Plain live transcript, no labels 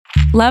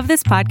Love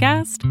this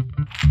podcast?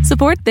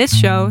 Support this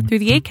show through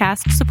the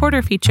Acast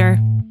supporter feature.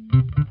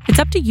 It's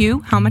up to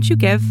you how much you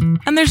give,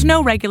 and there's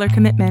no regular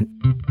commitment.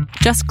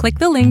 Just click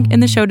the link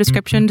in the show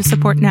description to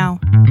support now.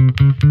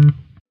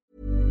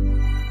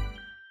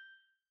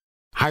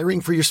 Hiring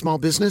for your small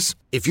business?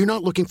 If you're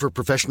not looking for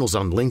professionals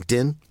on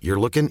LinkedIn, you're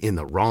looking in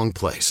the wrong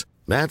place.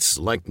 That's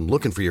like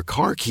looking for your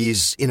car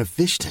keys in a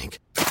fish tank.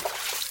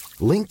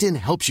 LinkedIn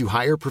helps you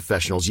hire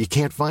professionals you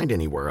can't find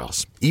anywhere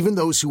else, even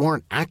those who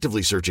aren't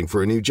actively searching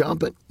for a new job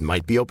but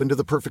might be open to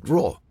the perfect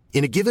role.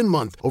 In a given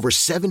month, over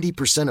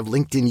 70% of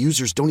LinkedIn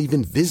users don't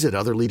even visit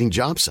other leading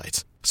job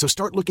sites. So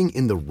start looking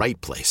in the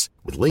right place.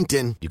 With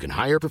LinkedIn, you can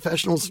hire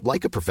professionals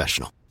like a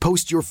professional.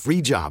 Post your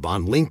free job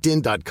on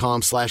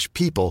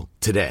linkedin.com/people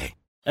today.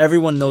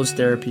 Everyone knows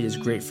therapy is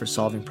great for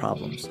solving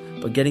problems,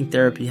 but getting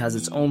therapy has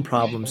its own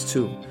problems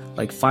too,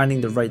 like finding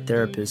the right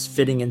therapist,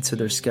 fitting into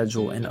their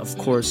schedule, and of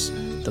course,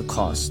 the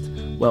cost.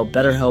 Well,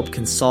 BetterHelp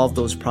can solve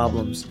those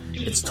problems.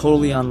 It's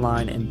totally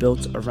online and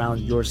built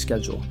around your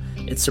schedule.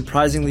 It's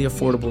surprisingly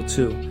affordable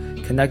too.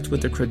 Connect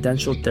with a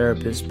credentialed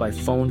therapist by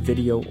phone,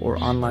 video, or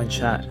online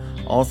chat,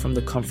 all from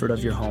the comfort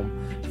of your home.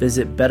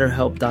 Visit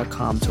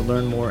BetterHelp.com to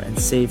learn more and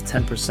save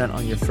 10%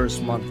 on your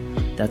first month.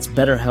 That's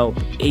BetterHelp,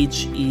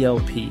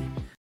 H-E-L-P.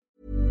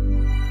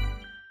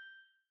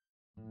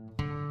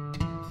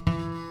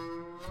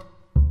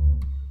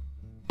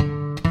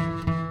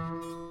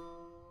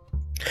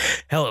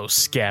 Hello,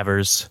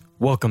 Scavers.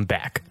 Welcome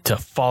back to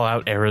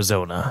Fallout,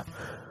 Arizona.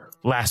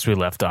 Last we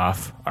left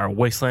off, our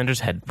Wastelanders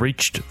had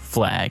breached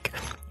Flag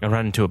and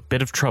run into a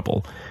bit of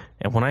trouble.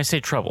 And when I say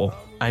trouble,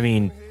 I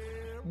mean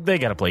they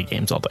gotta play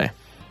games all day.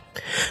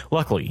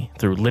 Luckily,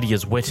 through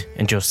Lydia's wit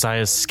and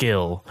Josiah's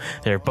skill,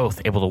 they are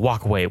both able to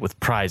walk away with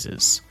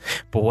prizes.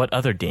 But what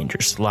other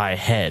dangers lie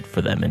ahead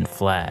for them in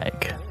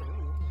Flag?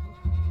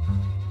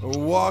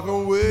 Walk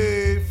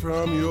away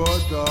from your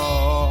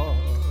door.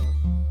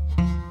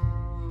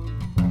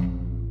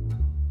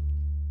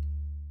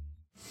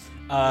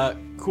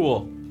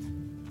 Cool.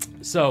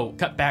 So,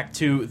 cut back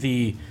to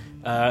the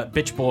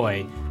bitch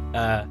boy.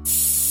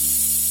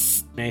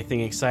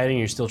 Anything exciting?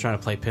 You're still trying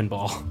to play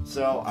pinball.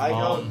 So I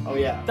go. Oh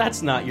yeah.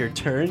 That's not your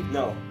turn.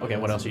 No. Okay,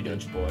 what else are you doing?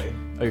 Bitch boy.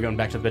 Oh, you're going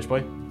back to the bitch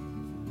boy?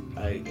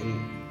 I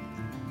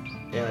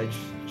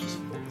just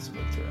pulled the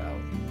splinter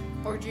out.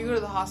 Or do you go to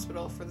the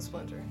hospital for the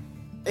splinter?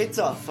 It's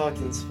a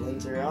fucking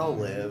splinter. I'll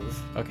live.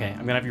 Okay,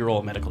 I'm gonna have you roll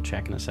a medical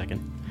check in a second.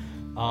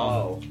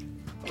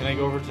 Can I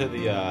go over to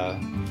the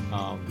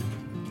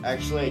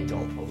Actually, I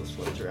don't pull the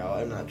splinter out.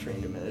 I'm not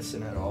trained in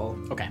medicine at all.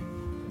 Okay.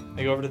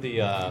 I go over to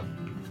the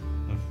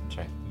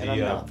And I'm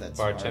not that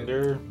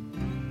bartender,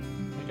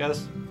 I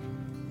guess.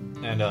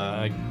 And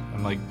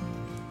I'm like,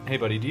 hey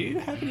buddy, do you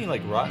have any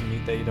like rotten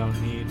meat that you don't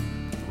need?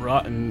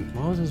 Rotten.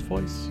 What was his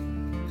voice?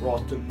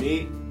 Rotten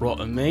meat.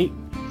 Rotten meat.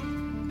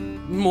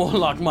 More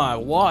like my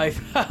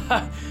wife.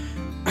 I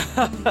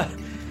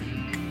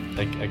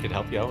could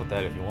help you out with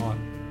that if you want.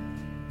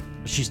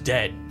 She's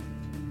dead.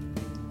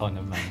 Oh,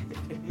 never mind.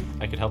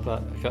 I could help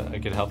out. I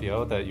could help you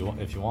out with that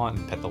if you want,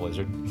 and pet the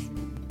lizard.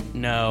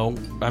 No,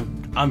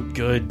 I'm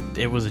good.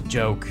 It was a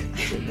joke.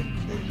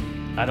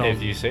 I don't.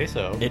 If you say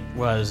so. It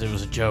was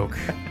a joke.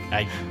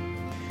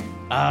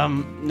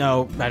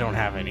 No, I don't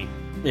have any.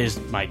 Is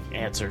my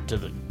answer to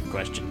the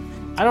question.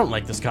 I don't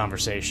like this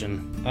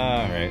conversation.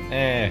 All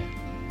right.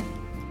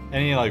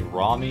 Any like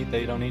raw meat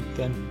that you don't eat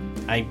then?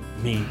 I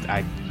mean,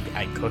 I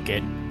cook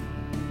it.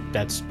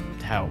 That's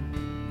how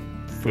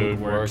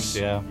food works.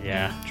 Yeah.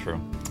 Yeah. True.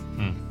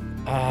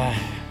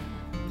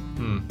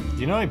 Do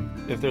you know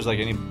if there's like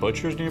any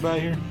butchers nearby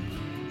here?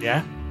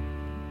 Yeah.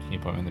 Can you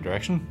point me in the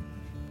direction?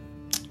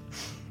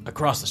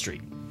 Across the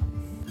street.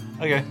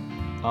 Okay.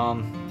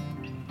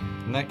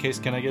 In that case,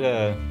 can I get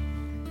a...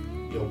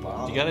 Yo,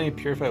 Bob. Do you got any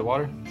purified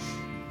water?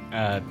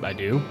 I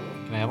do.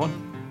 Can I have one?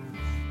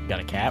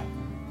 Got a cap?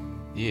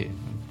 Yeah.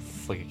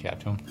 Flick a cap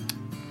to him.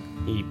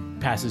 He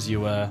passes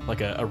you a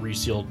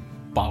resealed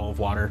bottle of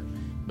water.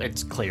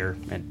 It's clear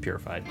and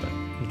purified, but...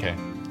 Okay.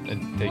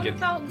 And take What it.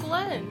 about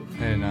Glenn?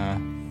 And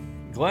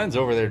Glenn's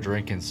over there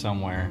drinking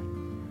somewhere,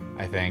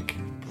 I think.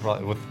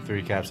 Probably with the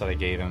 3 caps that I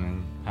gave him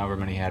and however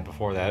many he had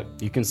before that.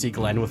 You can see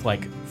Glenn with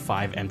like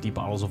 5 empty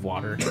bottles of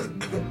water.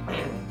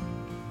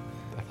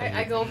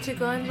 I go up to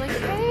Glenn like,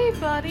 hey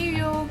buddy,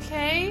 you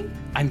okay?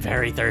 I'm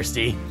very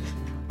thirsty.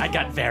 I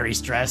got very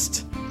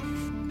stressed.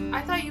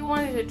 I thought you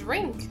wanted a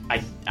drink.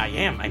 I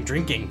am. I'm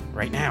drinking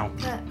right now.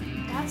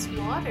 That's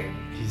water.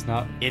 He's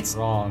not It's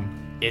wrong.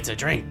 It's a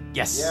drink.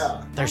 Yes.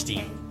 Yeah.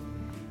 Thirsty.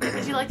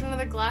 Would you like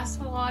another glass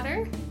of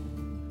water?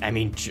 I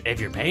mean, if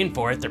you're paying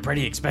for it, they're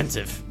pretty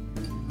expensive.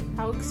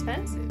 How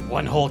expensive?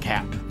 1 whole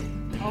cap.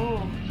 Oh.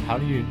 How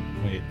do you...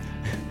 Wait.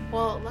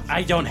 Well,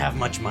 I don't have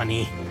much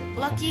money.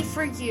 lucky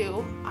for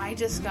you, I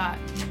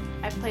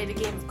played a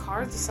game of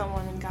cards with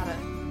someone and got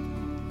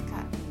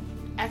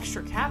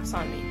extra caps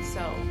on me.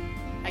 So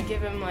I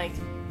give him like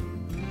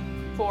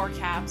 4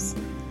 caps.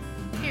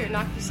 Here,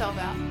 knock yourself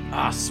out.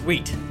 Ah,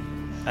 sweet.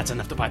 That's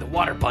enough to buy the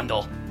water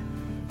bundle.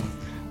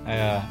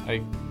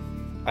 I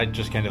I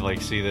just kind of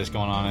like see this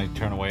going on. I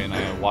turn away and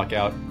I walk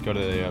out, go to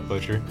the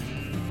butcher.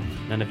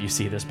 None of you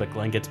see this, but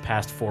Glenn gets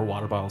past 4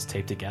 water bottles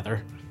taped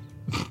together.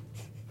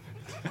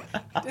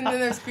 And then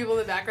there's people in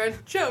the background.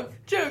 Choke,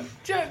 choke,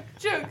 choke,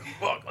 choke.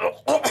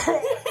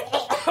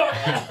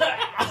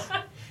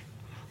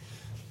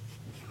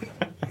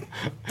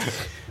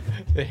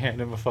 They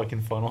hand him a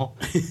fucking funnel.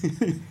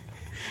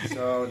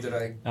 So did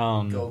I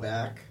go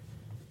back?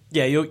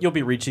 Yeah, you'll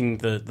be reaching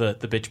the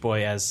bitch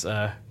boy as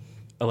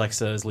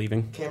Alexa is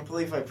leaving. Can't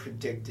believe I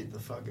predicted the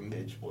fucking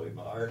bitch boy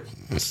bar.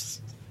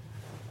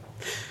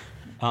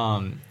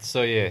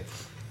 So yeah.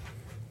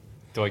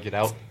 Do I get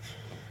out?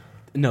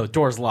 No,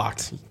 door's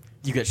locked.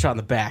 You get shot in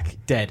the back,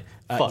 dead.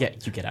 Fuck. Yeah,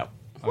 you get out.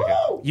 Okay.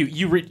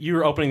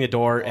 You're opening the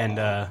door,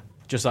 and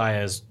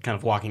Josiah is kind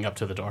of walking up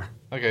to the door.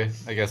 Okay.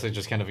 I guess I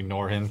just kind of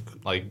ignore him,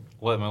 like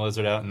let my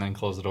lizard out, and then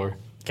close the door.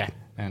 Okay.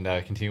 And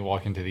continue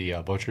walking to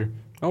the butcher.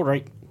 All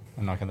right.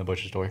 I knock on the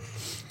butcher's door.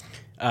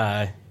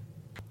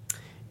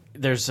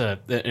 There's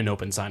an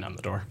open sign on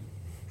the door.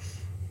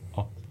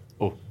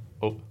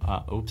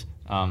 Oops.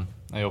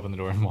 I open the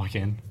door and walk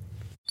in.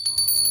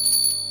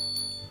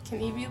 Can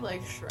he be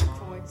like Shrek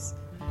voice?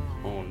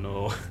 Oh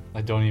no.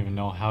 I don't even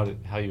know how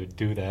you would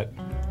do that.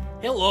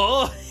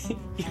 Hello,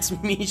 it's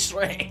me,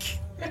 Shrek.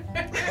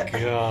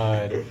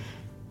 God.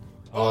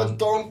 Oh,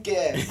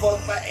 donkey!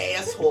 Fuck my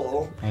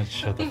asshole!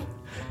 Shut the.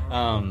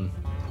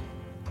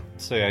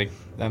 So yeah,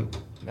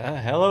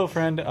 hello,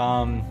 friend.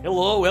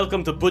 Hello,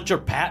 welcome to Butcher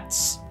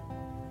Pat's.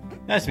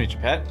 Nice to meet you,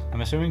 Pat.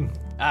 I'm assuming.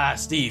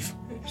 Steve.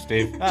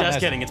 Steve. Just Nice.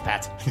 kidding, it's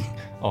Pat.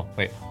 Oh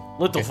wait.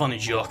 Little funny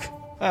joke.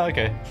 Oh,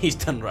 okay. He's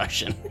done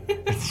Russian.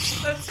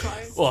 That's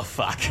fine. Oh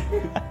fuck.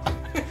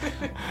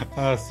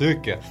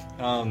 Suka.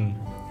 I'm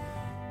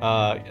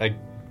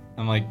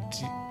like,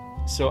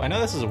 so I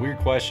know this is a weird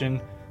question,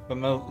 but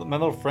my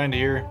little friend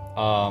here,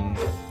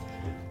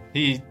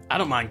 he. I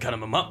don't mind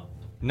cutting him up.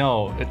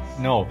 No,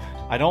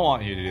 I don't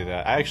want you to do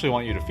that. I actually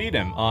want you to feed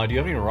him. Do you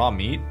have any raw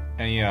meat?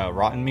 Any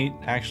rotten meat,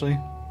 actually?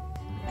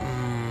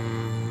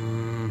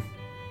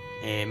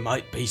 It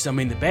might be some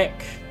in the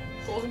back.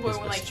 Golden Boy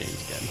went like.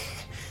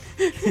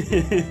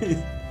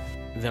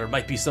 There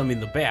might be some in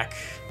the back,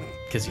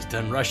 because he's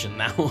done Russian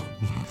now.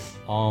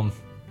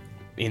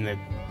 In the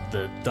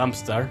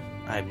dumpster,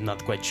 I'm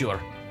not quite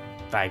sure.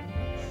 I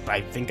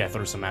think I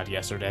threw some out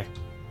yesterday.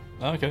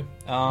 Okay.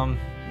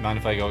 Mind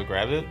if I go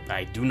grab it?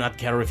 I do not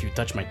care if you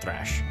touch my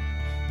trash.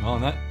 Well,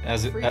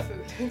 Free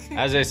food.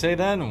 as I say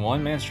then,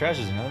 one man's trash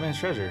is another man's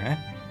treasure, eh?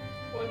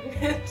 1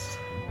 minute.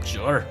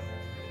 Sure.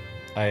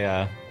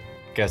 I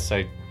guess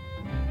I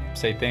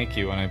say thank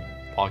you when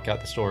I walk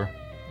out the store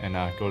and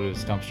go to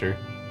this dumpster.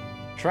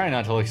 Try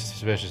not to look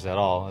suspicious at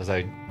all as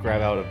I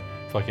grab out a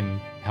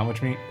fucking how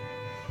much meat?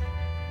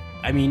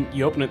 I mean,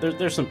 you open it.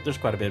 There's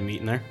quite a bit of meat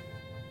in there.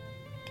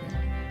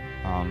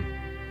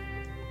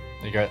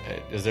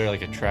 Is there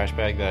like a trash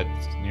bag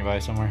that's nearby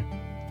somewhere?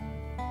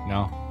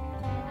 No.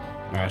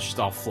 All right, it's just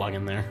all flung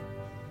in there.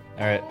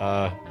 All right.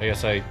 I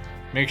guess I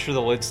make sure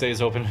the lid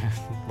stays open.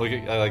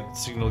 I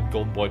signal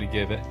Golden Boy to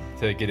get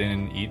in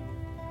and eat.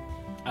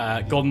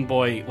 Golden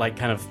Boy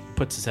kind of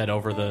puts his head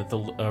over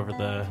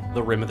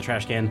the rim of the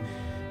trash can,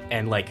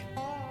 and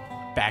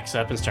backs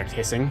up and starts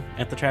hissing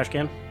at the trash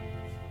can.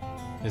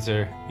 Is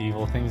there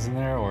evil things in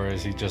there, or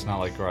is he just not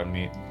like rotten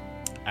meat?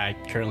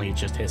 Currently he's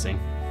just hissing.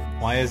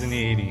 Why isn't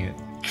he eating it?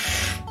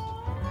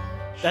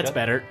 That's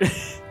better.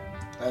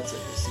 That's a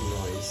hissy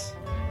noise.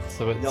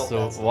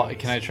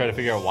 Can I try to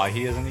figure out why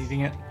he isn't eating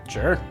it?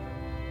 Sure.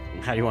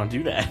 How do you want to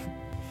do that?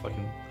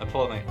 I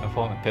pull out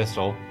my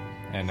pistol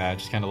and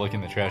just kind of look in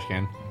the trash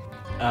can.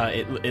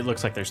 It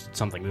looks like there's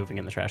something moving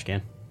in the trash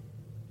can.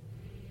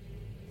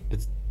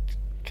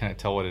 Can I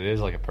tell what it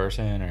is, like a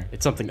person or?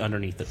 It's something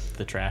underneath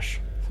the trash.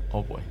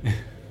 Oh boy.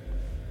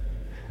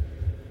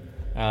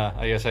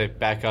 I guess I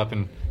back up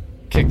and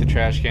kick the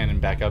trash can and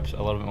back up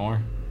a little bit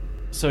more.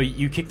 So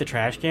you kick the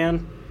trash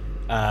can,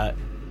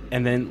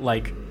 and then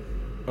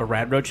a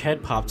radroach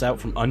head pops out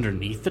from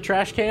underneath the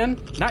trash can,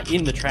 not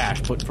in the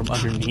trash, but from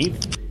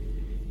underneath,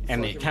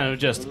 and it kind of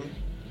just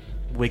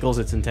wiggles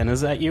its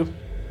antennas at you.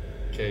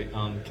 Okay.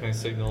 Can I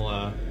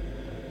signal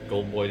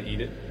Golden Boy to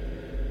eat it?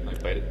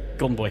 Bite it.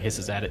 Golden Boy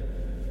hisses at it.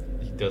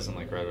 He doesn't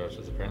like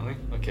radroaches apparently.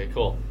 Okay,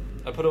 cool.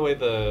 I put away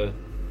the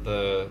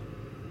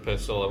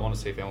pistol. I want a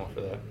safe ammo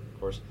for that, of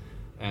course.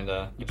 And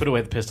you put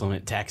away the pistol and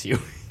it attacks you.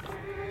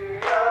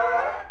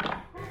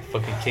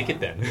 Fucking kick it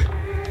then.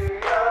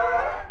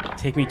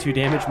 Take me 2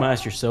 damage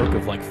minus your soak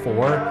of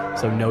 4,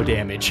 so no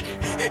damage.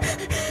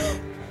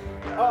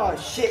 Oh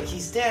shit,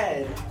 he's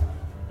dead.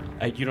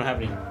 You don't have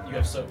any. You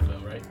have soak though,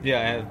 right?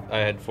 Yeah, I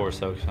had 4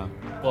 soaks, huh?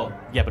 Well,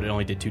 yeah, but it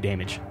only did 2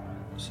 damage.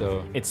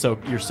 So It's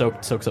your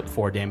soak soaks up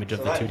 4 damage of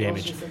So the that 2 heals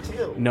damage. you for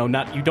 2. No,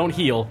 not you don't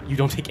heal. You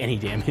don't take any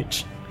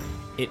damage.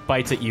 It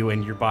bites at you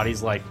and your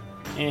body's like,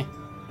 eh.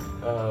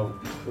 Oh,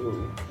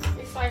 cool.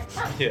 It's like,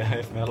 yeah, I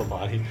have metal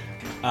body.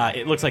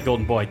 It looks like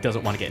Golden Boy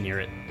doesn't want to get near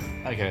it.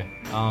 Okay.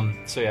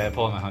 So yeah, I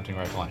pull out my hunting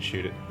rifle and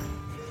shoot it.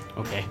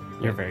 Okay,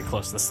 you're very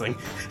close to this thing.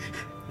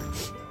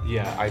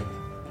 Yeah, I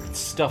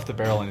stuffed the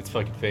barrel in its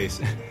fucking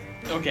face.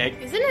 Okay.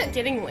 Isn't it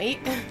getting late?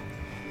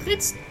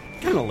 It's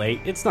kind of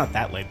late. It's not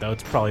that late, though.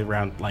 It's probably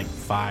around,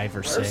 5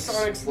 or 6. Why are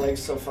Sonic's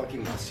legs so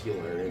fucking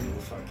muscular and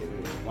fucking...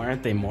 Why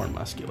aren't they more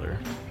muscular?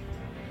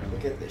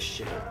 Look at this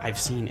shit. I've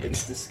seen it.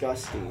 It's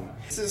disgusting.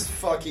 This is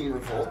fucking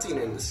revolting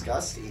and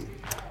disgusting.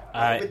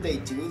 Why would they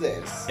do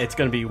this? It's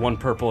going to be 1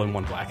 purple and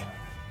 1 black.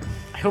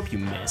 I hope you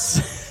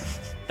miss.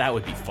 That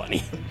would be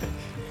funny.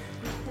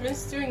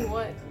 Miss doing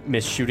what?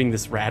 Miss shooting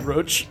this rad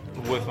roach.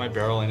 With my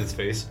barrel in its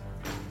face.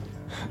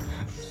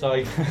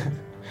 So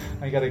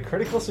I got a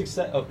critical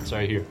success. Oh,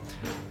 sorry, here.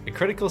 A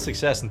critical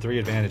success and 3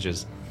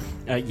 advantages.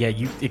 Yeah,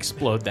 you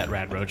explode that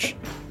rad roach.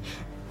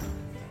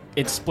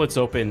 It splits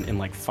open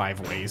in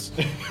 5 ways.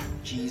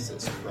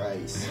 Jesus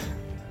Christ.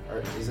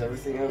 Is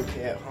everything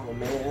okay at home,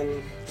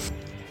 man?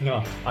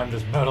 No, I'm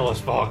just metal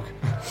as fuck.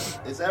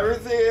 Is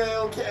everything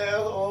okay at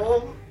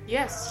home?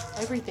 Yes,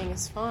 everything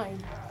is fine.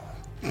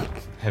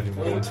 Heavy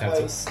metal Plain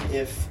intensifies. twice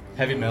if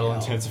Heavy you need metal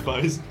help.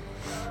 intensifies.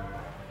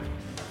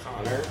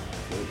 Connor,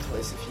 blink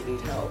twice if you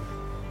need help.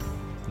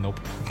 Nope.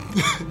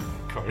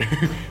 Carter.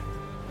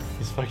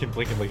 He's fucking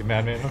blinking like a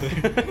madman over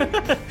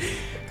there.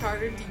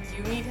 Carter, do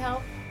you need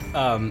help?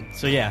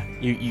 So yeah,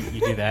 you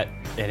do that,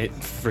 and it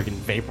freaking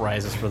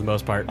vaporizes for the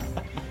most part.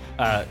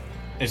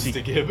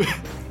 Insta-gib.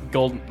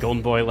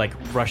 Golden Boy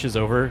rushes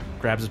over,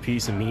 grabs a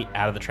piece of meat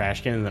out of the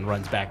trash can, and then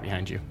runs back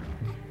behind you.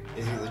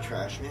 Is he the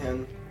trash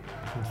man?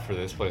 For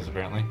this place,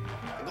 apparently.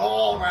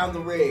 All around the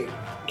ring.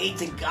 Ate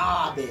the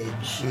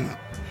garbage.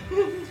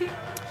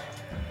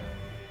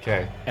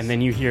 Okay. And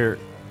then you hear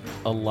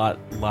a lot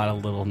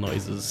of little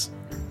noises,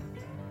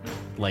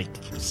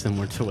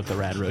 similar to what the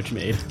rad roach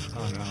made.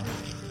 Oh no.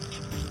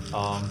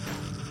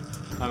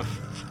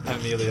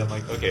 I'm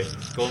like, okay,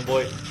 Golden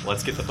Boy,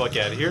 let's get the fuck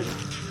out of here.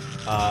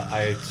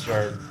 I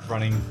start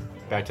running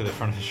back to the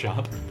front of the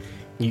shop.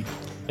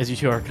 As you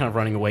two are kind of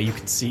running away, you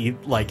can see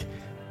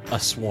a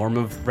swarm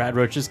of rad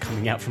roaches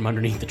coming out from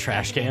underneath the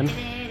trash can.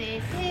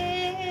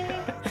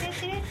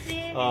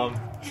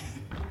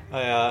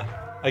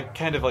 I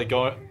kind of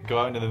go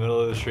out into the middle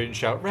of the street and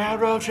shout,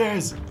 "Rad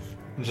roaches!"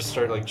 and just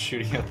start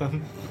shooting at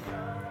them.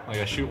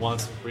 I shoot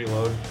once,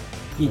 reload.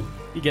 You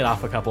get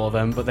off a couple of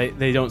them, but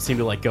they don't seem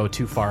to go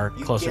too far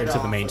You closer get into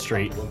the off main a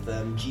street. couple of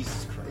them.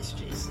 Jesus Christ,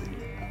 Jason.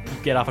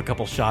 You get off a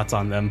couple shots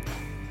on them,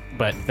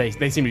 but they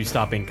seem to be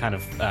stopping kind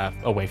of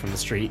away from the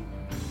street,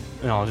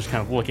 and all just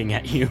kind of looking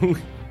at you.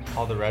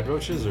 All the red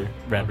roaches, or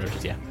Rad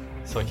roaches, yeah.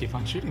 so I keep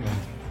on shooting them.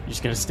 You're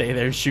just gonna stay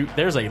there and shoot.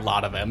 There's a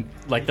lot of them.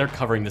 They're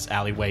covering this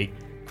alleyway,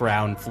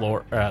 ground,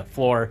 floor,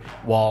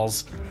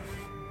 walls.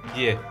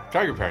 Yeah,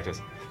 target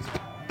practice.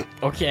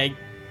 Okay,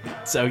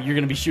 so you're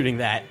gonna be shooting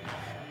that.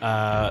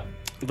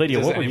 Lydia,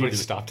 Does what were you anybody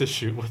doing? stop to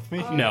shoot with me?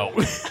 No.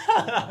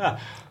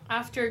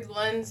 After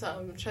Glenn's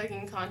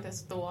chugging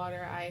contest with the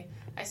water, I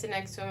sit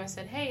next to him. I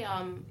said, "Hey,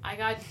 I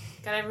got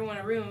everyone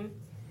a room.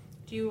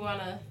 Do you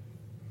wanna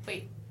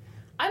wait?"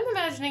 I'm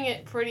imagining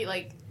it pretty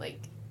like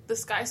the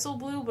sky's still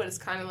blue, but it's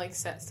kind of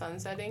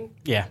sunsetting.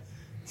 Yeah.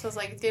 So it's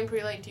it's getting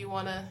pretty late. Do you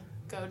wanna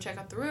go check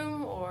out the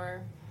room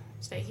or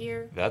stay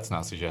here? That's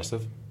not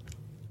suggestive.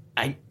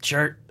 I'm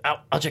sure.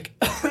 I'll check.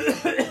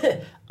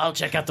 I'll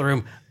check out the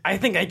room. I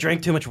think I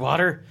drank too much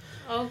water.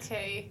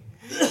 Okay.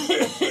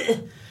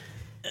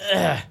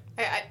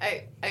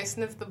 I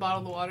sniffed the bottle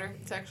of the water.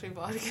 It's actually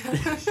vodka.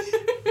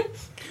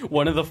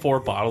 One of the 4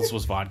 bottles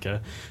was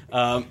vodka.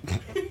 I'm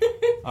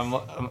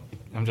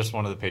just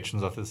one of the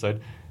patrons off to the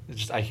side.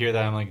 I hear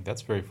that, I'm like,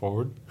 that's very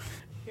forward.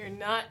 You're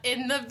not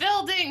in the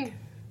building.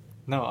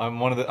 No,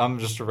 I'm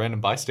just a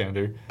random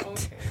bystander.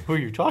 Okay. Who are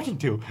you talking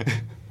to?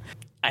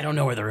 I don't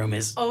know where the room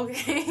is.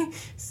 Okay.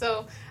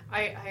 So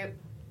I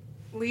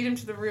lead him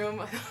to the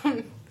room.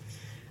 I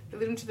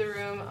lead him to the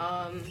room.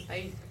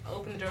 I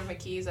open the door with my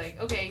keys.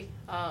 Okay.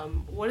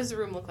 What does the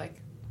room look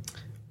like?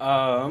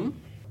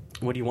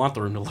 What do you want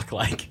the room to look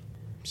like?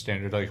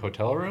 Standard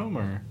hotel room,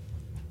 or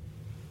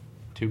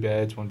 2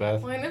 beds, 1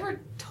 bath? Well, I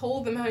never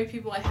told them how many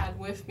people I had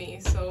with me,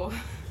 so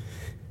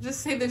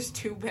just say there's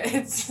 2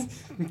 beds.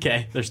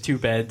 Okay, there's 2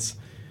 beds,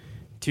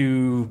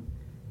 two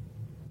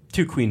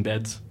queen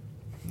beds,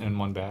 And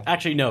 1 bath.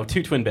 actually no,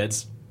 2 twin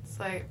beds. It's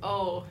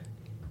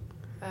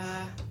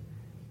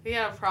we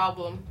got a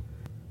problem.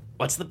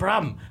 What's the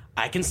problem?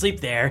 I can sleep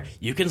there,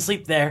 you can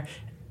sleep there.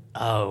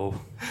 Oh,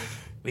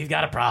 we've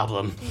got a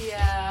problem.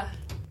 Yeah.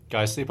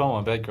 Guys sleep on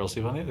 1 bed, girls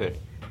sleep on the other.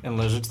 And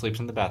Lizard sleeps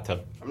in the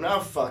bathtub. I'm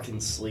not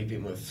fucking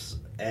sleeping with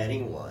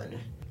anyone.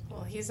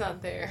 Well, he's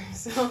not there,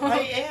 so.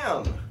 I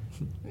am.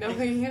 No,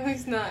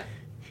 he's not.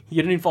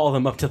 You didn't follow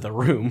them up to the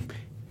room.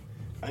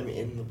 I'm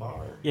in the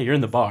bar. Yeah, you're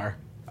in the bar.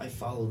 I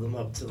follow them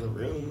up to the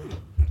room.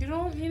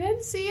 You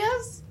didn't see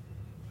us?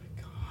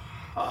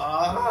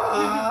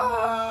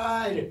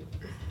 God!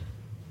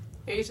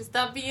 You should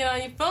stop being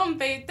on your phone,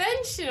 pay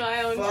attention,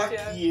 I own Fuck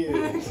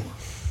you,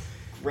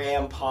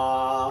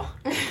 Grandpa.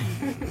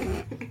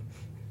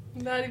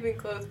 Not even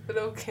close, but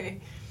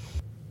okay.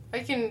 I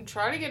can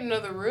try to get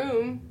another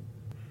room.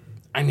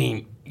 I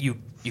mean, you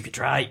could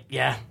try,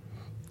 yeah.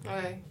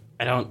 Okay.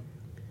 I don't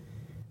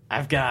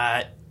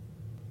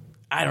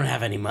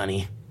have any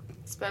money.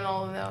 spend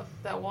all of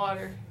that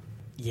water.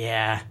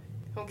 Yeah.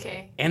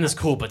 Okay. And this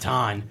cool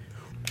baton.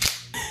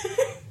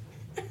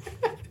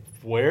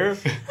 Where?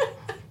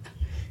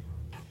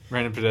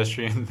 Random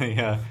pedestrian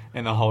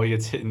in the hallway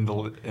gets hit in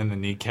the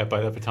kneecap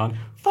by that baton.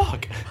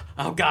 Fuck!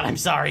 Oh God, I'm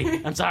sorry.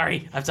 I'm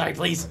sorry,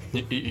 please.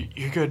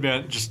 You're good,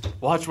 man. Just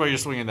watch while you're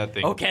swinging that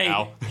thing. Okay.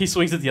 Ow. He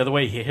swings it the other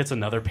way. He hits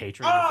another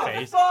patron in the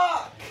face.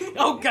 Fuck!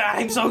 Oh God,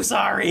 I'm so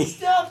sorry.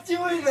 Stop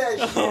doing that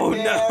shit, Oh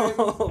man.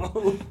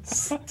 no.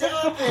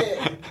 Stop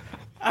it!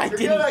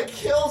 You're You're gonna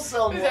kill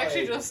someone. It's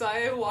actually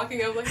Josiah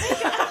walking up like,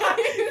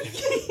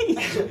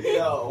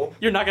 No.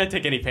 You're not gonna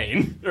take any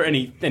pain or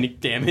any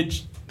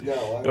damage. No,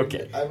 I would,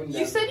 Okay. I would never.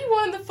 you said you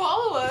wanted to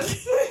follow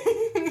us.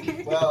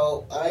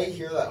 Well, I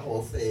hear that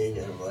whole thing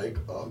and I'm like,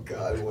 oh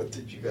God, what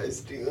did you guys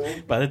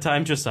do? By the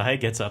time Josiah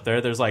gets up there,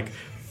 there's like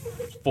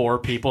 4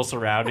 people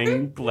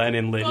surrounding Glenn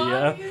and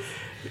Lydia.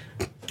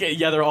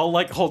 Yeah, they're all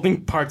like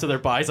holding parts of their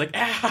bodies, like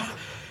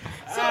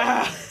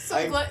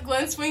So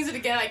Glenn swings it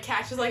again. I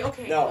catch it like,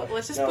 okay, No,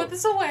 let's just no. put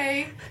this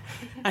away.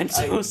 I'm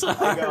so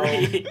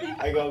sorry.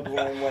 I go,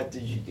 Glenn, what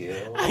did you do?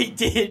 I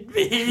did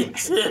me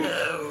too.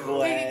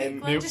 Glenn.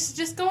 Glenn,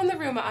 just go in the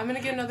room. I'm gonna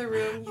get another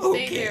room. You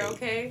stay there,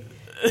 okay?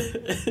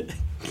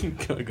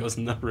 Goes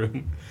in the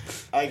room.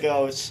 I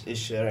go,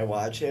 should I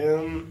watch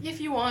him?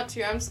 If you want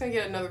to, I'm just gonna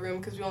get another room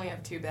because we only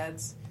have 2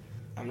 beds.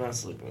 I'm not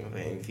sleeping with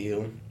any of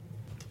you.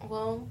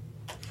 Well,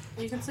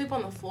 you can sleep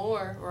on the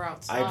floor or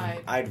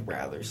outside. I'd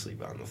rather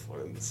sleep on the floor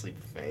than sleep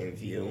with any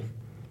of you.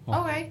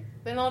 Okay,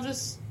 then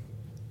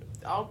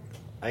I'll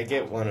I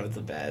get one of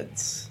the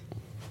beds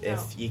No.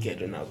 if you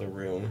get another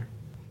room.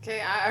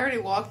 Okay, I already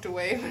walked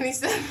away when he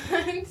said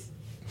that.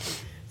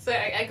 So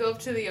I go up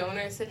to the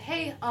owner and said,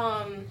 hey,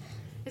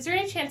 is there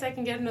any chance I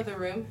can get another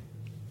room?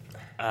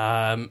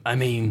 I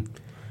mean,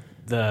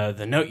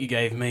 the note you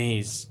gave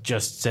me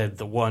just said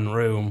the one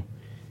room.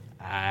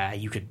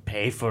 You could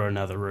pay for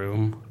another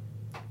room.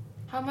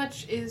 How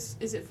much is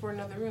it for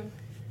another room?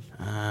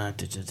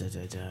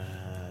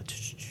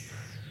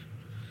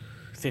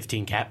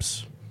 15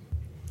 caps.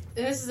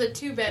 And this is a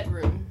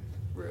 2-bedroom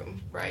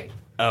room, right?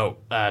 Oh,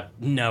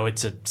 no,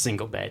 it's a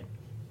single bed.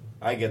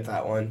 I get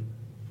that one.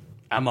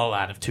 I'm all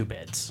out of 2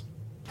 beds.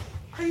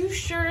 Are you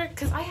sure?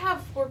 Because I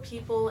have 4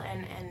 people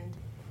and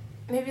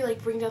maybe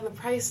like bring down the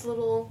price a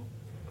little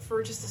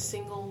for just a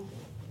single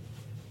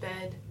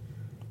bed.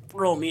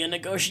 Roll me a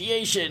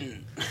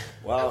negotiation.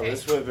 Wow, Okay.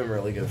 this would have been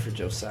really good for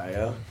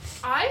Josiah.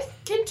 I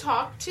can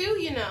talk to,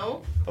 you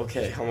know.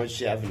 Okay, how much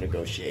do you have in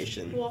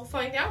negotiation? We'll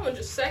find out in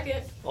just a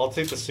second. I'll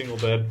take the single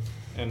bed,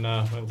 and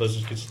my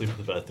lizards can sleep in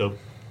the bathtub.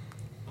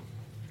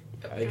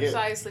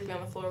 Josiah's sleeping on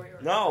the floor.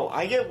 No,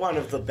 I get one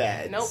of the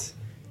beds. Nope.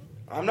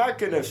 I'm not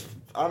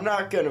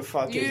gonna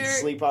fucking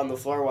sleep on the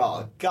floor while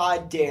a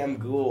goddamn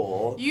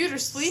ghoul. You either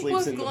sleep sleeps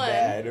with in the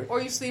Glenn bed.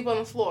 or you sleep on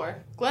the floor.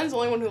 Glenn's the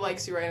only one who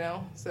likes you right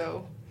now,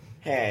 so.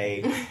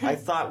 Hey, I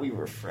thought we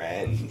were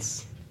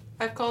friends.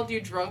 I've called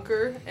you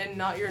drunker and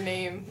not your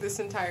name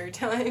this entire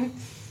time.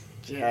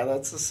 Yeah,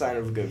 that's a sign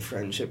of a good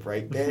friendship,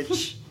 right,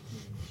 bitch?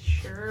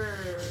 Sure.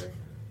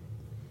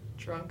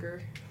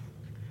 Drunker.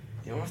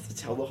 You don't have to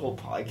tell the whole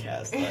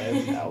podcast that I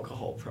have an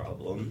alcohol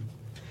problem.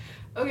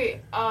 Okay,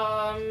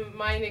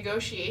 my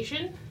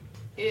negotiation,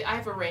 I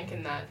have a rank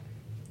in that.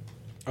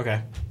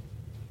 Okay.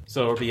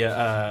 So it'll be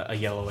a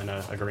yellow and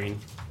a green.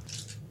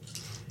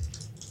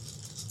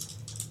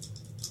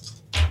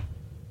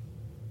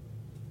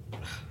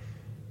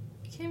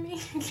 Kidding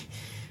me?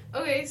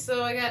 Okay,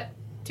 so I got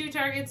 2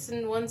 targets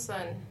and 1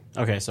 sun.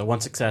 Okay, so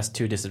 1 success,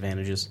 2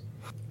 disadvantages.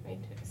 Wait,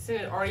 isn't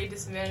it already a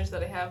disadvantage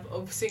that I have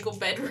a single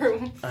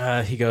bedroom?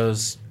 He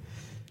goes,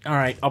 all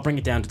right, I'll bring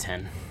it down to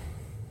 10.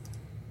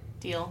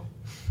 Deal.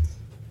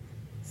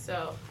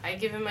 So, I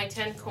give him my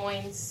 10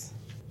 coins.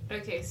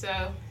 Okay,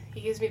 so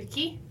he gives me the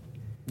key?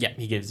 Yeah,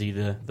 he gives you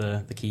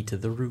the key to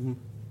the room.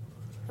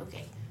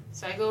 Okay,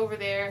 so I go over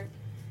there,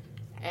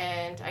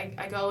 and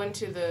I go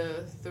into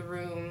the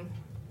room.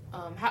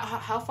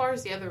 How far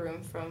is the other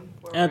room from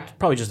where we're at?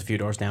 Probably just a few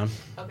doors down.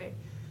 Okay.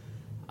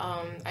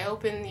 I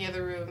open the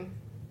other room,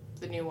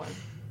 the new one.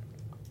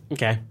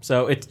 Okay,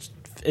 so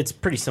it's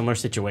pretty similar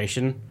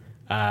situation,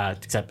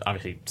 except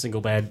obviously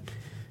single bed,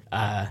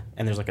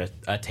 and there's like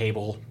a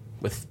table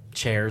with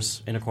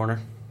chairs in a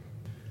corner.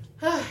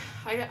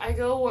 I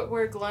go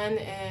where Glenn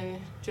and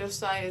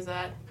Josiah is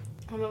at,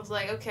 and I was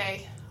like,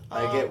 okay.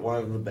 I get one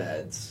of the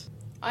beds.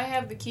 I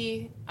have the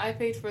key. I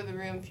paid for the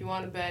room. If you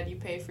want a bed, you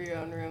pay for your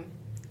own room.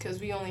 Because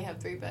we only have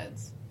 3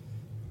 beds.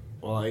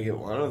 Well, I get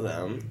one of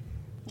them.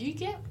 You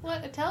get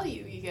what I tell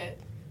you get.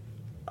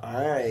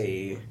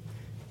 I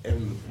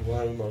am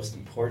one of the most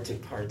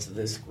important parts of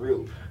this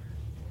group.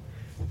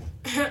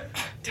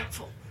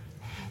 Doubtful.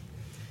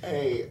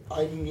 Hey,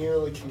 I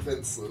nearly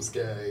convinced those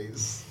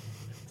guys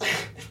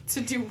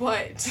To do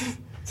what?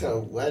 to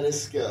let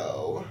us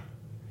go.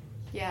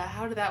 Yeah,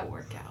 how did that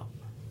work out?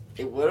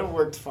 It would have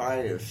worked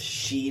fine if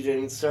she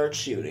didn't start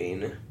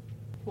shooting.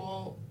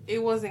 Well,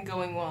 it wasn't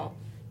going well.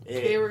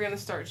 They were going to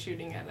start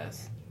shooting at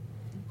us.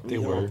 They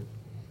were.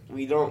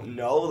 We don't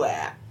know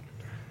that.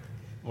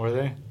 Were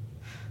they?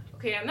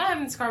 Okay, I'm not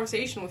having this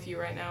conversation with you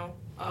right now.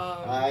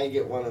 I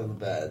get one of the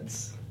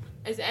beds.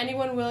 Is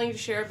anyone willing to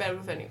share a bed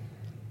with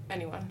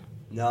anyone?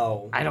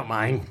 No. I don't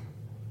mind.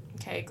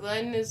 Okay,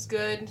 Glenn is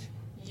good.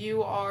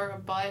 You are a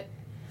butt.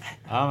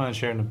 I'm not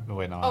sharing the...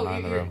 Wait, no, I'm not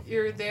in the room.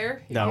 You're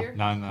there? No. Here?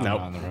 No, I'm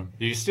not in the room.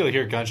 You still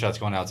hear gunshots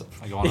going on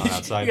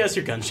outside. You guys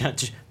hear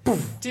gunshots. Just,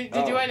 poof. Do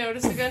I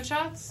notice the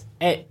gunshots?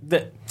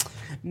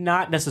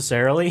 Not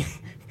necessarily.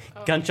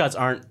 Okay. Gunshots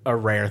aren't a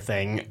rare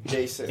thing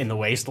Jason. in the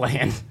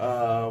wasteland.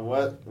 How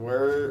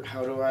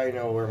do I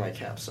know where my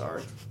caps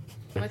are?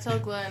 I tell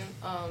Glenn,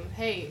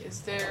 hey,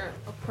 is there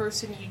a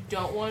person you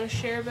don't want to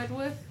share a bed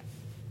with?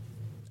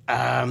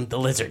 The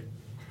lizard.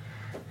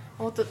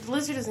 Well, the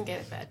lizard doesn't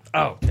get a bed.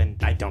 Oh, then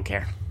I don't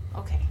care.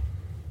 Okay.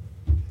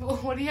 Well,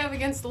 what do you have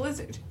against the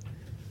lizard?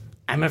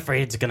 I'm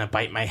afraid it's gonna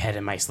bite my head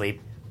in my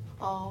sleep.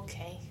 Oh,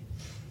 okay.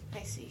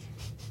 I see.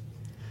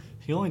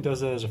 He only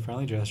does that as a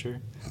friendly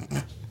gesture.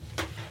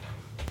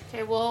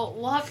 Okay, well,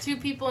 we'll have 2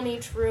 people in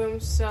each room,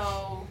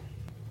 so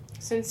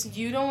since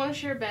you don't want to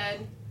share a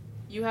bed,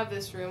 you have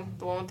this room,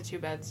 the one with the 2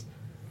 beds.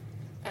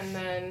 And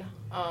then,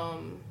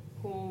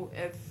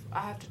 if I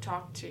have to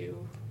talk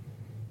to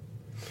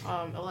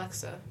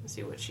Alexa and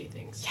see what she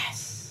thinks.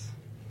 Yes.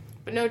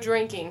 But no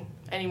drinking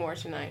anymore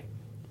tonight.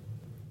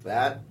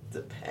 That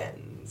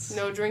depends.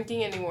 No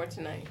drinking anymore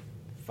tonight.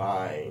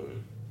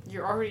 Fine.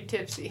 You're already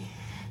tipsy.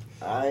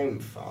 I'm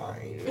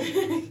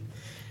fine.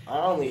 I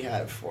only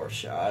had 4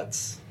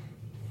 shots.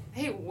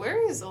 Hey,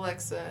 where is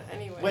Alexa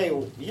anyway? Wait,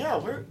 yeah,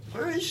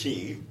 where is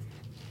she?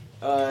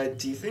 Do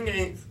you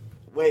think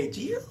Wait,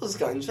 do you hear those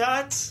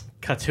gunshots?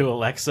 Cut to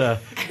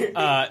Alexa.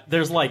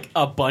 There's like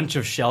a bunch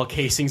of shell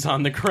casings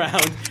on the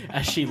ground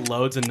as she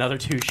loads another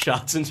 2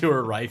 shots into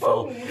her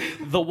rifle.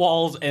 The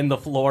walls and the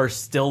floor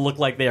still look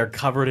like they are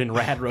covered in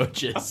rad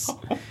roaches.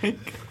 Oh my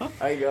God.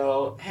 I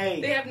go, hey.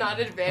 They have not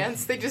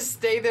advanced. They just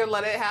stay there,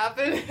 let it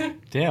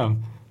happen.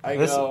 Damn.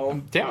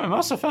 Damn, I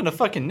must have found a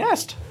fucking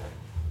nest.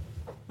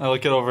 I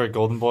look over at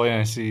Golden Boy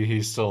and I see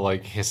he's still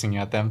like hissing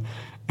at them.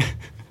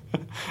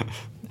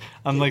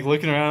 I'm like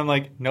looking around, I'm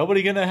like,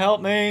 nobody gonna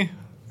help me?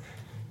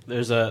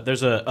 There's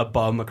a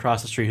bum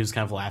across the street who's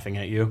kind of laughing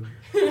at you.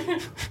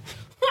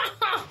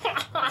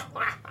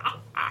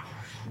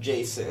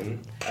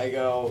 Jason, I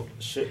go,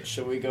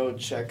 should we go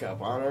check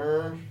up on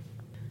her?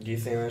 Do you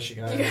think that she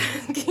got You're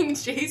asking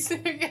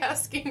Jason or are you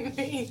asking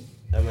me?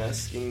 I'm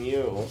asking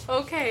you.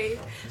 Okay.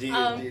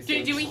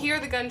 Do we hear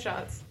the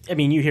gunshots? I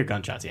mean, you hear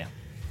gunshots, yeah.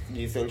 Do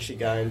you think she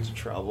got into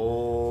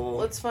trouble?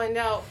 Let's find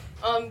out.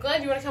 Glenn,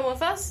 do you want to come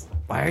with us?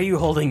 Why are you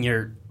holding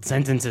your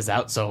sentences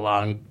out so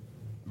long,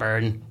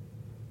 Burn?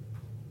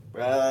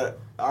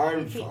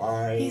 I'm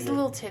fine. He's a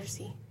little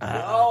tipsy.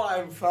 No,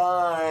 I'm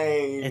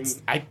fine.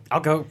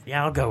 I'll go.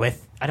 Yeah, I'll go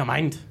with. I don't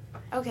mind.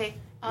 Okay.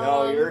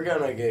 No, you're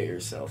gonna get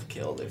yourself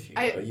killed if you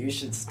go. You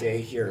should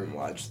stay here and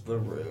watch the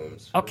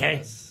rooms.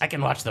 Okay, I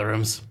can watch the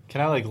rooms.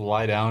 Can I like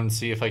lie down and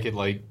see if I could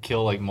like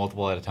kill like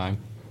multiple at a time?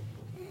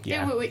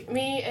 Yeah.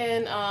 Me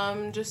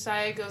and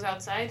Josiah goes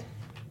outside.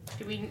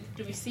 Do we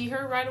see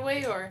her right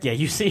away or? Yeah,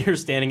 you see her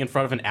standing in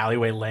front of an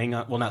alleyway, laying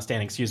on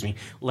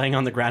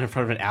the ground in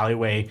front of an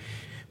alleyway,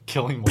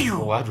 killing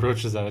multiple rad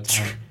roaches at a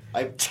time.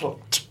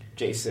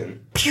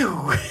 Jason,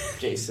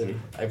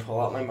 I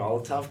pull out my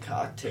Molotov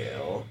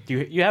cocktail.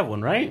 You have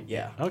one, right?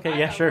 Yeah. Okay,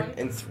 yeah, sure. One.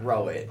 And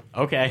throw it.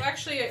 Okay. Well,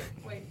 actually,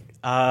 wait.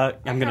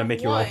 I'm gonna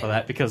make you roll for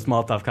that because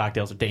Molotov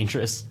cocktails are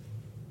dangerous.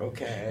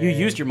 Okay. You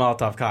used your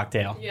Molotov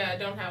cocktail. Yeah, I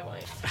don't have one.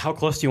 How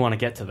close do you want to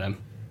get to them?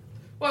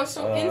 Well,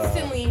 so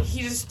instantly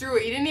he just threw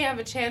it. He didn't even have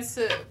a chance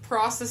to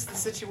process the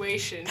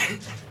situation.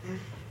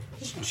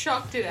 Just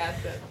chucked it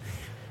at them.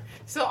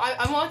 So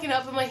I'm walking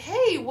up. I'm like,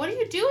 "Hey, what are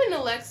you doing,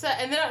 Alexa?"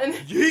 And then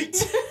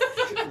yeet.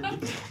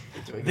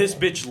 This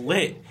bitch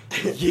lit.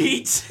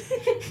 Yeet.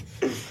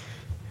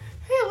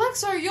 Hey,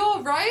 Alexa, are you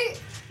all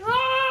right?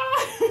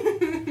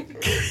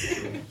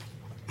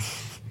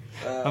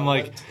 I'm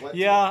like,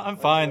 I'm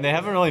fine. They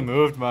haven't really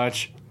moved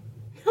much.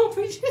 No,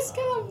 we just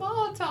got a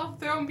Molotov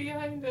thrown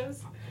behind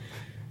us.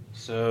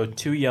 So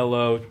 2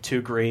 yellow,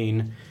 2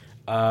 green,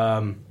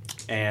 and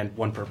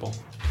 1 purple.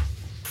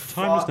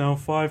 Time is now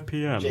 5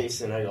 p.m.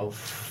 Jason, I go,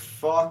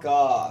 fuck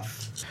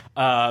off.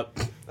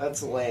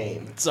 That's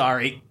lame.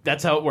 Sorry,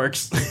 that's how it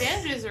works.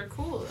 Bandages are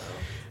cool,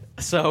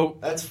 though. So...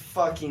 That's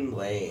fucking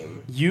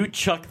lame. You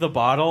chuck the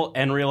bottle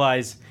and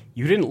realize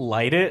you didn't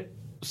light it,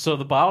 so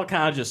the bottle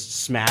kind of just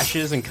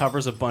smashes and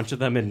covers a bunch of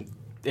them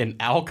in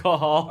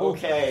alcohol.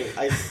 Okay,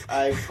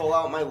 I pull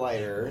out my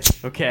lighter.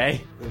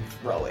 Okay. And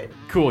throw it.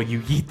 Cool, you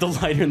yeet the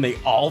lighter and they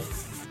all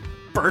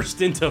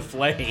burst into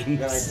flames.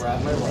 Then I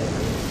grab my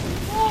lighter.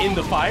 In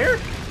the fire?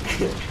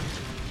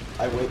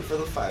 I wait for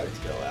the fire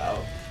to go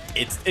out.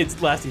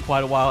 It's lasting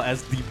quite a while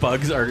as the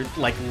bugs are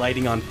like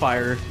lighting on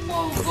fire.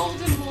 Whoa,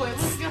 Golden Boy,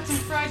 look, we got some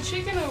fried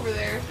chicken over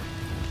there.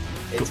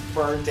 It's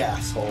burnt,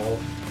 asshole.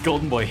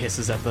 Golden Boy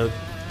hisses at the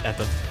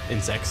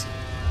insects.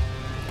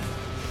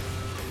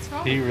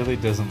 He really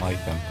doesn't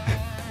like them.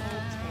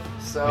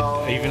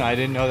 So even I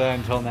didn't know that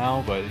until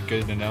now, but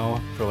good to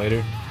know for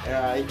later. And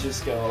I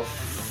just go,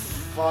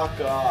 fuck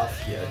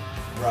off, you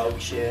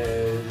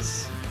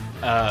Roaches.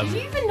 Did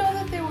you even know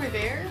that they were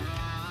there?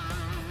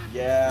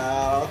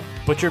 Yeah.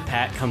 Butcher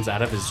Pat comes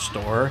out of his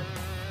store.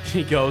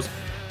 He goes,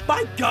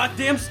 "My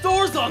goddamn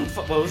store's on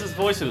fire!" What was his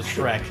voice? It was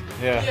Shrek.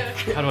 Yeah.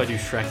 How do I do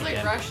Shrek It was like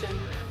again? Russian.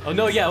 Oh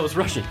no, yeah, it was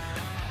Russian.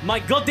 "My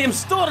goddamn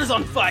store is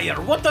on fire!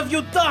 What have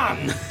you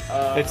done?"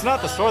 It's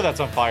not the store that's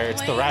on fire,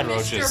 it's the Blame rad Mr.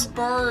 roaches.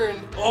 Burn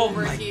Oh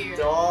over my here.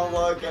 Don't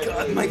look at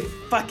God, me. my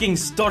fucking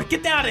store!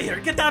 Get out of here!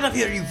 Get out of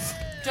here, you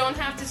Don't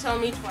have to tell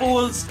me twice.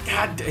 fools!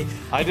 God, da-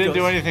 I didn't He do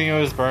goes- anything, it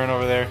was burn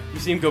over there. You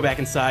see him go back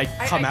inside,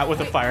 come out with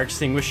a wait. fire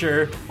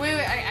extinguisher. Wait,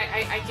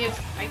 I give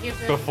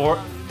him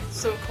Before-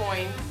 some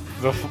coin,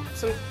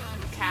 some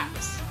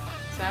caps.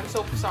 So I'm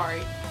so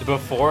sorry.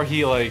 Before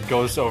he like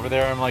goes over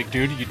there, I'm like,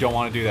 dude, you don't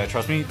want to do that.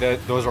 Trust me,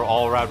 those are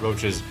all rad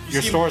roaches.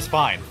 Your see- store's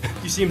fine.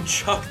 You see him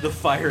chuck the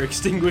fire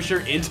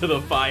extinguisher into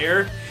the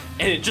fire,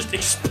 and it just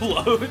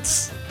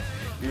explodes.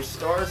 Your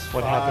store's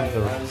What fine. happened to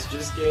the- I was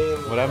just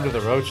getting. What happened to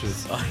the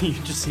roaches? You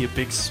just see a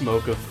big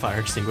smoke of fire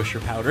extinguisher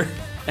powder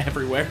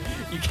everywhere.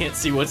 You can't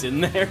see what's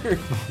in there.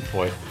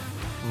 Boy,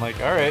 I'm like,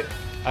 all right.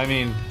 I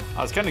mean,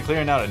 I was kind of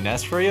clearing out a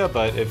nest for you,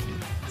 but if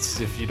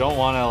you don't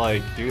want to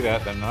like do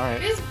that, then all right.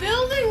 This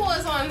building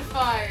was on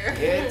fire.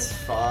 It's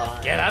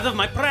fine. Get out of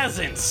my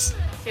presence!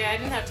 Okay, I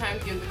didn't have time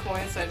to give him the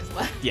coins, so I just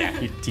left. Yeah,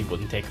 he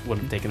wouldn't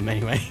have taken them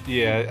anyway.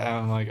 Yeah,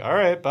 I'm like, all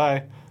right,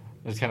 bye.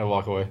 I just kind of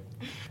walk away.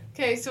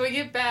 Okay, so we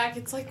get back.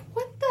 It's like,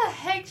 what the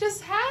heck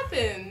just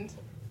happened?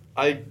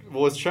 I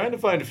was trying to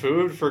find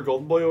food for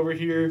Golden Boy over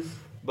here,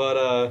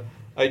 but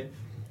I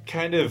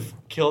kind of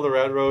killed a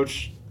rad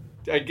roach.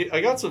 I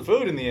got some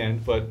food in the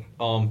end, but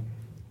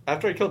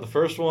after I killed the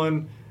first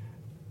one,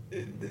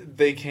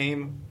 they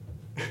came,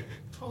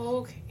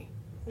 Okay.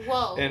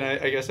 Well, and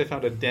I guess I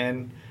found a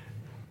den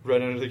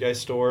right under the guy's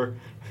store.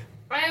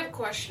 I have a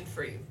question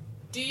for you.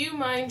 Do you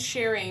mind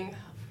sharing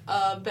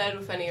a bed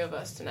with any of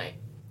us tonight?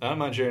 I'm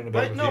not sharing the bed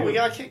But with no, you. we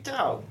got kicked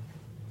out.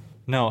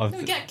 No,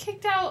 We got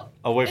kicked out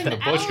away in from the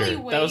the butcher.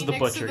 alleyway That was the next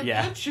butcher, to the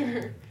yeah.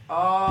 butcher.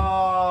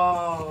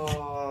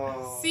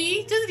 Oh.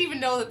 See? Doesn't even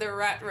know that they're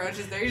rat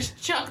roaches. They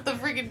just chuck the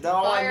freaking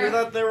No, fire. I knew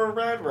that there were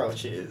red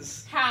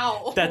roaches.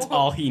 How? That's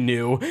all he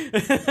knew.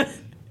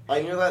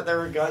 I knew that there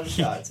were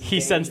gunshots. and he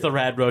sensed the danger.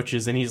 rad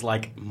roaches and he's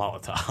like,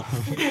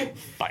 Molotov.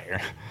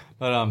 Fire.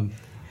 But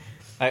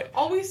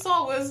All we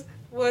saw was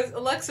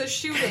Alexa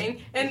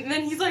shooting, and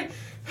then he's like,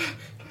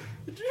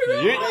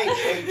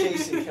 Hey,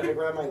 Jason, can I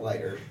grab my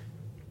lighter?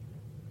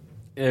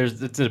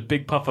 It's a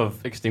big puff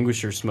of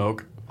extinguisher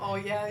smoke. "Oh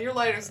yeah, your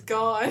lighter's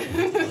gone,"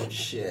 Oh,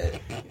 shit.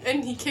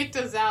 and he kicked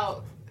us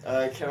out.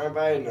 Can I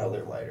buy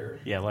another lighter?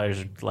 Yeah,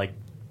 lighters are like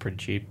pretty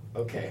cheap,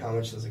 Okay, how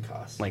much does it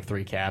cost? like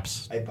 3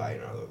 caps. I buy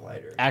another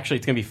lighter. Actually,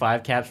 it's gonna be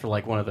 5 caps for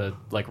like one of the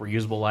like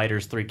reusable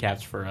lighters, 3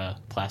 caps for a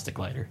plastic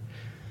lighter.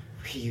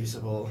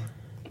 Reusable.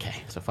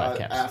 Okay, so 5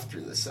 caps.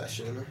 After the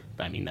session.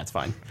 I mean, that's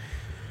fine.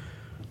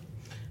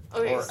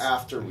 Okay, Or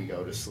after we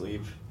go to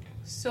sleep.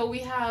 so we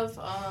have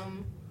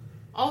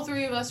all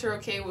 3 of us are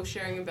okay with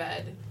sharing a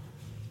bed.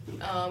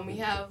 We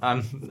have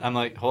I'm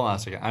like, hold on a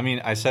second. I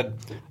mean, I said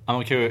I'm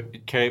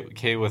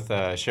okay with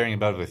sharing a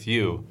bed with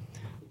you.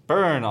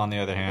 Burn, on the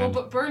other well, hand,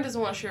 but Byrne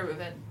doesn't want to share a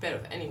bed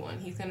with anyone.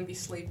 He's gonna be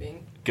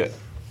sleeping good.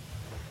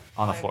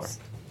 On the floor.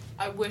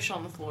 I wish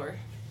on the floor.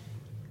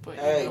 But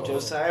Hey, you know.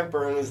 Josiah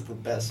Byrne is the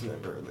best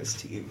member of this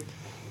team.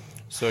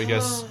 So I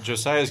guess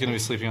Josiah is going to be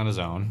sleeping on his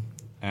own,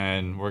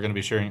 and we're going to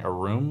be sharing a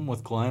room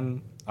with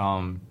Glenn.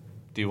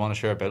 Do you want to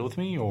share a bed with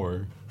me,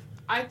 or?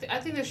 I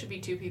think there should be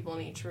 2 people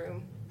in each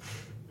room.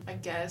 I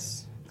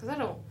guess, because I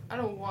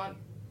don't want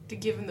to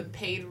give him the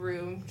paid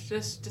room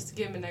just to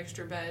give him an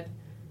extra bed.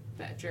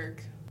 That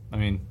jerk. I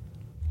mean,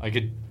 I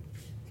could.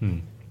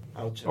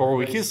 Ouch, Or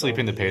we everybody's could sleep so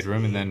in the paid busy.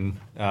 room, and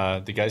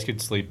then the guys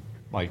could sleep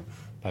like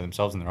by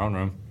themselves in their own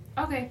room.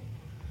 Okay.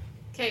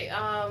 Okay.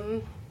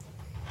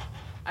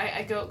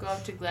 I go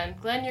up to Glenn.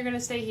 Glenn, you're gonna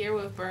stay here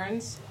with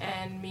Burns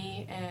and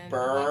me and Alexa.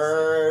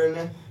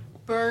 Burn.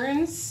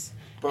 Burns.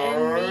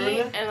 Burn. And me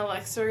and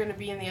Alexa are gonna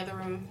be in the other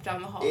room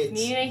down the hall. If you It's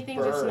need anything,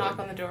 just Burn. knock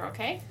on the door,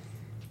 okay?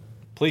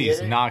 Please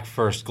Get it? knock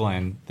first,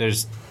 Glenn.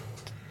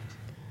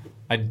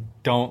 I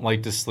don't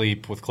like to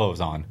sleep with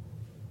clothes on.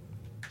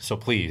 So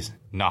please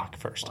knock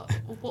first.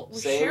 Well, we're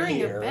Same sharing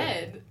here. a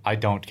bed. I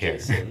don't care.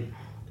 Jason.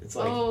 It's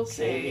like, Okay.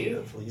 same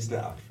here, please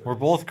not. We're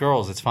both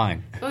girls. It's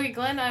fine. Okay,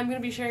 Glenn, I'm gonna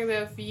be sharing a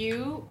bed with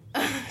you.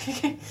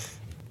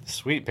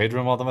 Sweet. Paid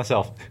room all to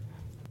myself.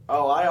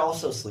 Oh, I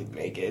also sleep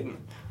naked.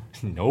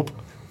 Nope.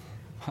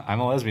 I'm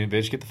a lesbian,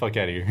 bitch. Get the fuck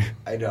out of here.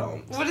 I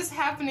don't. What is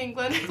happening,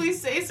 Glenn? Please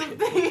say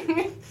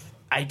something.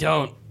 I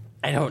don't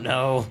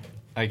know.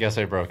 I guess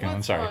I broke him. I'm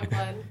What's sorry. wrong,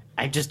 Glenn?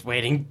 I'm just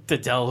waiting to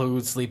tell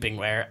who's sleeping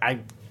where.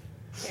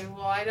 Okay,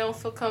 well, I don't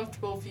feel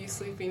comfortable with you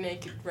sleeping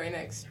naked right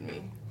next to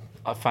me.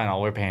 Fine,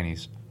 I'll wear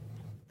panties.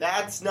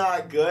 That's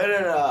not good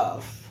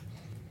enough.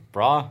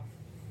 Bra?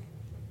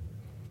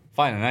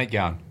 Fine, a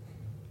nightgown.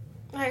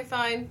 Alright,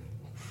 fine.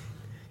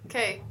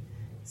 Okay,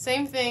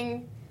 same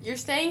thing. You're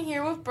staying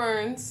here with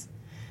Burns,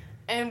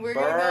 and we're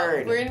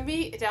Burn. gonna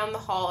be down the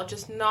hall.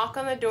 Just knock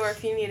on the door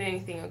if you need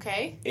anything,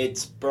 okay?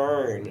 It's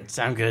Burn.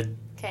 Sound good.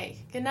 Okay,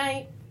 good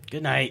night.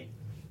 Good night.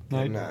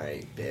 Good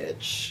night,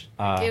 bitch.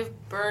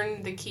 Give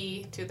Burn the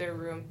key to their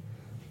room.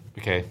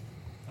 Okay.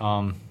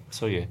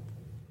 So yeah,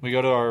 we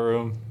go to our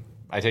room.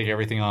 I take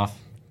everything off,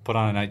 put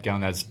on a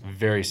nightgown that's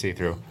very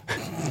see-through.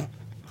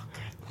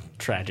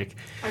 Tragic.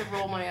 I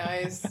roll my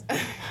eyes.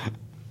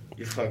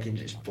 You fucking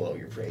just blow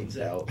your brains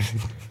out.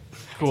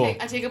 Cool.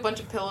 I take a bunch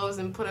of pillows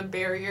and put a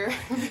barrier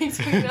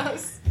between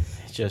us.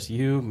 It's just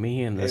you,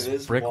 me, and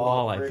this brick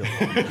wall I built.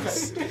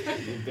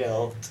 You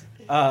built.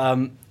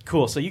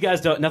 Cool. So you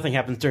guys don't. Nothing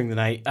happens during the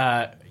night.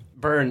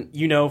 Burn.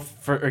 You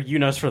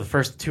notice for the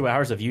first 2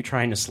 hours of you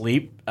trying to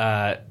sleep,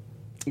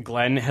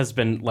 Glenn has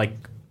been like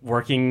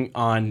working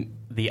on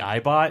the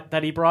iBot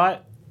that he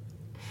brought,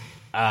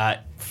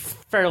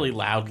 fairly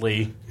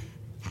loudly.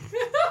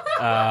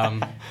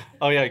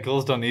 Oh yeah,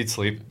 ghouls don't need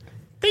sleep.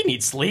 They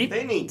need sleep.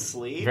 They need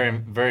sleep. Very,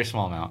 very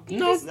small amount.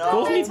 No,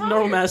 ghouls need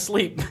normal amount of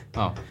sleep.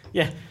 Oh.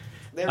 Yeah.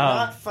 They're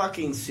not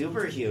fucking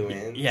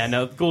superhumans. Yeah,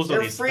 no, ghouls don't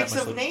They're need freaks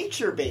that much of sleep.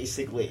 nature,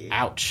 basically.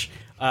 Ouch.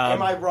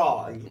 Am I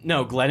wrong?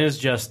 No, Glenn is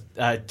just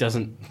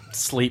doesn't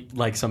sleep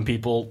like some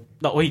people.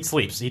 No, he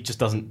sleeps. He just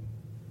doesn't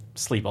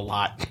sleep a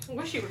lot. I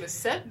wish you would have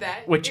said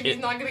that. Which if he's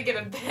not going to get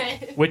a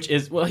bed. Which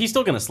is, well, he's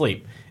still going to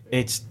sleep.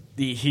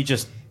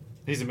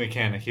 He's a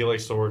mechanic. He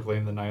likes to work late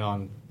in the night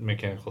on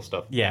mechanical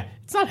stuff. Yeah,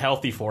 it's not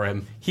healthy for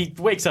him. He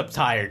wakes up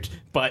tired,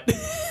 but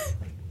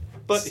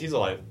but he's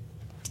alive.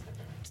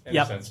 In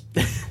a sense.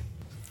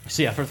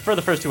 So yeah, for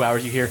the first 2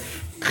 hours, you hear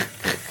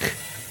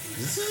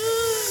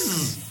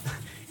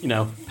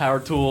power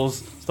tools,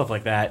 stuff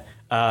like that,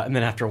 and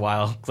then after a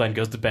while, Glenn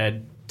goes to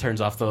bed,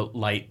 turns off the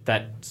light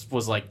that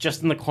was like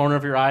just in the corner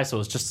of your eye, so it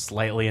was just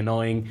slightly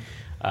annoying.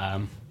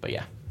 But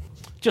yeah,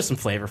 just some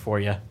flavor for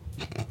you.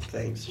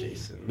 Thanks,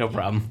 Jason. No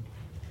problem.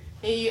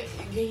 You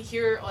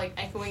hear like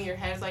echoing your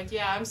head, like,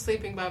 yeah, I'm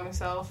sleeping by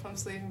myself. I'm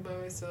sleeping by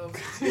myself.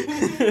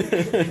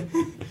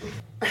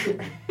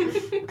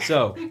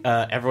 So,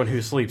 everyone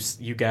who sleeps,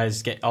 you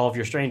guys get all of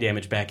your strain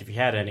damage back if you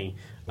had any.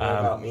 What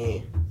about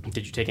me?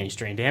 Did you take any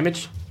strain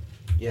damage?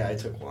 Yeah, I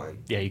took one.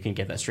 Yeah, you can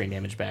get that strain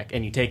damage back,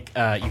 and you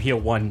heal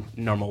 1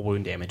 normal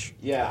wound damage.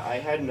 Yeah, I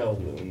had no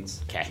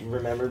wounds. Okay.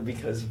 Remember,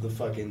 because of the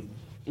fucking...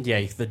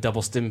 Yeah, the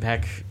double stim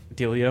pack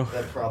dealio.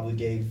 That probably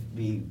gave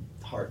me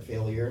heart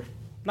failure.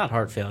 Not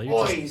heart failure.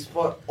 Oi,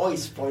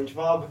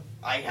 SpongeBob,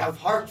 I have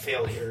heart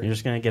failure. You're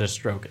just gonna get a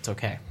stroke. It's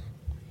okay.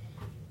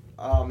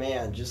 Oh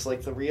man, just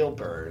like the real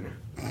Burn.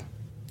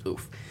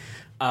 Oof.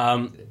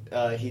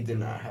 He did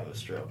not have a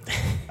stroke.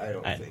 I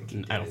don't think he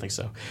did. I don't think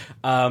so.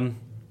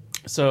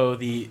 So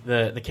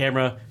the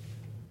camera,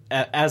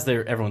 as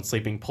everyone's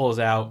sleeping, pulls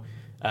out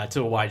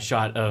to a wide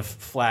shot of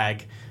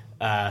Flag.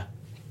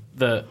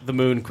 The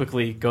moon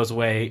quickly goes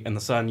away, and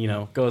the sun,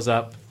 goes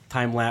up.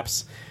 Time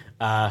lapse,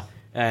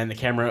 and the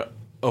camera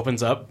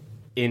opens up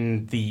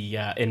in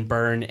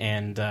Burn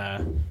and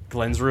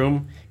Glenn's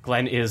room.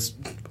 Glenn is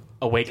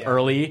awake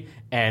early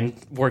and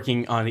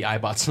working on the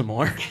iBot some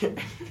more.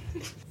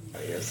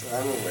 I guess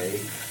I'm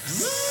awake.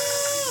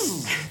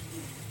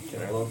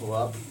 Can I level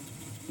up?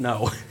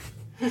 No.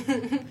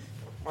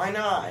 Why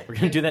not? We're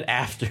gonna do that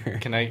after.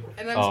 Can I?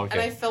 And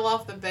I fell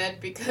off the bed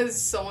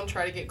because someone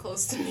tried to get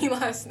close to me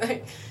last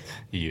night.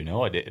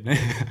 I did.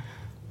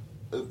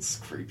 That's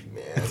creepy,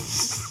 man.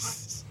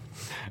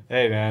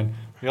 Hey, man.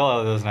 We all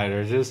have those night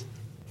urges.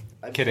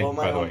 I Kidding, blow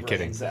my by the own way,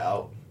 kidding. brains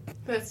out.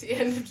 That's the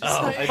end of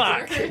just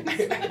fuck.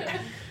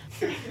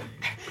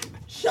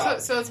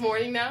 So it's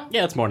morning now?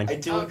 Yeah, it's morning. I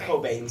do it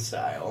Cobain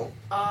style.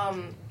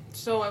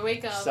 So I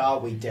wake up.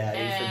 Sorry,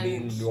 Daddy, for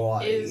being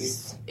naughty.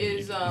 Is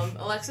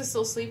Alexa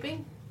still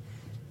sleeping?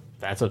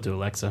 That's up to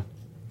Alexa.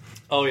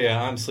 Oh,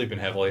 yeah, I'm sleeping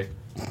heavily.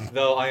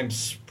 Though I am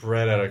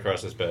spread out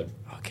across this bed.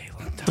 Okay,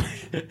 well, I'm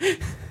tired.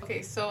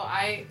 Okay, so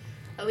I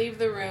leave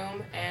the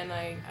room and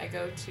I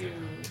go to...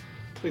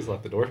 Please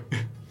lock the door.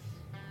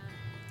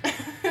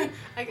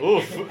 I go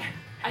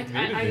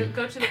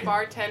to the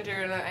bartender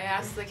and I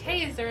ask, like,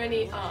 hey, is there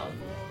any,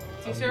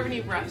 do you serve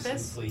any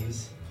breakfast?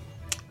 Please.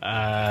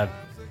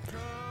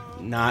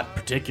 Not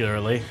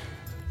particularly.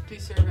 Do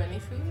you serve any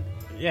food?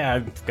 Yeah,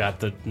 I've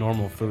got the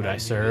normal food I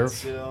serve.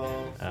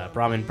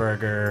 Brahmin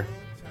burger,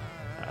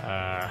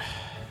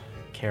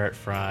 carrot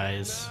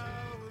fries.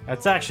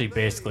 That's actually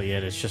basically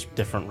it. It's just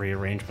different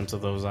rearrangements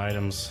of those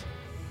items.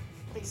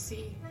 I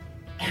see.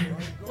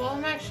 Well,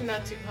 I'm actually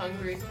not too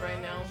hungry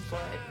right now,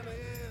 but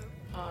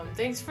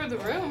thanks for the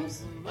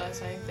rooms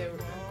last night. They were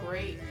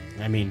great.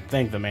 I mean,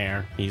 thank the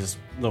mayor. He's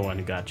the one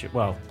who got you.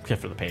 Well,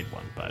 except for the paid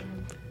one, but...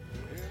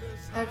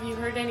 Have you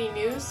heard any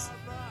news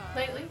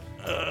lately?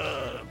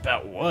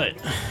 About what?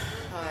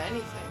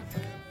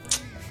 Anything.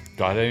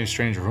 Got any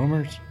strange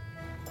rumors?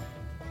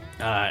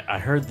 I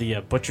heard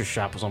the butcher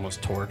shop was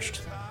almost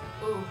torched.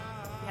 Ooh,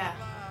 yeah,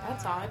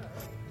 that's odd.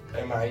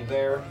 Am I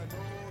there?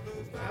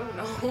 I don't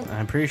know.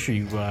 I'm pretty sure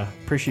you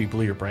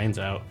blew your brains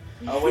out.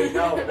 Oh wait,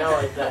 no,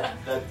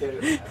 that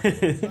didn't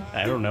happen.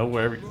 I don't know,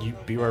 wherever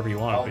you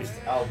want to be.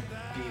 I'll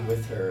be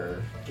with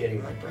her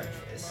getting my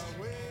breakfast.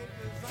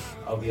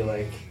 I'll be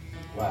like,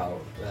 Wow,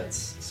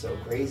 that's so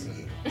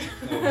crazy.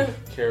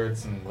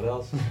 Carrots and what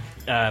else?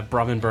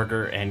 Brahmin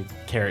burger and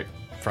carrot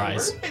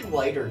fries. Where did my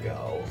lighter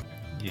go?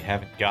 You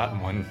haven't gotten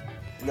one.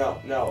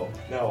 No.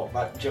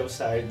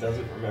 Josiah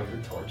doesn't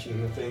remember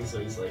torching the thing, so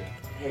he's like,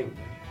 hey,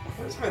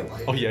 where's my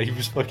lighter? Oh yeah, he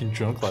was fucking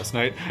drunk last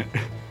night.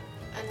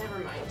 Never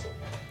mind.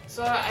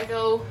 So I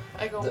go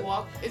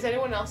walk. Is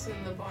anyone else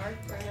in the bar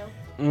right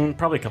now?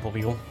 Probably a couple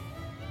people.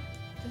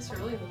 This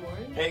early in the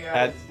morning? Hey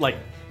guys. Like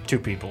 2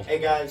 people. Hey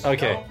guys.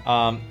 Okay.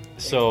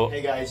 So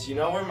Hey guys, you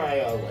know where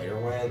my lighter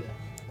went?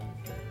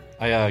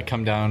 I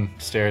come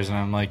downstairs and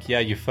I'm like, yeah,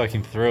 you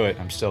fucking threw it.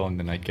 I'm still in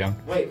the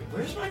nightgown. Wait,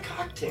 where's my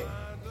cocktail?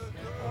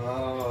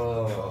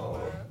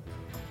 Oh.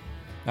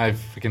 I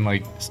fucking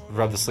like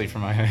rub the sleep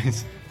from my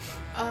eyes.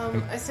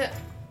 I said.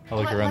 I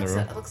look around the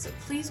room. Alexa,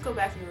 please go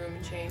back in your room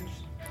and change.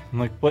 I'm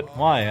like, what?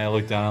 Why? I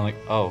look down. I'm like,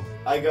 oh.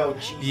 I go,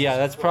 Jesus. Yeah,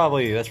 that's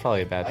probably a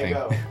bad I thing.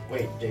 go,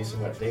 wait,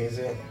 Jason, what day is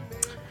it?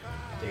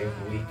 Day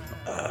of the week?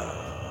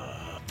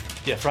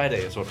 Yeah, Friday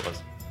is what it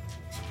was.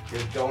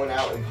 You're going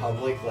out in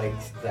public like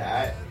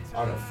that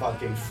on a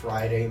fucking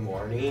Friday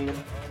morning?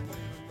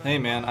 Hey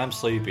man, I'm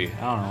sleepy. I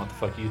don't know what the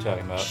fuck you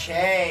talking about.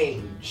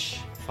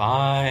 Change.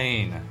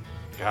 Fine.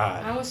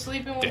 God. I was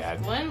sleeping with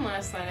Dad. Glenn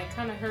last night. I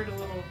kind of heard a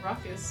little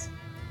ruckus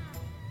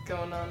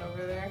going on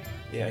over there.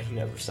 Yeah, he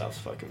never stops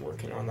fucking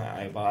working on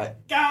that iBot.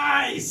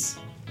 Guys!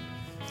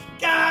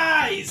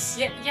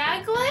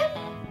 Yeah, Glenn?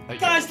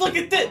 Guys, look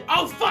at this!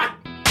 Oh, fuck!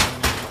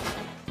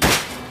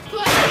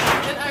 Glenn!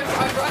 And I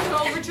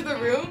run over to the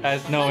room.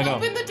 No.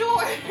 Open the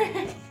door.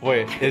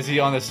 Wait, is he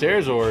on the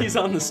stairs or? He's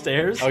on the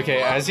stairs.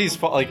 Okay, as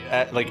he's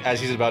as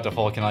he's about to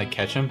fall, can I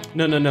catch him?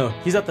 No.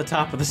 He's at the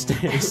top of the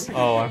stairs.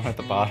 Oh, I'm at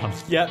the bottom.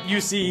 Yeah,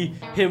 you see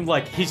him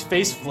like he's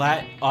face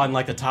flat on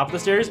like the top of the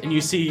stairs, and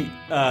you see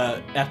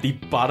at the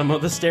bottom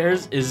of the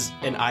stairs is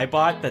an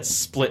iBot that's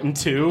split in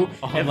 2,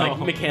 and like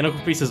no. mechanical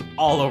pieces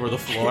all over the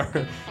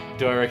floor.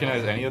 Do I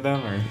recognize any of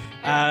them or?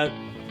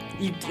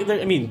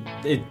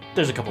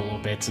 There's a couple little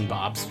bits and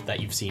bobs that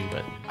you've seen,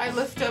 but I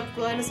lift up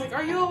Glenn. It's like,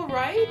 are you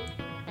alright?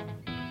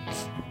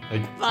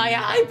 my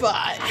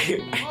iBot.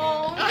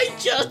 Oh, I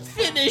just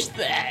finished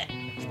that.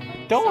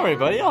 Don't worry,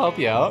 buddy. I'll help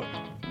you out.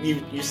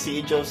 You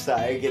see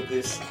Josiah get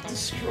this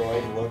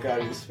destroyed look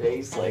on his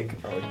face, like,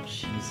 oh,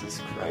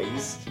 Jesus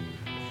Christ.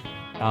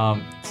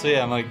 So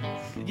yeah, I'm like,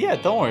 yeah,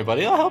 don't worry,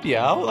 buddy. I'll help you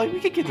out. Like, we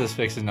could get this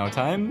fixed in no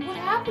time. what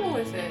happened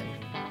with it?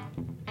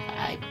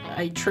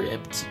 I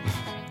tripped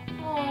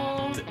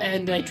Oh,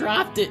 and I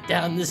dropped it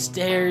down the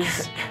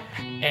stairs.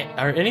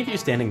 Are any of you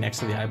standing next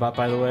to the iBot,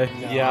 by the way?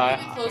 Yeah,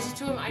 Getting closer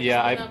to him.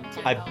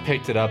 I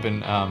picked it up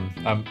and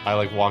I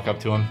like walk up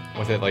to him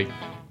with it like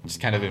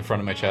just kind of in front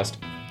of my chest.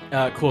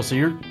 Cool. So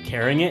you're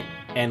carrying it,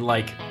 and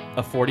like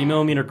a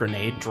 40mm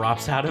grenade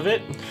drops out of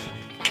it.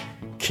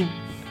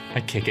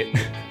 I kick it.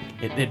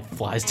 It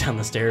flies down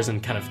the stairs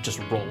and kind of just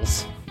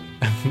rolls.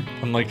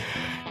 I'm like,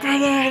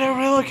 grenade!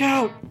 Everybody look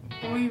out!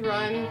 We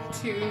run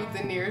to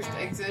the nearest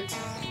exit.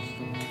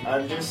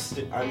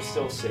 I'm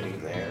still sitting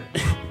there.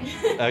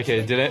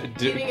 Okay,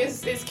 Eating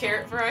his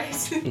carrot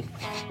fries.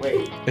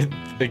 Wait,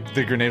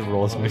 the grenade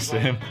rolls next to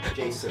him.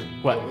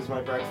 Jason, What? what was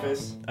my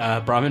breakfast?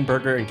 Brahmin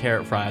burger and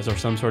carrot fries, or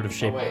some sort of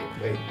shape. Oh,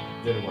 wait,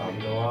 did a bomb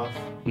go off?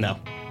 No.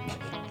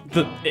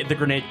 The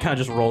grenade kind of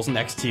just rolls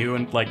next to you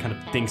and like kind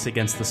of dinks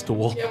against the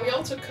stool. Yeah, we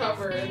all took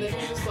cover, and then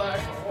he just like,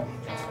 oh.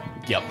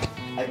 Yep.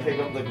 I pick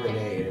up the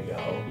grenade and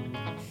go,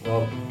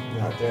 well,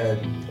 not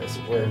dead, guess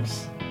it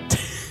works.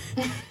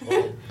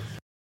 Oh.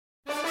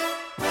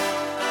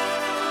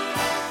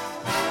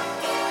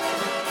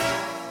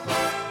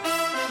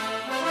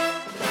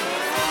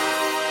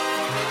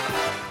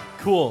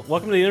 Cool.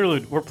 Welcome to the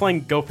interlude. We're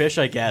playing Go Fish,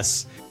 I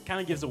guess. Kind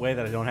of gives away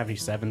that I don't have any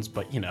 7s,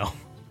 but you know.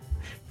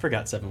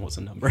 Forgot 7 was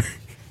a number.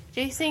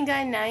 Jason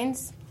got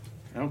 9s?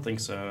 I don't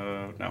think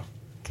so. No.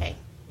 Okay.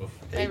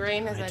 My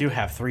brain has I do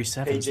have 3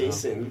 7s. Hey,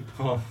 Jason,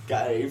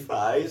 got any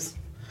 5s?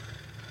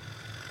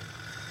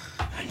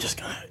 I'm just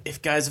gonna.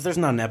 If there's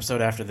not an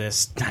episode after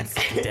this, I'm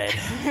fucking dead.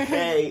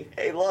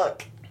 Hey,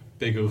 look.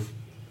 Big oof.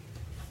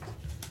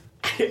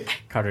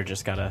 Carter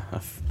just got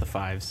the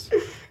 5s.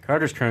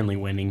 Carter's currently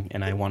winning,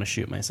 and I want to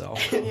shoot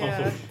myself.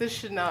 Yeah, this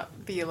should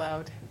not be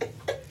allowed.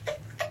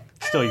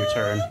 Still your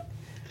turn.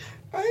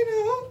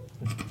 I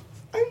know.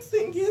 I'm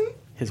thinking.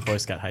 His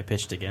voice got high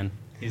pitched again.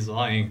 He's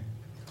lying.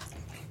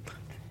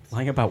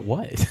 Lying about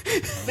what?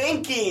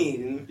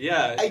 Thinking.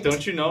 Yeah,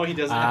 don't you know he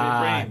doesn't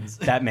have any brains?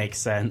 That makes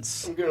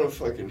sense. I'm gonna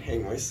fucking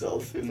hang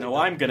myself. No,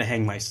 I'm gonna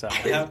hang myself.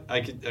 Yeah,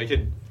 I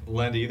could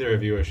lend either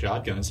of you a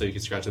shotgun so you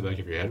could scratch the back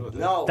of your head with it.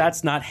 No.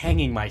 That's not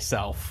hanging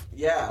myself.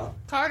 Yeah.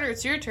 Carter,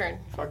 it's your turn.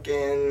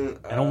 Fucking.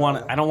 I don't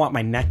want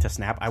my neck to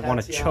snap. I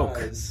want to choke.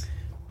 Tatiana's.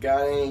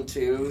 Got any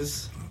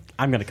 2s?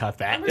 I'm gonna cut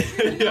that.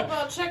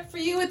 I'll check for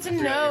you. It's a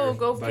no.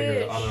 Go By your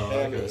fish.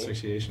 auto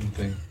asphyxiation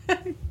thing.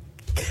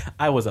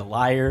 I was a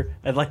liar.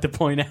 I'd like to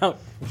point out.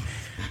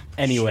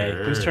 Anyway,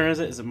 Sure. whose turn is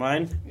it? Is it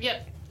mine?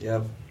 Yep.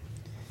 Yep.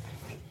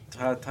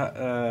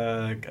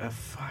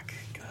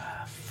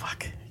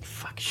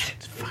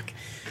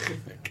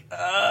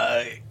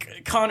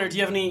 Connor, do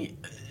you have any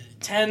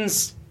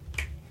 10s?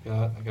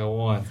 I got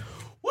one.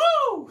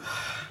 Woo!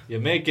 You're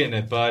making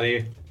it,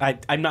 buddy.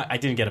 I'm not. I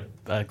didn't get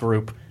a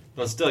group.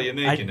 But still, you're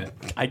making it.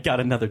 I got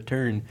another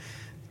turn.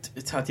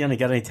 Tatiana,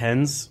 got any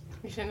 10s?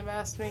 You shouldn't have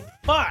asked me.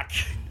 Fuck!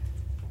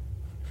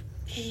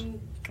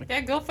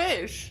 Yeah, go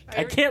fish.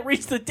 I can't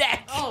reach the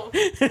deck. Oh.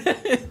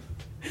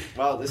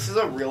 Wow, this is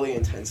a really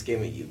intense game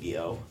of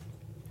Yu-Gi-Oh.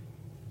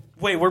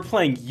 Wait, we're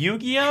playing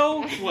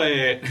Yu-Gi-Oh?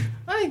 Wait.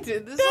 I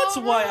did this. That's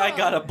all why I wrong.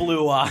 got a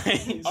blue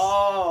eyes.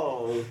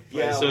 Oh,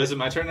 yeah. Wait, so is it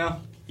my turn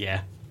now?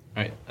 Yeah.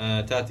 Alright,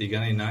 Tati, you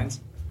got any 9s?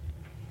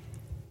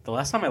 The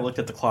last time I looked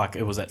at the clock,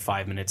 it was at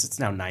 5 minutes. It's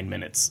now 9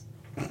 minutes.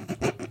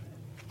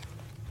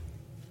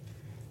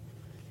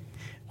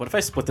 What if I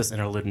split this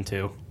interlude in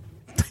two?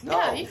 No.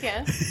 Yeah, you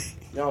can.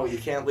 No, you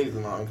can't leave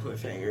them on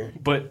cliffhanger.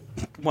 But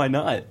why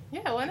not?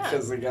 Yeah, why not?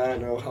 Because they gotta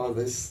know how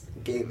this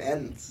game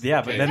ends.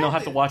 Yeah, but Okay. then they'll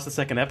have to watch the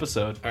second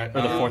episode. All right,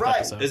 Or the fourth right.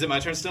 episode. Is it my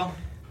turn still?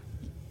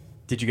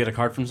 Did you get a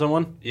card from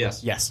someone?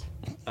 Yes. Yes.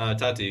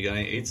 Tati, you got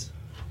any 8s?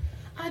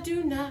 I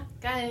do not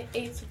got any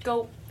 8s.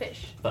 Go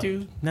fish.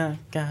 Do not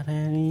got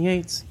any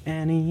 8s,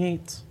 any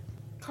 8s.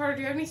 Carter,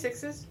 do you have any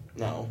 6s?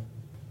 No.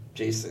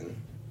 Jason,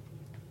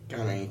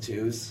 got any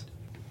 2s?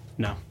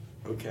 No.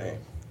 Okay.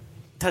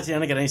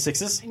 Tatiana, got any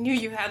 6s? I knew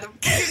you had them.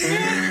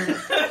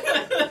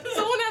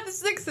 Someone had the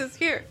 6s.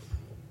 Here.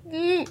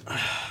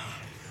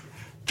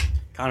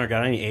 Connor,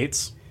 got any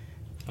 8s?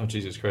 Oh,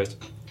 Jesus Christ.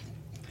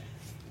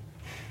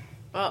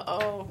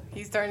 Uh-oh.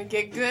 He's starting to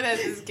get good at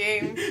this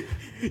game.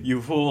 You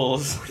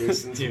fools.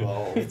 Jason's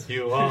involved.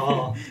 You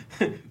all.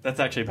 That's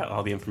actually about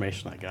all the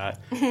information I got.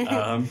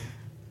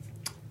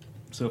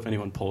 So if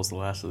anyone pulls the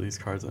last of these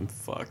cards, I'm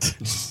fucked.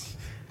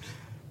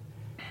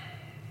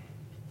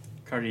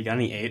 Carter, you got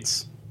any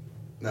 8s?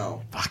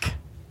 No. Fuck.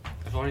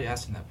 I've already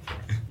asked him that before.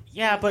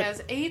 Yeah, He but...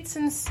 has 8s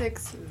and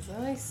 6s.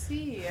 I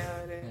see how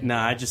it is.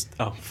 Nah, I just...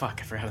 Oh, fuck.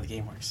 I forgot how the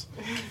game works.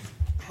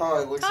 Huh,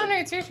 it looks Connor,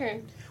 like... it's your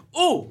turn.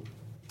 Ooh!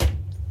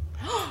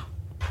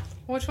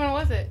 Which one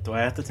was it? Do I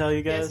have to tell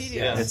you guys? Yes, you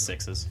do. Yes.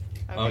 It's 6s.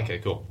 Okay,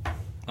 cool.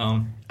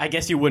 I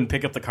guess you wouldn't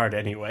pick up the card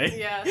anyway.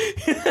 Yeah.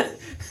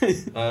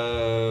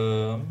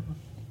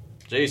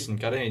 Jason,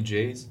 got any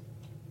J's?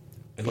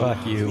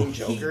 Fuck You mean you.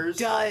 Jokers?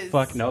 Does.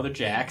 Fuck no, they're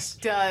jacks.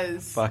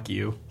 Does. Fuck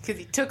you. Because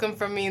he took them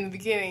from me in the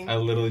beginning. I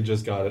literally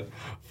just got it.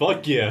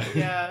 Fuck yeah.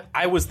 Yeah.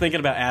 I was thinking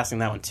about asking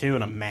that one too,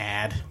 and I'm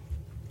mad.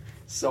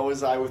 So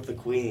was I with the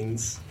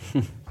queens.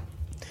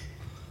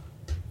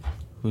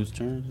 Whose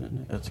turn is it?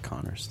 It's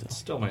Connor still.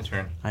 Still my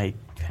turn. I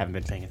haven't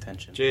been paying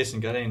attention.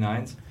 Jason, got any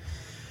 9s?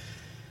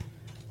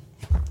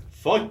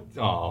 Fuck.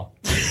 Aw.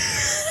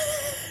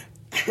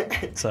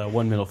 It's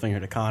one middle finger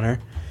to Connor.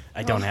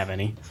 I don't have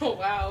any. Oh,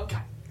 wow.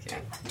 Okay.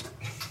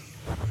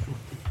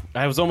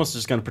 I was almost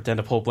just gonna pretend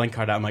to pull a blank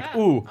card out. I'm like, Ah,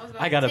 ooh, I was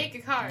about I to got take a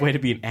card. way to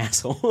be an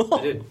asshole.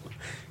 I did.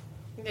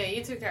 Okay,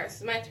 you two cards.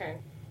 It's my turn.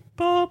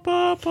 Ba,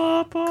 ba,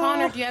 ba, ba.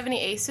 Connor, do you have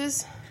any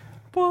aces?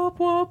 Ba,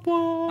 ba,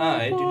 ba,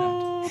 I do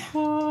not.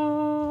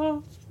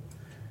 ba.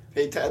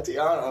 Hey,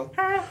 Tatiana.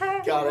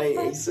 Got any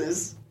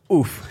aces?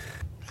 Oof.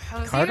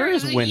 How's Carter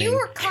yours? is winning. You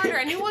were Carter.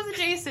 I knew it wasn't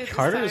Jason. this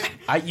Carter is.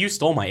 time. You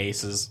stole my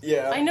aces.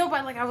 Yeah. I know,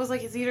 but I was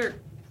like, it's either.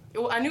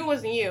 I knew it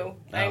wasn't you.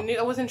 I Oh. knew.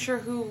 I wasn't sure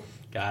who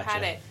Gotcha.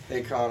 had it.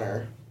 Hey,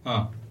 Connor.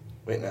 Huh.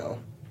 Wait, no.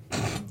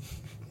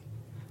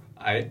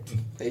 I.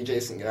 Hey,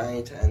 Jason, got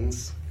any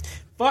 10s?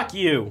 Fuck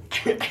you.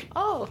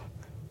 Oh.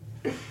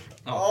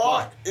 Oh,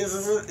 fuck. Is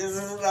this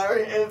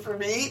another hit for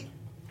me?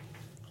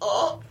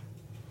 Oh.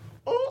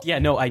 Oh. Yeah,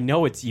 no, I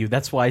know it's you.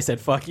 That's why I said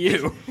fuck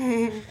you.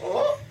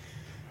 Oh.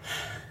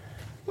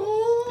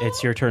 Oh.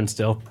 It's your turn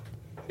still.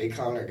 Hey,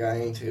 Connor, got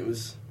any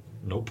 2s?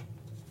 Nope.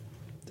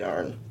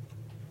 Darn.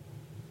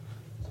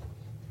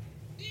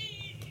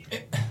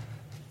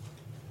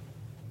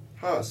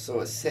 Huh, so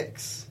a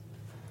 6.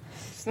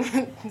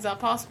 Is that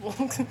possible?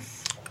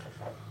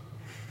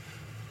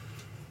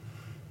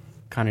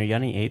 Connor, you got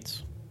any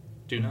 8s?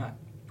 Do not.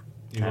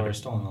 You've Can I have already a-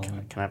 stolen all Can,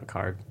 mine. can I have a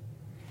card?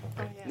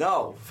 Oh, yeah.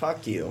 No,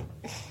 fuck you.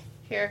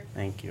 Here.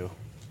 Thank you.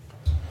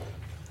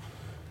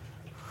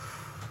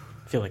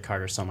 I feel like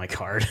Carter saw my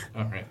card.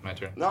 Alright, my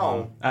turn.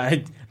 No.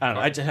 I don't know.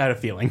 I just had a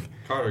feeling.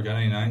 Carter, got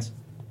any 9s?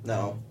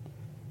 No.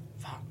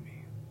 Fuck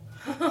me.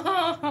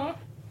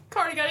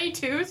 Carter, got any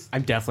 2s?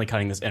 I'm definitely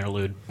cutting this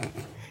interlude.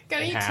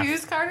 Got any half.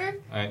 2s, Carter?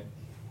 Alright.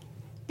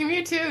 Give me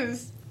your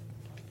 2s.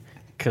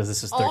 Because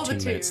this is All the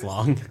 13 minutes twos.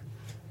 long.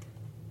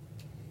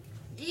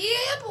 Yeah,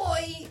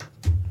 boy.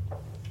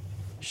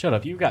 Shut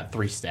up. You've got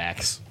 3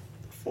 stacks.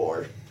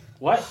 4.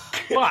 What?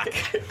 Fuck.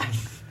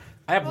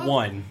 I have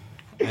 1.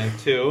 I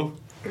have 2.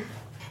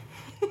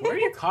 Where are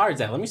your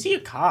cards at? Let me see your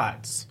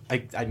cards.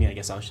 I mean, I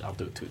guess I'll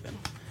do it too then.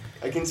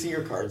 I can see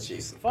your cards,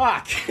 Jason.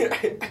 Fuck.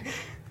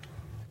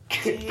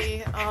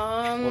 Okay,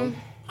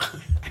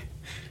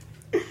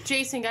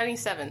 Jason, got any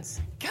 7s?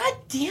 God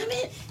damn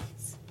it.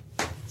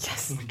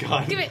 Yes. Oh my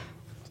god. Give it.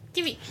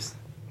 Give me.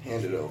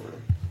 Hand it over.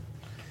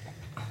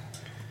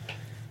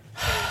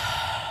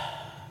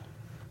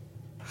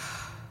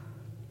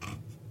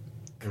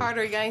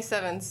 Carter, you got any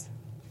 7s?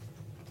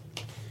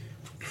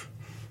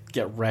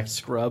 Get wrecked,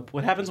 scrub.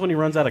 What happens when he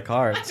runs out of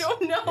cards? I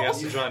don't know. He has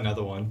to draw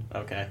another one.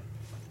 Okay.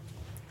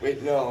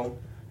 Wait, no.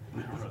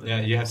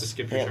 Yeah, you have to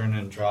skip your turn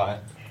and draw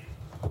it.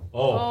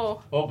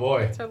 Oh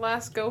boy. It's our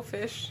last go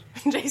fish.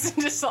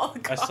 Jason just saw the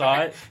I card.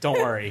 saw it. Don't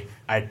worry.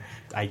 I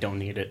don't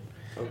need it.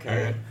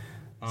 Okay.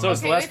 So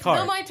it's the Okay, last it's card.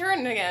 still my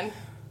turn again.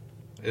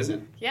 Is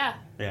it? Yeah.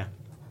 Yeah.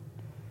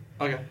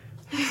 Okay.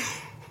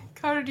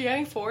 Carter, do you have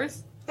any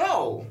 4s?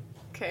 No.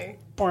 Okay.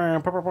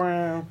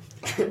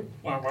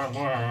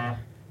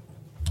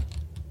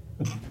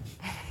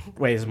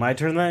 Wait, is it my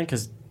turn then?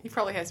 Because He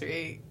probably has your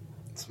 8.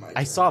 It's my I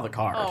turn. saw the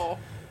card. Oh.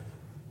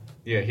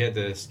 Yeah, he had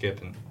to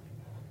skip and.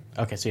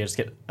 Okay, so you just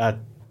get...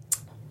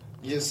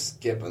 You just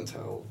skip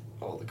until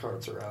all the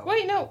cards are out.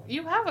 Wait, no.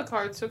 You have a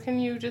card, so can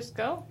you just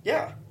go?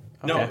 Yeah.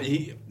 No,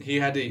 Okay. he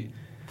had to.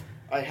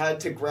 I had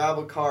to grab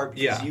a card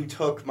because Yeah. you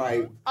took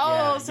my...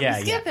 Oh, Yeah, so yeah,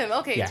 we skip him.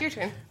 Okay, yeah. it's your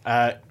turn.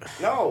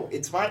 No,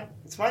 it's my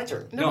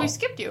turn. No, No. we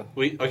skipped you.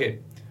 Okay.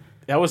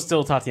 that was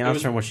still Tatiana's It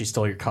was- turn when she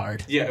stole your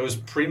card. Yeah, it was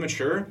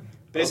premature,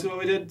 basically what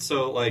we did.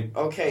 So like,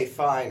 Okay,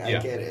 fine. Yeah.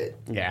 I get it.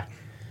 Yeah.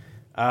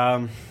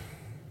 Connor,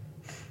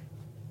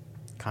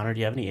 do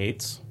you have any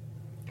 8s?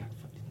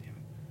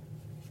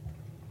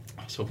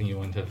 I was hoping you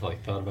wouldn't have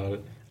like thought about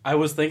it. I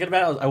was thinking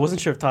about it. I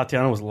wasn't sure if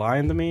Tatiana was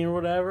lying to me or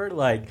whatever.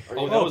 Like,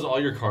 Oh, that was all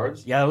your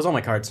cards? yeah, that was all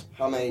my cards.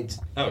 How many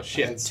Oh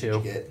shit. hints did 2.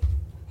 you get?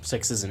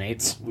 6s and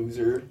 8s.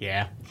 Loser.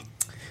 Yeah.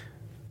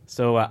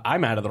 So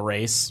I'm out of the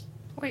race.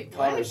 Wait,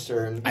 what? Connor's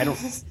turn. I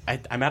don't.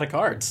 I'm out of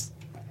cards.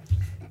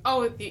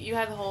 Oh, you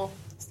had the whole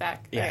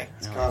stack. Yeah. Okay.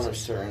 It's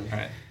Connor's turn. All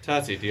right,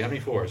 Tati, do you have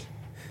any 4s?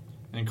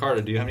 And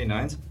Carter, do you have any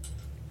 9s?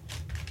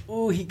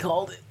 Ooh, he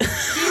called it.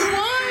 You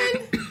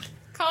won!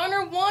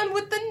 Connor won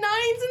with the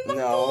 9s and the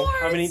No.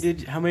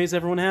 4s! How many does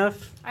everyone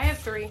have? I have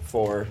 3.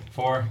 4.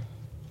 4.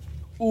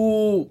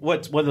 Ooh,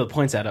 what do the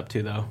points add up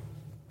to though?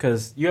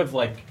 Because you have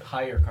like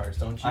higher cards,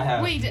 don't you? I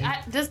have. Wait,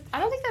 I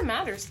don't think that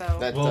matters though.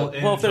 That Well,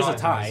 does- Well, if there's draw a it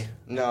tie, does.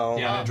 no.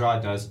 Yeah, in a draw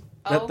it does.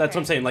 that's what I'm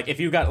Okay. saying. Like if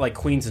you got like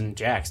queens and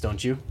jacks,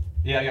 don't you?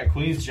 Yeah, I got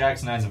queens,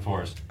 jacks, 9s, and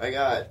 4s. I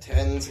got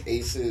 10s,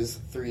 aces,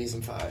 3s,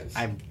 and 5s.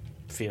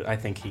 I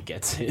think he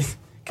gets it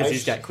because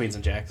he's got queens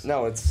and jacks.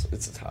 No, it's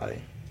a tie.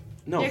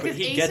 No, Yeah, but 'cause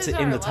he gets aces it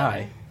in are the 11.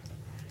 tie.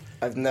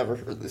 I've never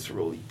heard this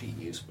rule be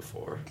used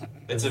before.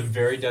 It's a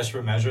very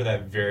desperate measure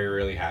that very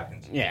rarely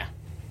happens. Yeah.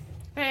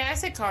 Hey, I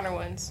said Connor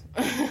wins.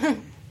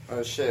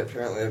 Oh shit,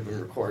 apparently I've been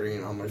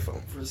recording on my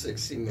phone for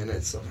 60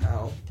 minutes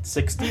somehow.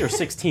 60 or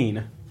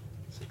 16?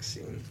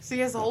 16. So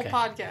he has the whole Okay.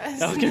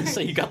 podcast. I was gonna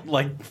say you got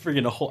like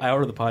friggin' a whole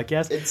hour of the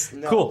podcast. It's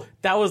no. Cool.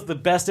 That was the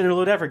best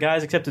interlude ever,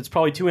 guys. Except it's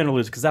probably 2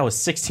 interludes because that was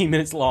 16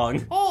 minutes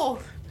long. Oh!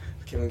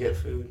 Can we get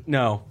food?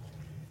 No,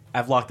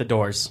 I've locked the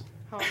doors.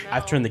 Oh no.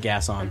 I've turned the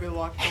gas on. Maybe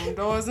lock them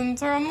doors and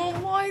turn the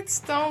lights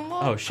down low.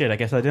 Oh shit! I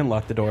guess I didn't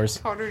lock the doors.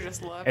 Carter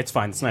just left. It's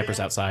fine. The sniper's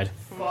outside.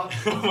 Fuck.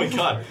 Oh my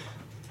god.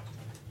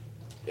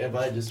 Yeah,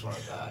 but I just want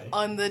to die.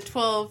 On the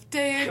 12th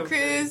day of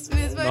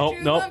Christmas, my Nope,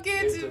 true nope. love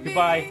gets to be.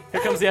 Goodbye.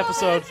 Here comes the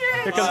episode.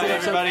 Here comes Bye, the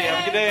episode. everybody.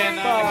 Have a good day and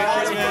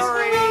Bye. good Christmas.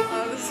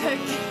 On the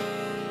second.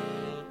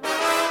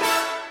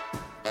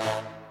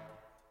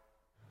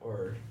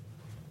 Or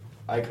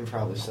I can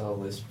probably sell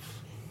this.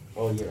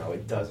 Well, you know,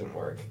 it doesn't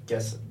work.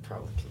 Guess I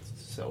probably can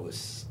sell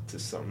this to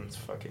some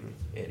fucking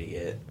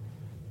idiot.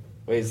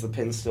 Wait, is the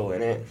pin still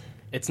in it?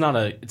 It's not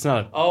a.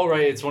 Oh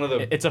right, it's one of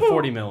the. It's a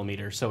 40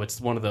 millimeter, so it's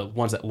one of the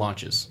ones that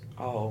launches.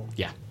 Oh.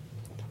 Yeah.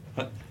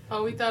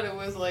 Oh, we thought it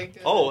was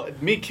like. Oh,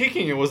 me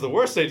kicking it was the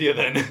worst idea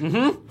then.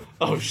 Mm-hmm.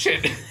 Oh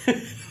shit.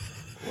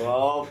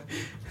 Well,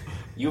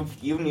 you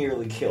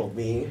nearly killed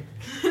me.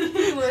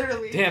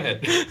 Literally. Damn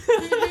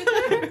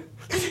it.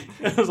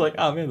 I was like,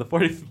 oh man, the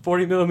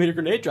 40 millimeter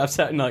grenade drops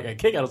out, and like I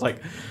kick out. I was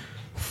like,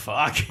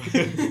 fuck.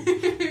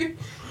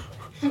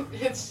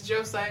 It's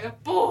Josiah.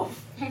 Boom.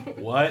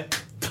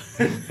 What?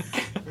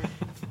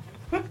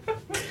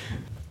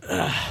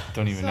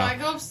 Don't even So know. I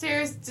go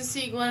upstairs to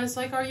see Glenn. It's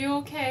like, are you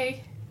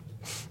okay?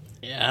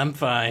 Yeah, I'm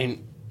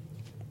fine.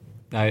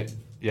 I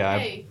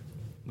Hey.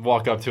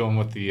 walk up to him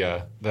with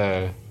the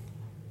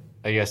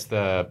I guess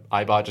the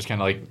iBot just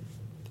kind of like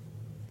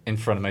in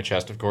front of my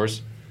chest, of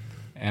course,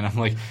 and I'm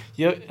like,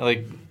 yeah,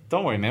 like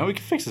don't worry, man, we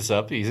can fix this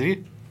up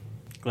easy.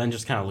 Glenn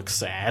just kind of looks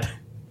sad.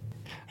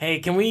 Hey,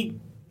 can we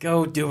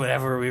go do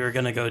whatever we were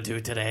gonna go do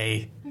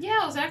today? Yeah,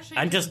 I was actually.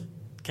 I'm just.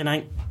 Can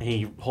I?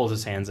 He holds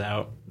his hands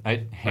out.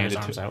 I hand his it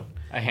arms to out.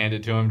 I hand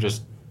it to him.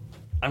 Just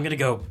I'm gonna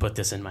go put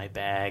this in my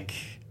bag.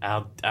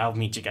 I'll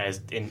meet you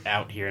guys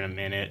out here in a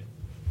minute.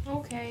 He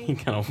Okay.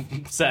 kind of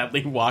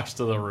sadly walks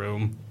to the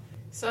room.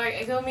 So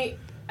I go meet.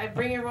 I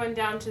bring everyone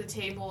down to the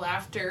table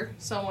after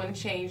someone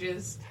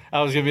changes.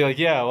 I was gonna be like,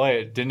 yeah,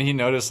 wait, didn't he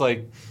notice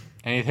like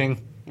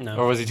anything? No.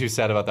 Or was he too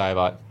sad about the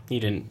iBot? He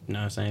didn't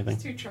notice anything.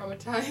 Too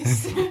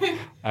traumatized.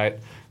 Alright.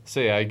 So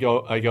yeah, I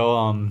go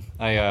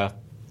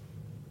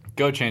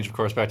change of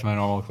course back to my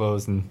normal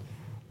clothes and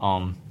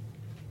I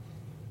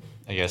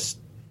guess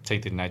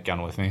take the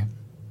nightgown with me.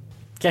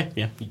 Okay,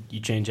 yeah, you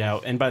change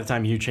out, and by the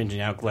time you're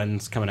changing out,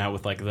 Glenn's coming out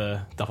with like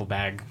the duffel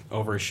bag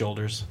over his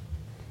shoulders.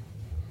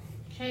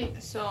 Okay,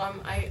 so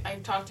I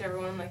talked to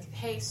everyone like,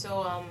 hey,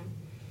 so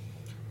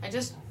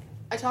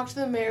I talked to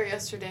the mayor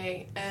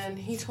yesterday, and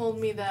he told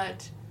me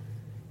that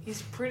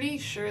he's pretty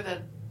sure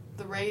that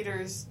the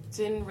raiders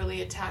didn't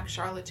really attack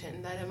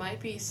Charlottetown, that it might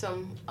be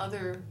some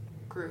other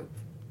group,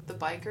 the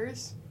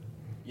bikers.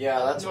 Yeah,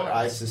 that's what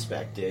I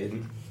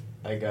suspected.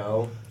 I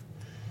go.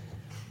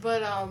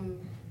 But,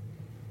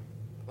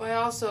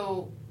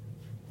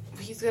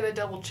 he's gonna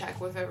double check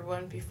with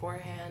everyone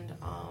beforehand.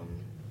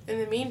 In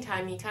the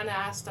meantime, he kind of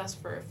asked us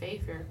for a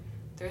favor.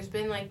 There's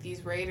been, like,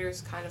 these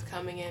raiders kind of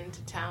coming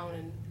into town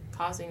and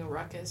causing a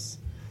ruckus.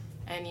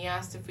 And he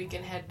asked if we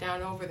can head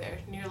down over there,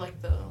 near,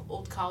 like, the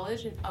old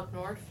college up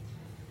north.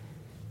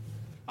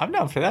 I'm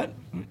down for that.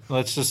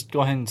 Let's just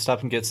go ahead and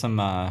stop and get some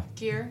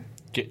Gear?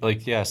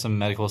 Some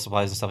medical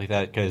supplies and stuff like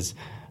that, because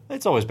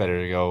it's always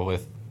better to go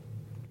with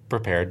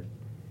prepared.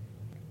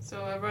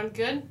 So everyone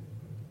good?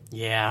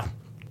 Yeah.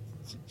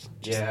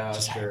 Yeah,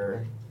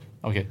 sure.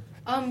 Okay.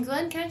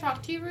 Glenn, can I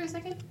talk to you for a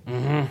second?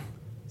 Mm-hmm.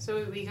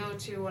 So we go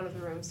to one of the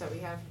rooms that we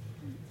have.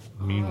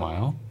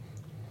 Meanwhile,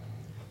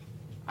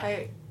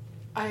 I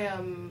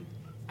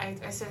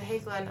said, hey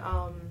Glenn,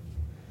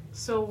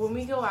 so when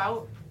we go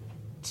out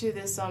to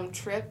this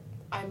trip,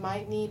 I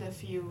might need a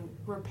few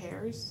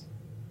repairs.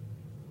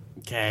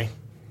 Okay.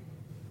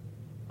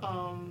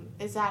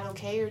 Is that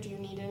okay, or do you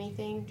need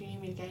anything? Do you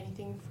need me to get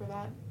anything for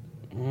that?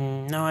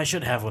 No, I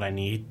should have what I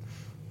need.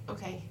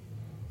 Okay.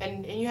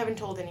 And you haven't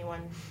told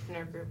anyone in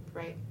our group,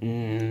 right?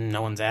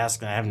 No one's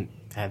asked. I haven't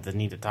had the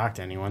need to talk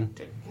to anyone.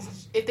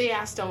 If they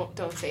ask,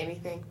 don't say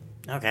anything.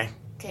 Okay.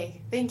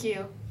 Okay, thank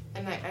you.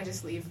 And I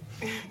just leave.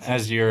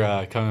 as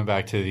you're coming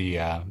back to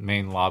the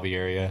main lobby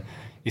area,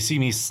 you see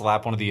me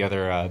slap one of the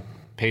other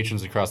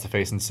patrons across the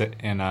face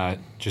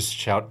and just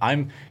shout,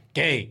 "I'm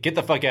gay! Get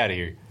the fuck out of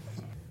here!"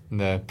 And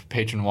the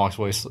patron walks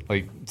away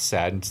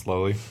sad and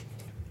slowly.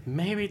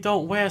 Maybe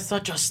don't wear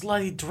such a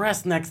slutty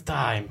dress next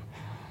time.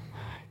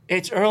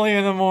 It's early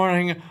in the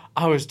morning.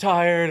 I was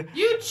tired.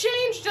 You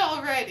changed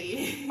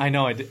already. I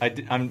know.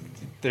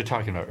 They're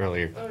talking about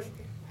earlier. Okay.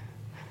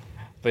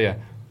 But yeah,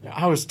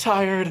 I was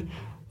tired.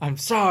 I'm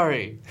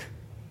sorry.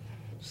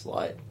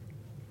 Slut.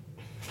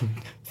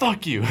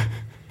 Fuck you.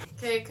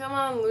 Okay, come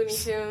on, Looney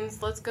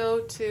Tunes. Let's go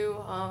to,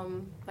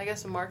 I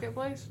guess a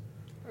marketplace?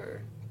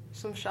 Or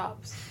some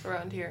shops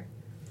around here.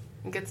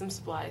 And get some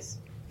supplies.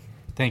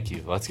 Thank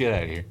you. Let's get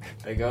out of here.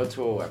 I go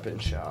to a weapon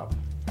shop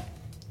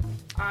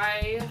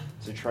I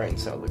to try and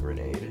sell the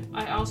grenade.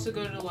 also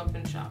go to the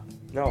weapon shop.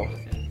 No.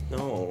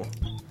 No.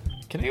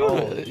 Can I go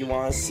Oh, to... you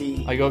want to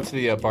see... I go up to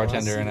the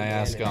bartender and I man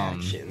ask, in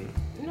action.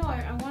 No,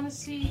 I want to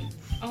see...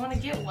 I want to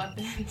get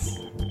weapons.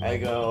 I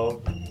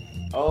go,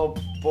 oh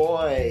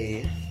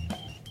boy.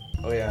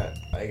 Oh yeah,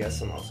 I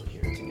guess I'm also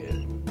here to get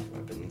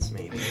weapons,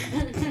 maybe.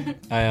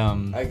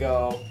 I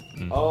go,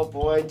 oh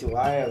boy, do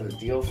I have a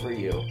deal for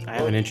you. I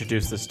haven't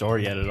introduced the store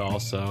yet at all,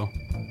 so...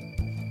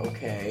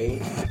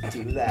 Okay, do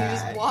You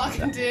that. just walk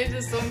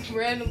into some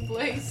random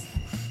place.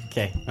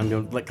 Okay, I'm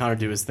going to let Connor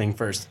do his thing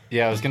first.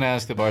 Yeah, I was going to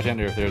ask the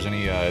bartender if there's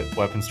any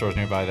weapon stores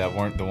nearby that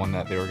weren't the one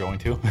that they were going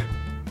to.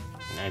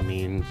 I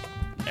mean...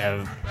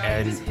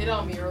 Ryan just hit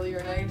on me earlier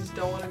and I just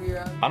don't want to be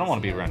around. I don't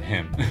want to be around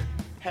him.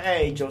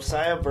 Hey,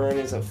 Josiah Byrne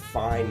is a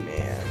fine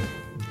man.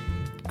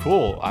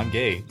 Cool, I'm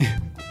gay.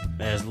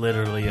 There's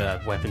literally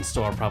a weapon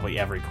store probably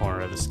every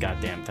corner of this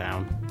goddamn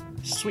town.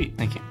 Sweet,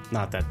 thank you.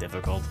 Not that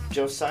difficult.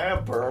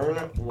 Josiah Byrne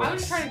I was looks...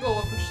 just trying to go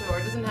up a store.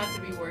 It doesn't have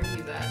to be where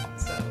he's at,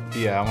 so...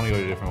 Yeah, I want to go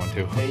to a different one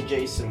too. Hey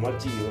Jason, what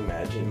do you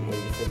imagine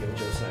when you think of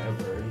Josiah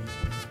Byrne?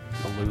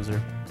 A loser.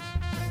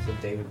 So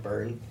David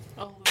Byrne?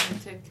 A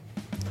lunatic.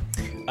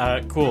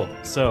 Cool.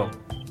 So,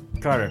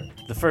 Carter,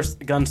 the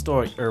first gun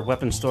store or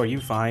weapon store you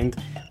find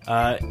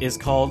is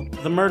called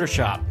the Murder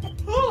Shop.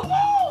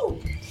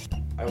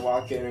 I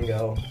walk in and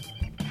go,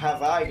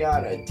 have I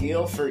got a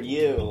deal for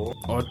you?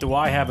 Or do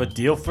I have a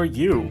deal for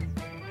you?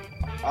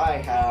 I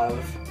have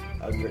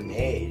a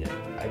grenade.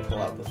 I pull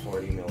out the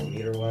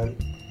 40mm one.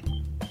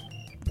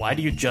 Why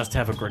do you just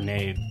have a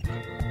grenade?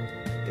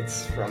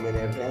 It's from an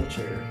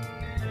adventure.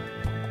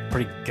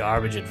 Pretty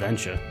garbage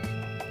adventure.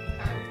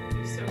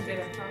 You're so good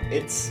at talking.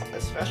 It's a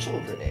special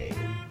grenade.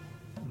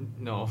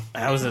 No.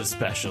 How is it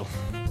special?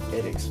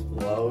 It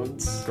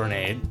explodes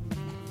Grenade.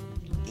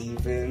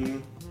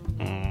 even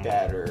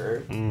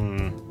better.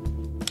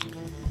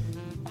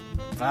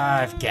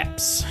 5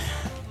 caps.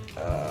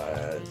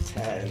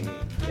 10.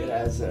 It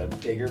has a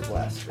bigger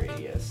blast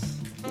radius.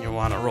 You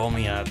want to roll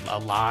me a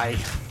lie?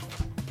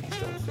 Please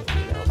don't film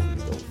me now.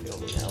 Please don't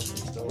film me now.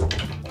 Please don't.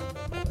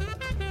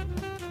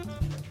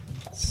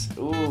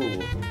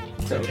 Ooh.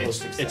 Critical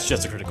success. It's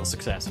just a critical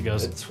success. He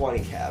goes, 20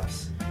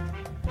 caps.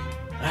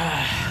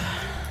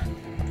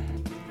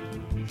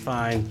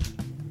 fine.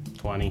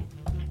 20.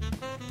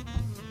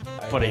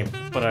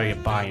 But are you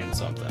buying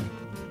something?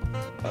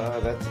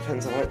 That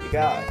depends on what you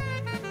got.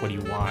 What do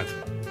you want?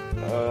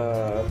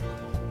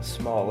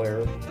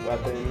 Smaller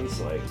weapons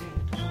like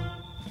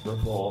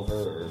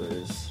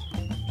revolvers.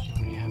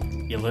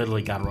 You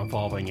literally got a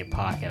revolver in your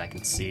pocket. I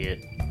can see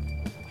it.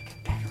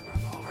 Better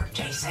revolver,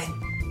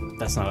 Jason.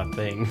 That's not a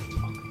thing.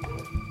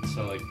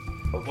 So, like,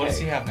 Okay. what does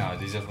he have now?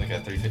 Does he have like a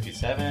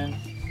 357?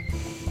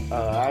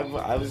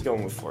 I was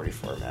going with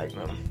 44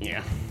 Magnum.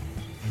 Yeah.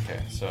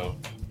 Okay, so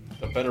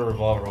a better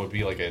revolver would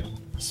be like a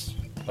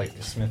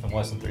Smith &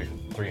 Wesson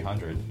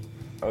 300.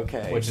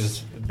 Okay. Which is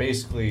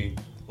basically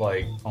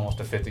like almost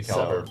a 50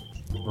 caliber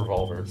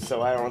revolver.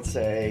 So I don't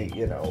say,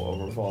 a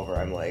revolver.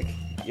 I'm like,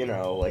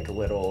 like a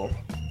little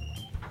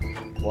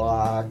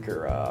Glock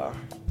or a...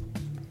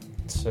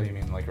 So you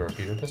mean like a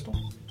repeater pistol?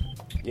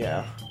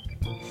 Yeah.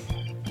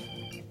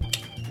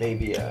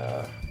 Maybe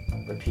a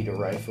repeater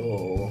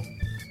rifle.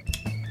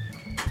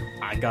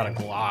 I got a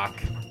Glock.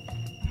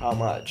 How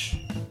much?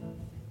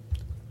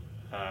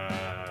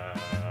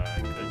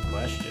 Good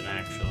question,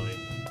 actually.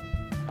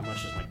 How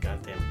much does my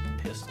goddamn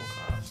pistol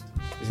cost?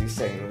 Is he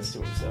saying this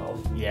to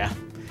himself? Yeah.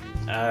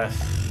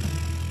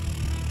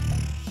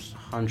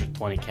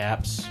 120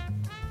 caps.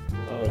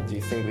 Oh, do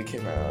you think we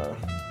can,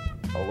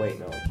 Oh, wait,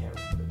 no, we can't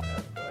do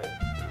that, but...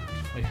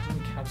 Wait, how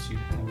many caps do you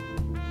have?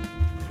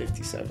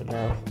 57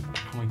 now.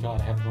 Oh my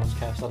god, I have the most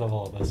caps out of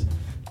all of us.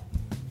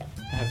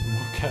 I have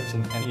more caps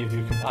than any of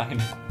you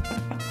combined.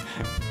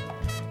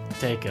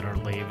 Take it or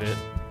leave it.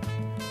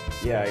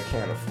 Yeah, I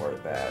can't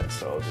afford that,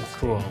 so I'll just...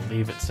 Cool,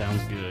 leave it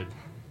sounds good.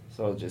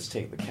 So I'll just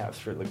take the caps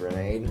for the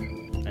grenade.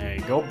 There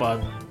you go,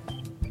 bud.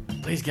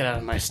 Please get out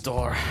of my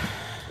store.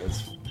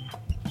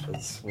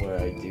 That's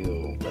what I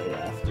do right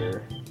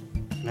after.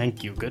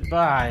 Thank you,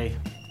 goodbye.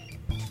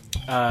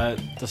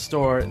 The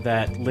store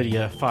that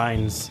Lydia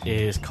finds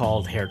is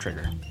called Hair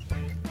Trigger.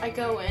 I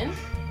go in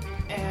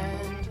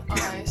and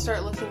I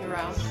start looking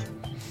around.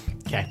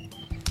 Okay.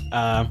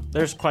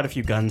 There's quite a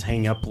few guns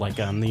hanging up, like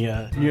on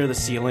the near the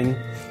ceiling.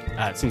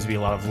 It seems to be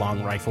a lot of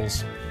long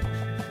rifles.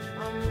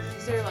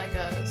 Is there like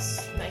a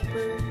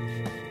sniper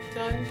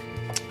gun?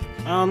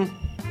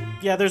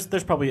 Yeah,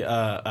 there's probably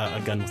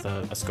a gun with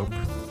a scope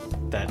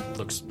that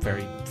looks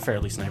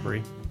fairly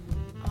snipery.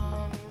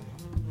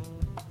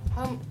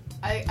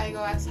 I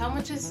go ask, how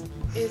much is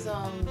this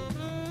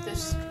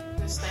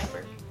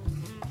sniper?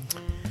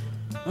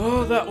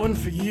 Oh, that one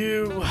for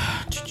you.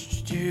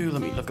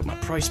 Let me look at my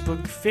price book.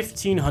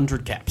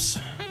 1,500 caps.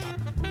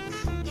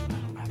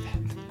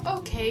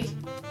 Okay.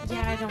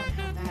 Yeah, I don't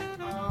have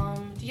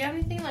that. Do you have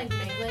anything like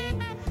melee?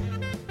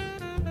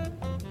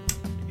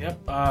 Yep.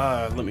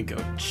 Let me go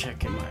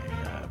check in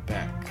my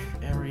back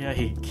area.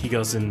 He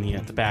goes in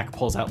the back,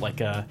 pulls out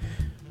like a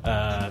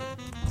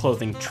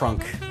clothing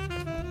trunk,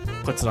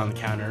 puts it on the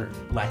counter,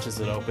 latches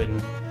it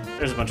open.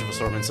 There's a bunch of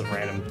assortments of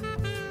random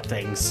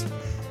things.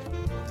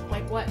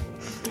 Like what?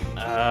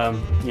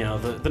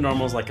 The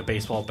normals, like a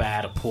baseball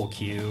bat, a pool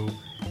cue.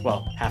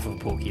 Well, half of a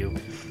pool cue.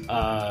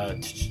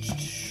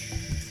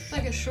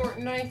 Like a short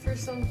knife or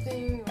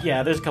something?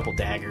 Yeah, there's a couple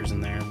daggers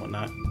in there and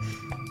whatnot.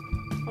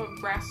 Or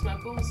brass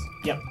knuckles?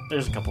 Yep,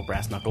 there's a couple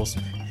brass knuckles.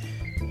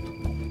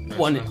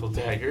 Brass knuckle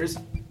daggers?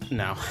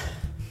 No.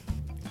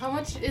 How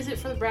much is it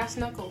for the brass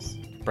knuckles?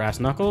 Brass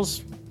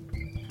knuckles?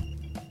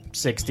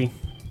 60.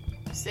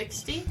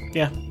 60?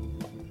 Yeah.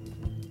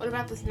 What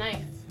about this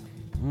knife?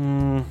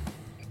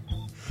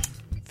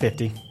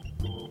 50.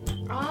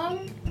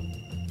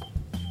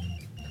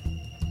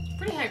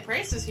 Pretty high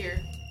prices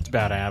here. It's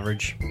about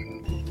average.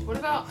 What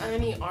about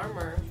any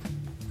armor?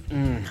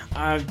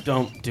 I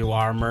don't do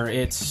armor.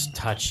 It's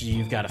touchy.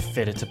 You've got to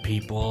fit it to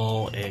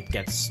people. It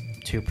gets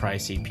too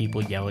pricey.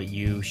 People yell at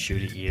you,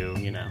 shoot at you,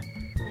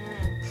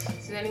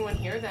 Is there anyone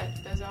here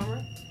that does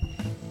armor?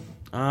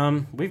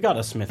 We've got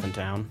a smith in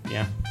town,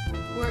 yeah.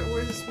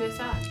 Where's the smith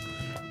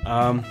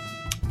at?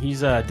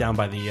 He's down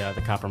by the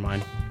copper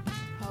mine.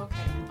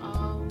 Okay.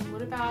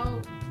 What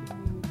about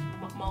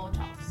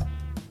Molotovs?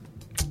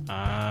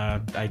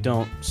 I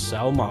don't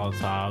sell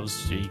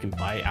Molotovs. You can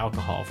buy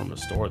alcohol from the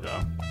store,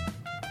 though.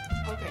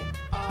 Okay.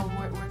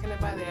 Where can I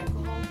buy the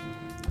alcohol?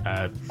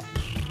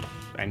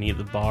 Any of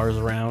the bars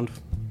around.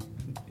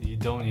 You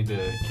don't need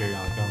to carry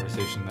on a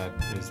conversation that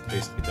is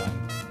basically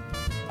done.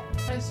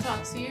 Nice to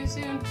talk. See you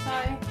soon.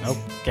 Bye.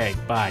 Okay,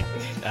 bye.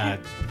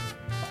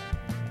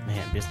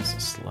 Man, business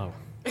is slow.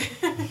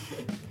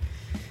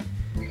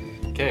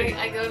 Okay.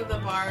 I go to the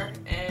bar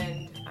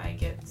and I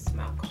get some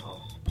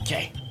alcohol.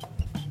 Okay.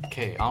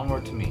 Okay,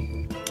 onward to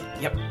me.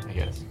 Yep. I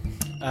guess.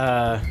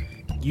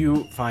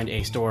 You find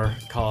a store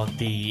called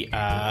the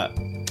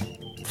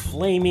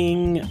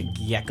Flaming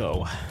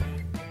Gecko.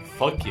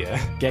 Fuck yeah.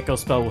 Gecko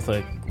spelled with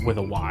a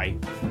Y.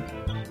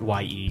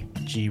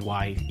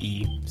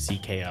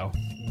 Yeggyecko.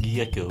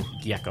 Gecko.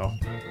 Gecko.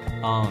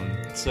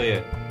 So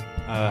yeah,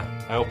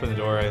 I open the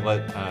door, I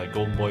let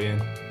Golden Boy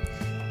in,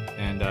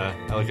 and I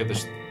look at the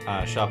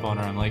shop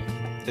owner, I'm like,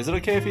 is it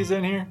okay if he's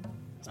in here?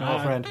 It's my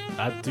old friend.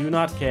 I do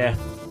not care.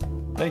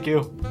 Thank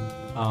you.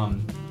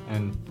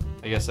 And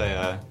I guess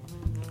I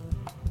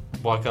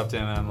walk up to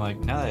him and I'm like,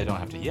 now that I don't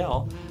have to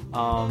yell,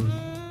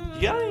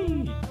 you got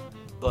any,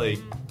 like,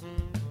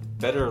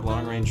 better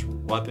long-range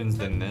weapons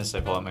than this? I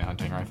pull out my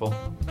hunting rifle.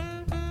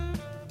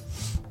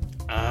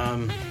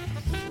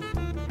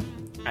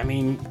 I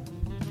mean,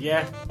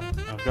 yeah,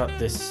 I've got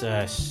this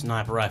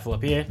sniper rifle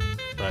up here,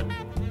 but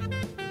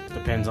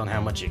depends on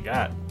how much you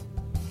got.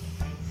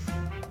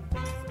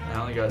 I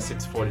only got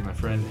 640, my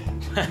friend.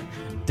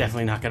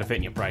 definitely not going to fit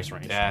in your price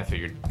range. Yeah, I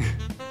figured.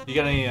 You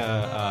got any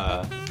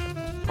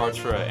parts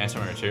for an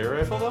anti-material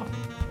rifle, though?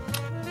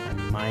 I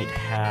might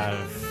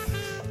have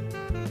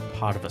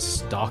part of a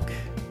stock,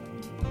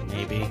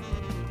 maybe.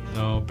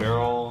 No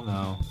barrel,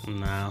 no.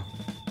 No.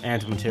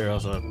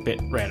 Anti-materials are a bit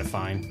rare to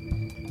find.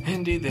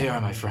 Indeed they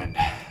are, my friend.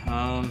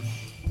 And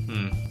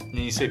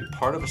you say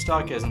part of a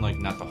stock, as in, like,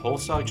 not the whole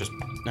stock, just...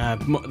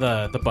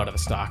 The butt of the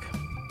stock.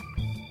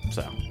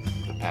 So.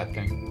 The pad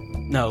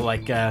thing? No,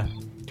 like,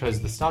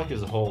 because the stock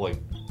is a whole, like,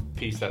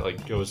 piece that,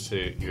 like, goes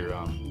to your,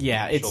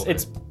 yeah, shoulder.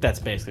 that's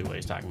basically what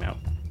he's talking about.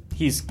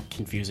 He's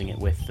confusing it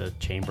with the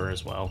chamber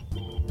as well.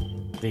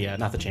 The,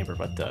 not the chamber,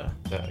 but the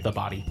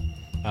body.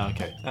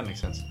 Okay, that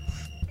makes sense.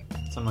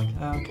 So I'm like,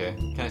 okay.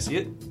 Can I see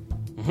it?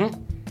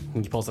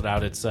 Mm-hmm. He pulls it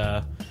out. It's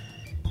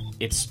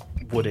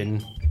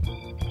wooden.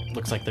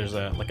 Looks like there's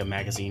a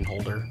magazine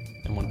holder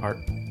in one part.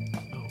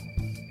 Oh.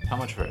 How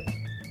much for it?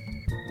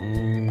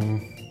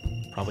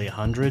 Probably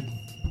 100.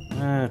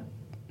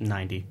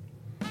 90.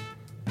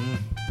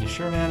 You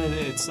sure, man?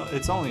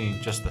 It's only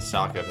just the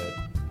stock of it.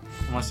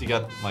 Unless you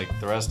got, like,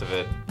 the rest of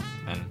it,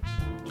 then...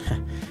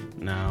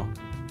 No.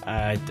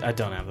 I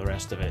don't have the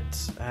rest of it.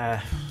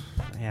 Yeah,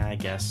 I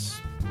guess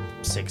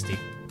 60.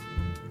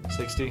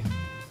 60? Can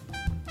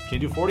you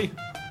do 40?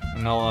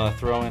 And I'll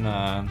throw in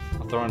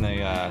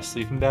a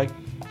sleeping bag.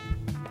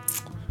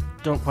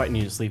 Don't quite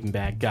need a sleeping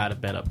bag. Got a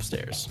bed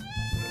upstairs.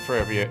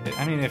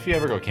 If you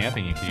ever go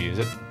camping, you could use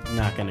it.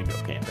 Not gonna go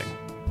camping.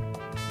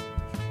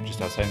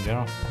 Just outside in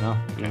general? No?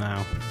 Okay.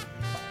 No.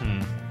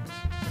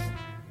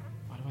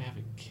 Why do I have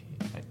a key?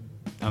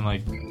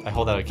 I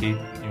hold out a key.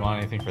 You want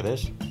anything for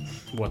this?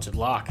 What's it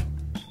lock?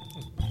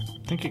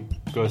 I think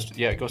it goes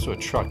to a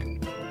truck.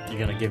 You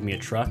gonna give me a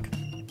truck?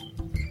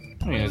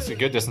 I mean, it's a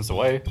good distance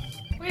away.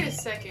 Wait a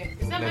second.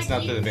 Is that That's my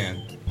not key? to the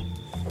van.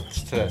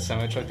 It's to that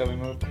semi-truck that we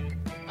moved.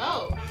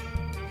 Oh.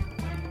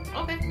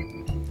 Okay.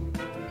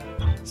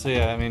 So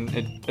yeah, I mean,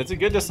 it's a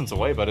good distance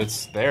away, but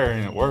it's there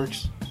and it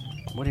works.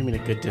 What do you mean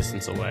a good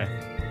distance away?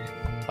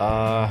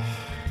 I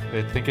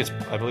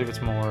believe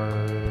it's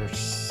more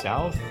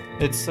south.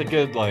 It's a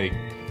good, like...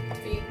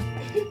 Feet.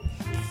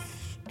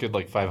 Good,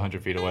 like,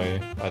 500 feet away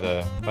by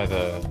the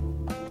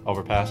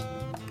overpass.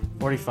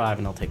 45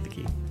 and I'll take the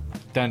key.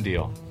 Done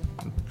deal.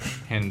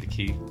 Hand the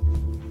key.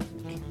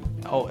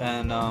 Oh,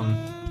 and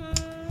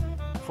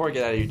before I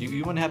get out of here, you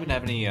wouldn't happen to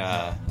have any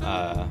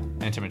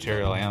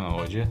anti-material ammo,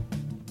 would you?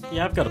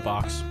 Yeah, I've got a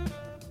box.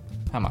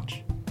 How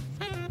much?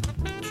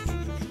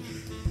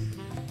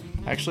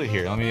 Actually,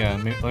 here, let me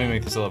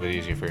make this a little bit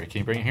easier for you. Can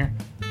you bring it here?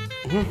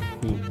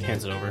 Mm-hmm. He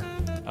hands it over.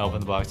 I open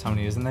the box. How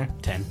many is in there?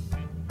 10.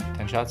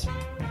 10 shots.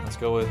 Let's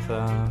go with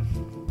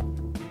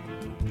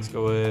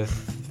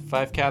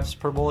 5 caps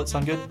per bullet.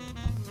 Sound good?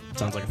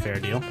 Sounds like a fair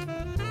deal.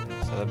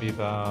 So that'd be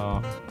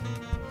about...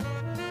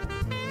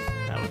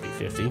 That would be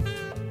 50. Wait,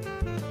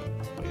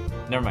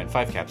 never mind.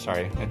 5 caps.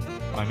 Sorry,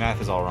 my math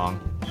is all wrong.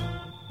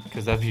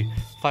 Because that'd be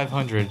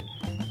 500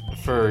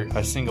 for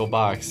a single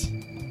box,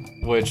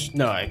 which...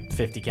 No,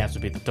 50 caps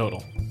would be the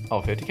total. Oh,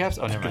 50 caps?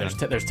 Oh, never mind.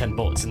 There's 10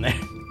 bullets in there.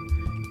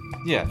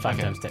 Yeah, 5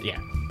 okay. times 10, yeah.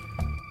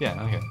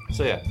 Yeah, okay.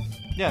 So yeah.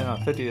 Yeah, no,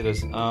 50 it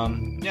is.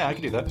 Yeah, I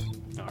could do that.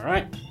 All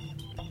right.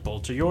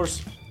 Bullets are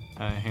yours.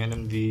 I hand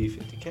him the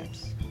 50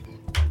 caps.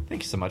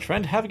 Thank you so much,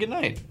 friend. Have a good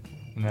night.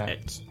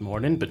 It's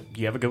morning, but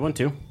you have a good one,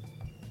 too.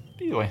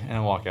 Either way, and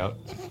I walk out.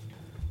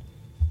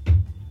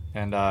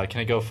 And can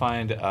I go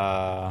find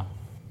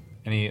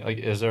any, like,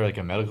 is there like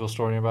a medical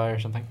store nearby or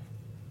something?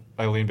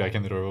 I lean back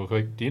in the door real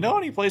quick. Do you know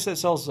any place that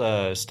sells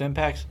stim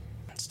packs?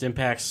 Stim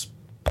packs,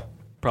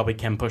 probably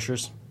chem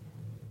pushers.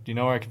 Do you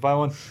know where I can find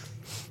one?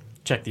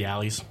 Check the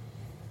alleys.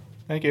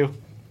 Thank you.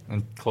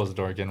 And close the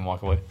door again and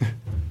walk away.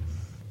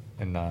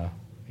 And I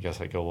guess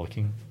I go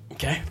looking.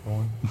 Okay. For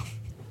one.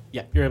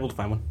 Yeah, you're able to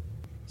find one.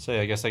 So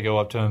yeah, I guess I go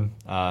up to him,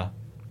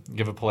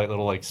 give a polite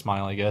little like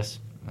smile, I guess.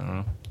 I don't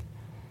know.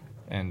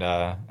 And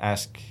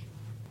ask,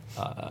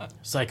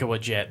 Psycho a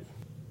jet.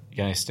 you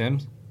got any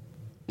stims?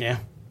 Yeah.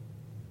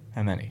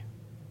 How many?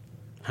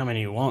 How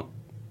many you want?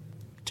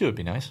 2 would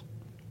be nice.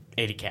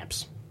 80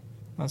 caps.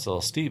 That's a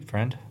little steep,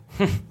 friend.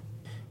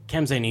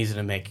 Chems ain't easy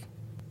to make.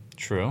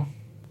 True.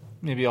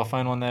 Maybe I'll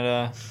find one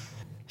that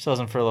sells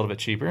them for a little bit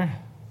cheaper.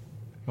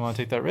 You want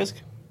to take that risk?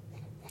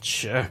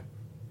 Sure. All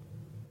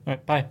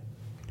right, bye.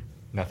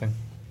 Nothing.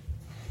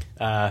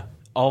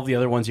 All the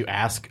other ones you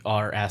ask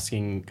are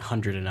asking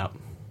 100 and up.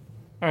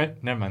 All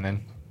right, never mind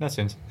then. No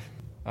sins.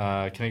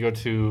 Can I go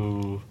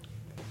to...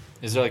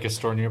 Is there like a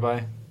store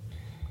nearby?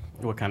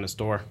 What kind of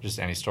store? Just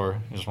any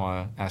store. I just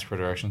want to ask for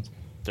directions.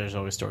 There's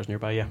always stores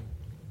nearby, yeah.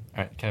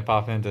 All right, can I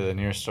pop into the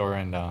nearest store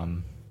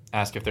and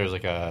ask if there's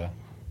like a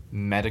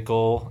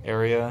medical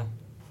area?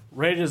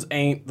 Raiders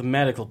ain't the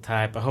medical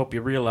type. I hope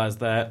you realize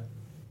that.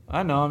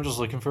 I know, I'm just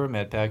looking for a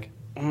med pack.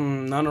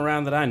 None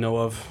around that I know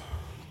of.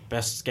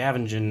 Best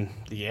scavenge in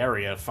the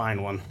area to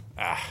find one.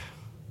 All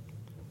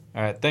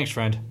right, thanks,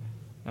 friend.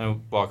 I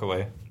walk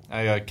away.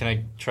 Can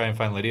I try and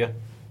find Lydia?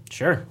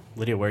 Sure.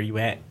 Lydia, where are you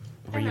at?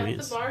 I'm at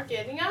the bar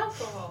getting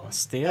alcohol.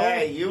 Still?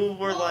 Hey, you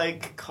were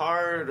like,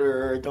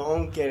 Carter,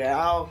 don't get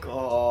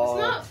alcohol.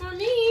 It's not for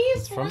me.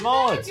 It's for the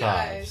bad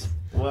guys.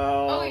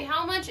 Well... Okay,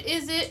 how much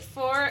is it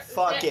for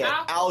Fuck the it.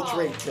 alcohol? I'll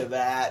drink to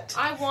that.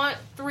 I want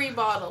 3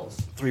 bottles.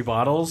 3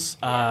 bottles?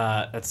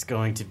 That's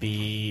going to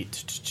be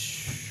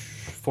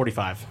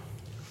 45.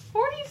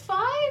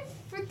 45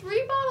 for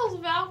 3 bottles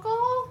of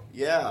alcohol?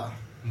 Yeah.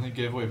 And they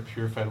gave away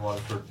purified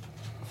water for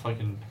a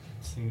fucking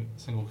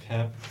single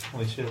cap.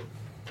 Holy shit.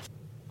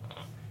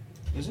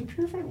 Isn't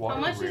purified water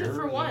How much is it rare?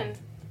 for one?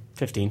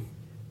 15.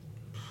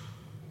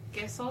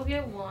 Guess I'll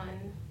get 1.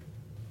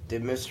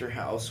 Did Mr.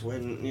 House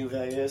win New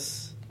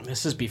Vegas?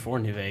 This is before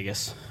New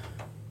Vegas.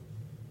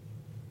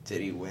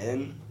 Did he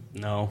win?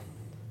 No.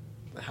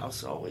 The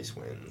house always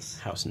wins.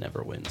 House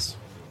never wins.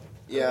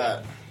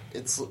 Yeah,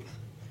 it's...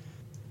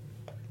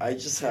 I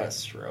just had a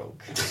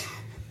stroke.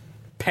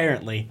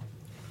 Apparently.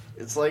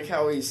 It's like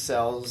how he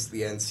sells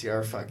the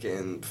NCR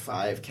fucking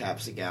 5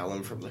 caps a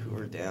gallon from the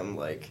Hoover Dam.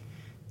 Like,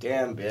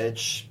 damn,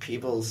 bitch,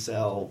 people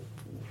sell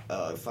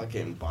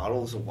fucking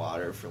bottles of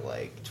water for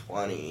like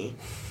 20.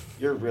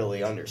 You're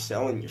really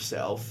underselling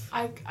yourself.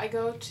 I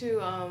go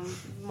to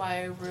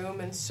my room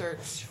and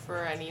search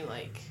for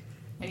anything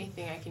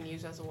I can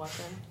use as a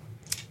weapon.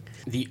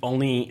 The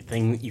only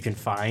thing you can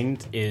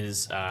find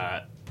is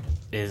a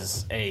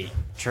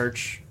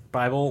church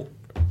Bible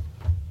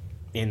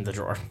in the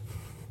drawer.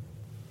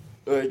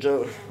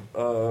 Joe,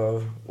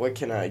 what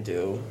can I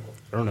do?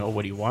 I don't know.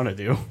 What do you want to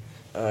do?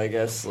 I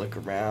guess look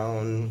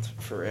around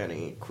for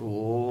any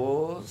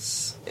cool,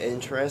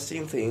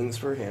 interesting things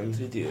for him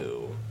to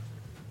do.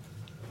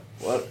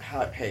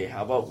 Hey,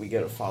 how about we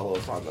get a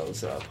follow-up on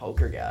those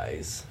poker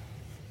guys?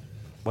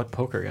 What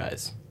poker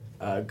guys?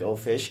 Go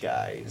Fish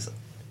guys.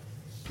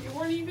 You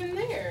weren't even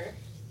there.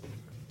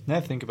 Now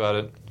think about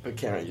it. But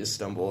can I just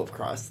stumble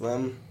across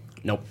them?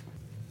 Nope.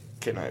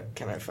 Can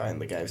I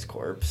find the guy's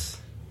corpse?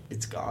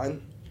 It's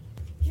gone?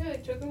 Yeah, they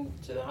took him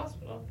to the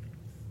hospital.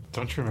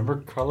 Don't you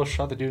remember? Carlos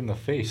shot the dude in the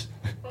face.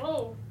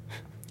 Oh.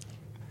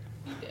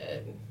 He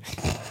did.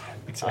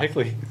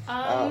 Exactly.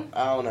 I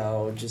don't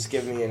know. Just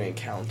give me an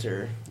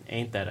encounter.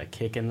 Ain't that a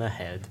kick in the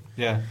head?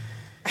 Yeah.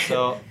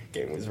 So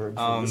Game was rigged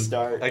from the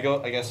start. I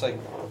guess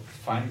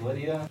find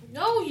Lydia.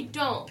 No, you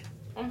don't.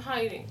 I'm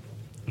hiding.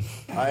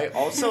 I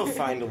also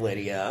find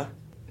Lydia.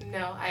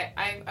 No,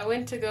 I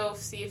went to go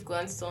see if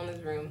Glenn's still in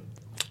his room.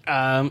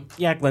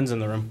 Yeah, Glenn's in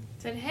the room.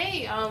 Said,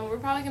 hey, we're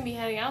probably gonna be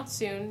heading out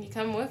soon. You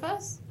coming with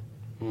us?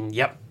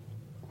 Yep.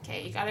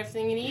 Okay, you got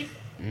everything you need?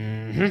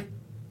 Mm-hmm.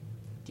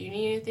 Do you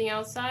need anything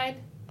outside?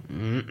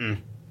 Mm-mm.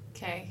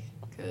 Okay,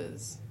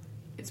 because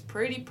it's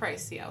pretty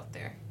pricey out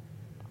there.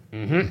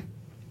 Mm-hmm.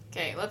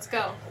 Okay, let's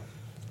go.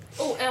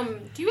 Oh,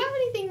 do you have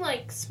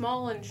anything,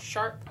 small and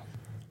sharp?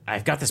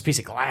 I've got this piece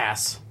of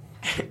glass.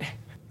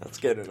 That's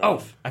good enough.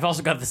 Oh, I've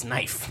also got this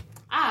knife.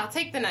 Ah, I'll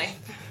take the knife.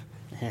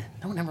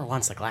 No one ever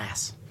wants the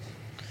glass.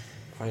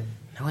 What?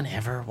 No one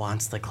ever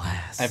wants the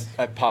glass.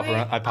 I pop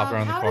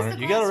around the corner.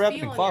 You gotta wrap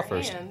it in cloth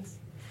first.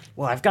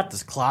 Well, I've got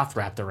this cloth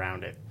wrapped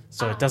around it,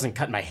 so it doesn't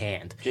cut my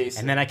hand.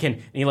 Jason. And then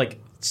and he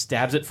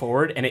stabs it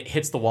forward, and it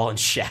hits the wall and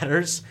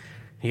shatters.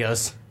 He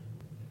goes,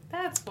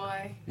 That's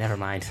why. never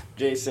mind.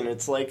 Jason,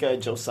 it's like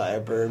Josiah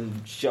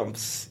Byrne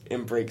jumps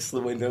and breaks the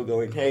window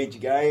going, hey, did you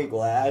got any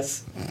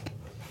glass?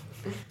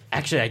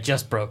 Actually, I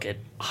just broke it.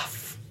 Oh,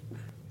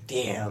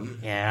 damn.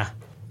 Yeah.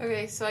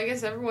 Okay, so I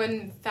guess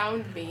everyone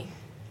found me.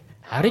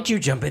 How did you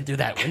jump in through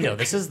that window?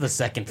 This is the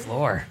second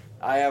floor.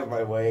 I have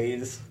my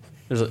ways.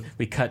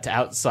 We cut to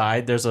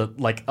outside. There's a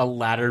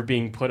ladder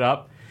being put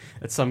up.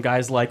 And some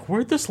guy's like,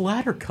 where'd this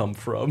ladder come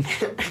from?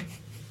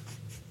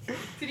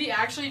 Did he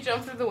actually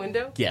jump through the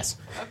window? Yes.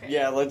 Okay.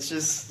 Yeah, let's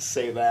just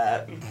say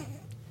that.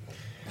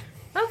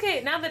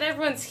 Okay, now that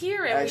everyone's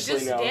here and Actually, we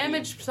just no,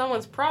 damaged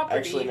someone's property,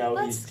 Actually, no,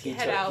 let's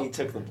head out. he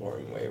took the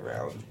boring way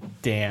around.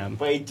 Damn.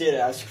 But he did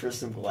ask for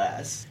some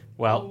glass.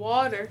 Well,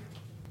 Water.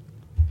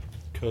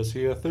 Cause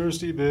he a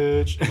thirsty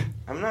bitch.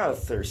 I'm not a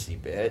thirsty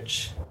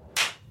bitch.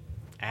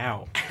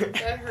 ow.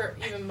 That hurt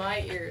even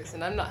my ears,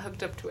 and I'm not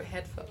hooked up to a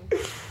headphone.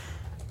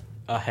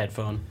 A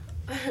headphone.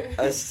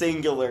 A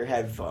singular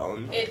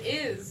headphone. It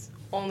is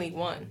only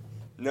one.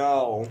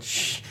 No.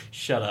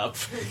 Shut up.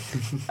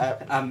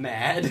 I'm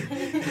mad.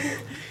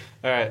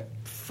 Alright.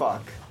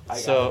 Fuck. I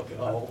So-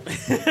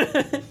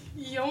 gotta go.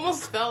 You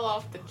almost fell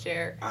off the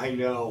chair. I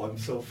know, I'm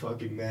so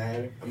fucking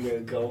mad. I'm gonna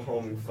go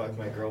home and fuck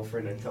my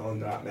girlfriend and tell him I'm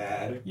not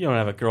mad. You don't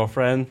have a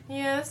girlfriend.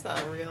 Yeah, that's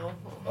not real.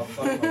 I'll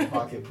fuck my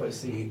pocket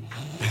pussy.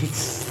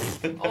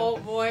 Oh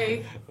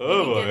boy. Oh,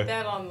 We can boy. get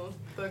that on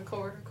the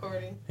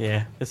recording.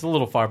 Yeah, it's a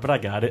little far, but I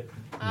got it.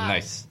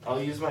 Nice.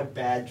 I'll use my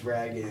bad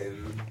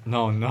dragon.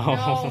 No.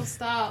 No,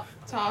 stop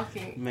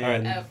talking.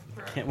 Man, F.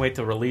 can't wait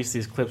to release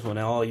these clips when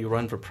all you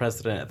run for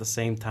president at the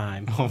same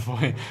time. Oh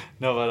boy.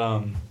 No,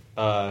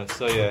 but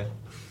so yeah.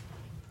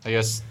 I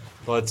guess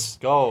let's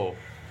go.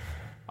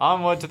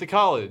 Onward to the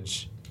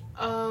college.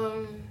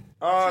 Yeah.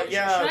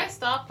 Should I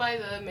stop by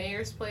the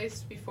mayor's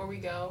place before we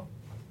go?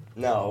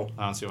 No.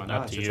 I don't see why Up not.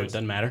 to It's you. your It choice.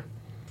 doesn't matter.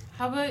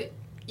 How about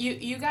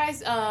You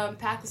guys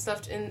pack the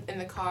stuff in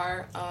the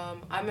car.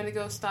 I'm gonna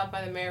go stop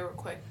by the mayor real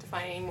quick to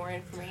find any more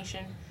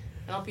information,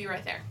 and I'll be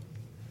right there.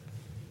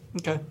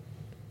 Okay.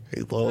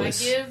 Hey,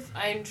 Lois.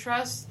 I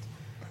entrust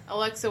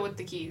Alexa with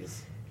the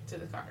keys to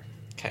the car.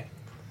 Okay.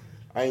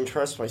 I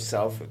entrust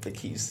myself with the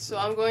keys. So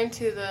I'm going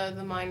to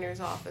the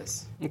miner's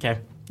office. Okay.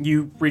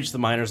 You reach the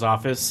miner's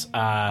office,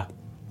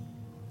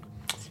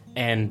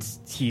 and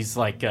he's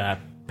like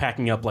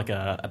packing up like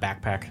a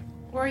backpack.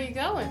 Where are you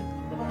going?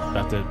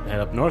 About to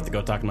head up north to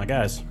go talk to my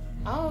guys.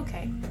 Oh,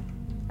 okay.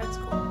 That's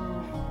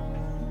cool.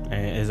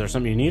 Is there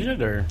something you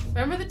needed, or?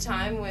 Remember the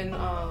time when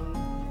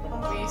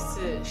we used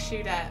to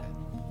shoot at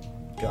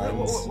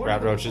Guns.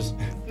 Rat roaches.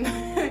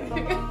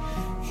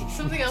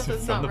 something else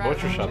that's From not the rat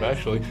butcher shop, roaches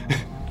actually.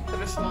 that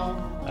are small.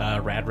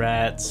 Rad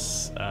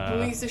rats. When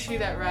we used to shoot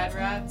at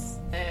rats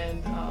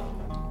and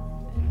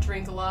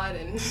drink a lot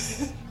and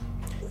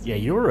Yeah,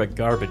 you were a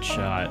garbage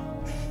shot.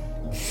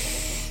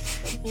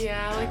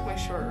 yeah, I like my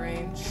short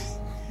range.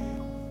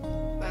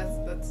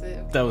 That's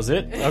it. That was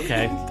it?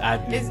 Okay.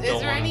 Is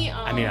there any?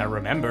 I mean, I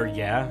remember,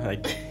 yeah.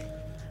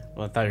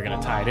 Well, I thought you were going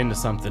to tie it into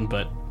something,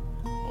 but...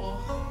 Well,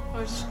 I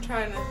was just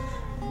trying to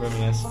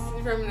reminisce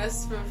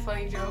from a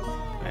funny joke.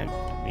 I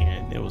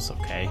mean, it was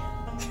okay.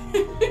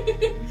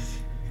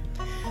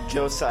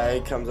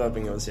 Josiah comes up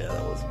and goes, yeah,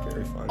 that was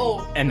very funny.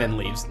 Oh. And then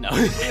leaves. No.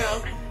 You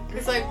know,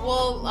 it's like,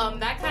 well,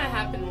 that kind of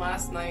happened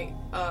last night.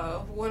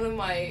 One of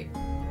my,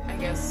 I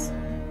guess...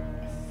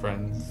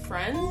 Friends.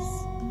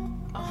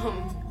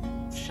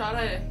 Shot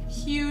at a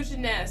huge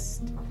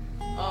nest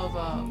of,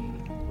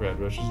 Rat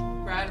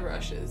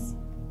radrushes.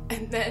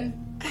 And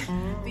then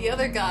the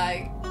other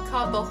guy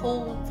caught the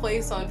whole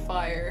place on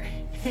fire.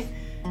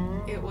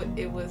 It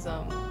was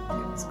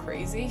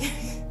crazy.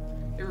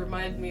 It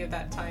reminded me of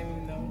that time,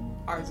 even though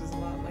ours was a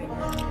lot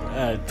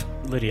later.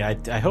 Lydia,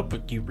 I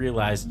hope you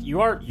realized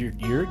you're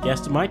a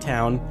guest in my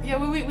town. Yeah,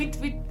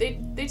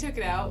 they took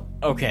it out.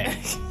 Okay,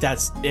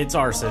 it's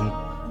arson.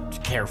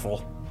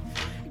 Careful.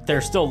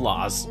 There's still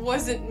laws.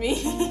 Wasn't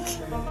me.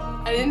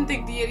 I didn't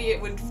think the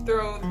idiot would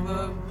throw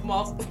the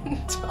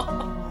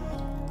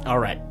Molotov. All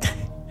right.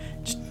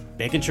 Just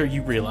making sure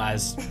you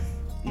realize,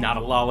 not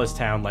a lawless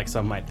town like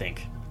some might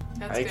think.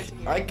 That's good to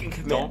hear. I can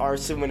commit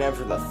arson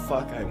whenever the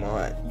fuck I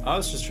want. I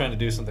was just trying to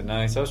do something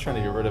nice. I was trying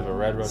to get rid of a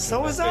red roach.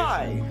 So was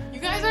I. You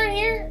guys aren't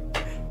here?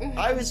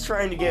 I was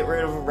trying to get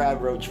rid of a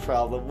rat roach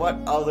problem. What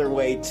other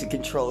way to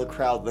control a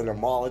crowd than a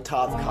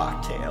Molotov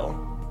cocktail?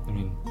 I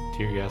mean,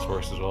 tear gas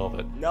works as well,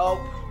 but... Nope.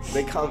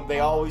 They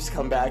always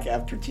come back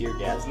after tear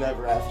gas,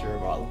 never after a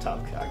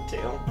Molotov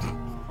cocktail.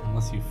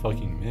 Unless you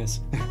fucking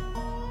miss.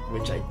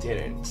 Which I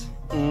didn't.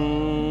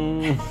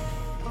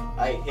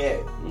 I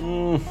hit.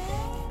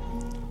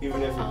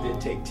 Even if it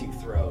did take 2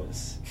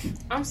 throws.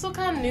 I'm still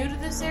kind of new to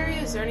this area.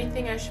 Is there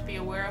anything I should be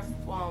aware of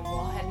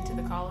while heading to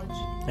the college?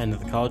 End of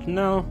the college?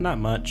 No, not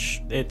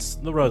much. The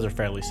roads are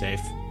fairly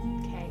safe.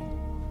 Okay.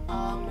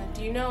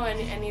 Do you know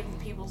any of the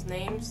people's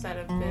names that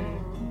have been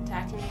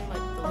attacking you,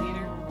 like the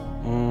leader?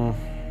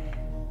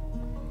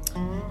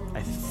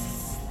 I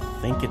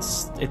think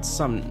it's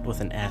some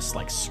with an S,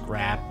 like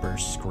Scrap or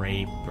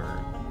Scrape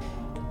or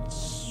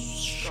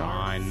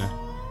Sean,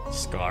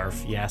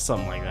 Scarf. Yeah,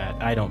 something like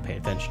that. I don't pay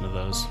attention to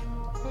those.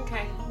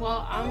 Okay.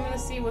 Well, I'm gonna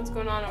see what's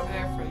going on over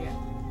there for you,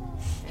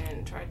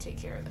 and try to take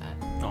care of that.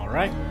 All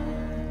right.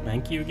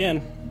 Thank you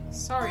again.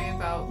 Sorry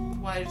about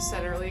what I just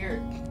said earlier.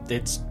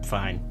 It's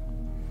fine.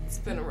 It's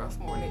been a rough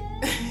morning.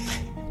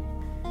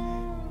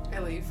 I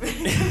leave.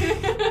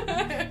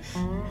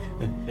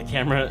 The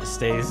camera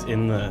stays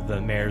in the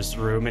mayor's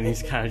room, and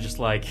he's kind of just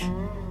like,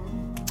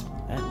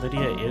 that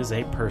Lydia is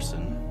a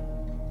person.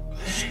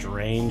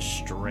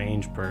 Strange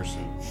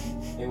person.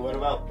 Hey, what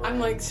about Burn? I'm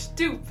like,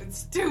 stupid,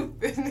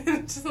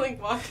 just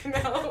like walking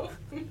out.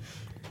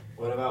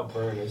 What about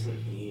Burn?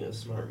 Isn't he a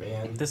smart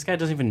man? This guy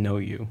doesn't even know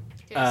you.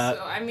 Okay,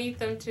 so I meet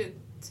them to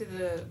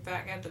the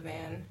back at the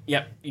van.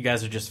 Yep, you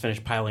guys are just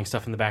finished piling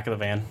stuff in the back of the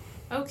van.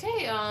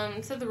 Okay,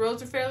 so the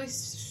roads are fairly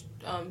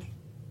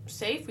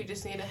safe. We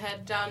just need to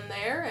head down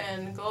there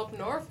and go up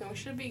north, and we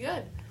should be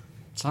good.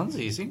 Sounds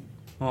easy.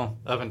 Well,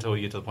 up until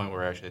we get to the point where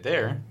we're actually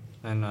there,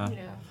 then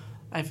Yeah.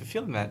 I have a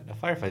feeling that a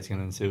firefight's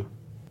gonna ensue.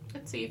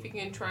 Let's see if you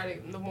can try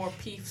the more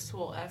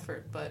peaceful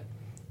effort, but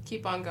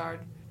keep on guard.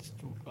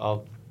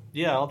 I'll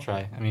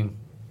try. I mean,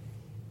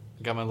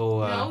 I got my little.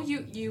 No,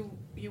 you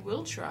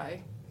will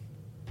try.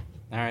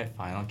 All right,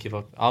 fine.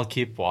 I'll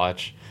keep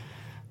watch.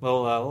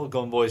 Little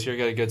golden boys here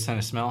got a good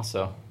sense of smell,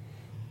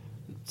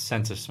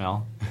 sense of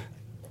smell.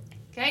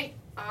 Okay.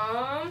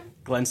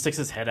 Glenn sticks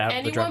his head out.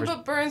 Anyone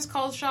but Burns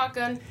called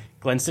shotgun.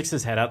 Glenn sticks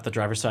his head out the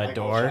driver's side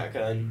door.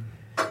 Shotgun.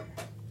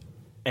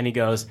 And he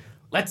goes,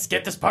 "Let's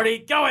get this party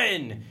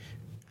going!"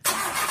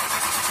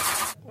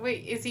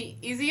 Wait, is he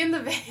in the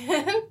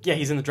van? Yeah,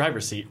 he's in the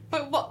driver's seat.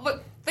 But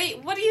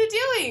wait, what are you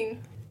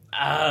doing?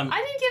 I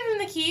didn't give him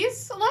the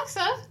keys,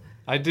 Alexa.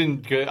 I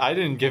didn't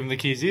give him the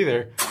keys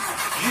either.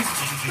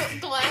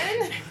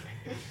 Glenn?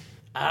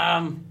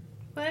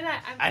 Glenn,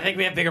 I think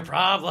we have bigger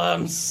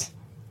problems.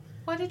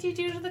 What did you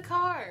do to the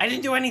car? I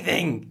didn't do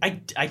anything.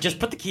 I just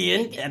put the key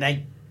in and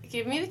I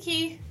Give me the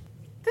key.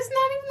 This is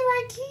not even the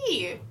right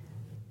key.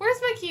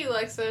 Where's my key,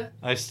 Alexa?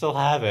 I still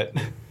have it.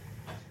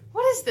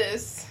 What is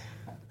this?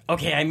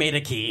 Okay, I made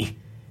a key.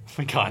 Oh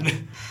my god.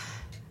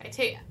 I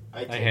take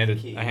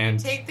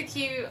the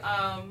key.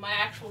 My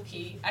actual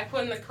key. I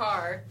put in the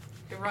car.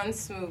 It runs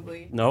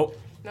smoothly.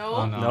 Nope. No?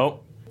 Oh, no.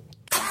 Nope.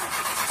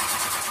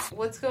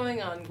 What's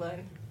going on,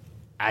 Glenn?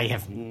 I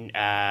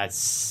have,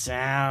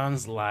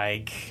 sounds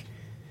like...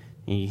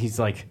 He's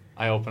like...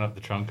 I open up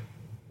the trunk.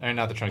 Or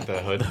not the trunk, the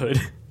hood. The hood.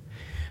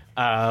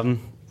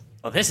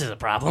 Well, this is a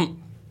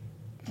problem.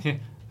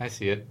 I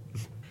see it.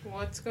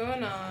 What's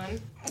going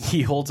on?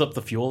 He holds up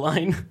the fuel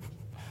line.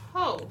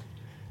 Oh.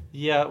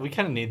 Yeah, we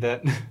kind of need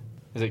that.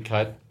 Is it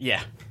cut?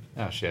 Yeah.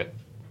 Oh, shit.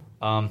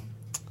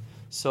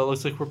 So it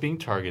looks like we're being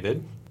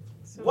targeted.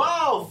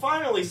 Wow,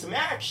 finally some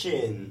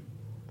action!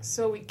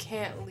 So we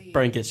can't leave.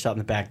 Brian gets shot in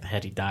the back of the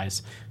head, he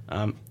dies.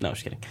 No,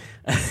 just kidding.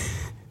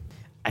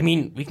 I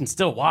mean, we can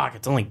still walk.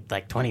 It's only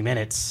like 20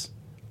 minutes.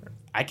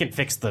 I can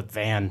fix the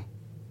van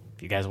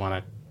if you guys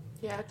want to.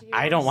 Yeah, do you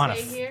I don't want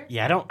to stay here?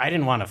 Yeah, I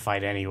didn't want to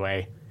fight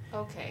anyway.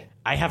 Okay.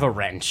 I have a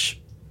wrench.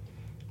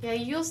 Yeah,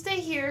 you'll stay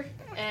here,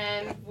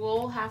 and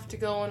we'll have to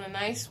go on a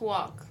nice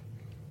walk.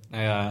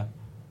 I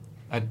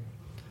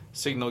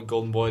signaled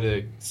Golden Boy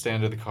to stay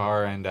under the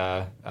car and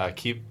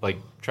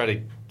try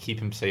to keep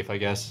him safe, I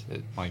guess.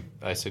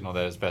 I signal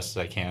that as best as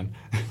I can.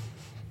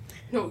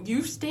 No,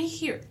 you stay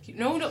here.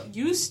 No,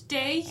 you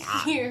stay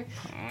here.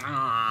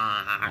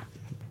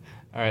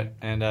 Alright,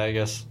 and I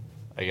guess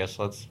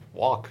let's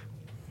walk.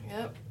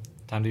 Yep.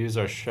 Time to use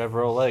our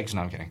Chevrolet legs.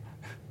 No, I'm kidding.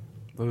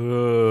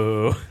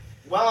 Ooh.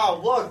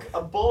 Wow, look,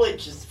 a bullet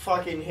just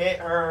fucking hit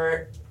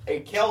her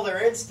and killed her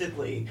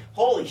instantly.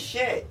 Holy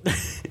shit.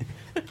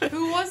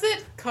 Who was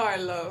it?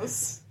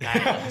 Carlos.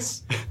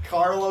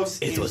 Carlos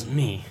It was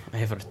me. I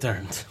have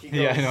returned.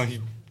 Yeah, I know.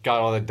 He got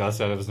all the dust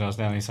out of his nose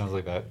now and he sounds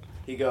like that.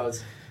 He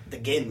goes, the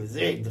game was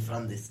rigged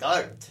from the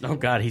start. Oh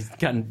god, he's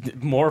gotten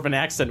more of an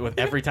accent with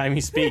every time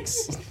he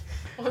speaks.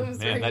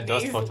 Man, that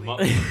dust fucked him up.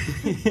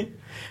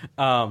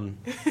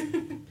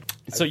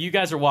 So you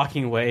guys are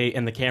walking away,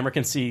 and the camera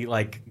can see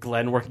like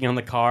Glenn working on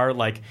the car,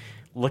 like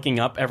looking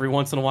up every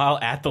once in a while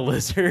at the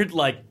lizard,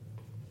 like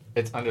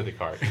it's under the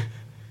car.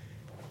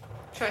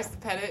 Tries to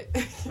pet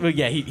it. Well,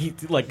 yeah,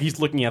 he's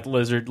looking at the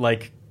lizard,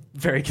 like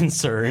very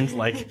concerned,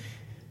 like,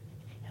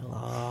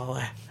 hello,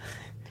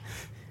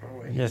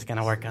 I'm just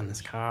gonna work on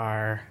this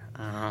car.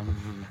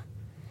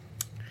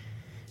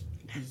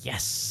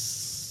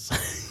 Yes.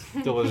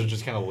 The lizard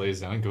just kind of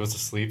lays down and goes to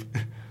sleep.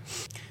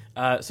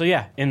 So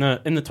yeah, in the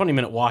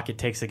 20-minute walk it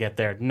takes to get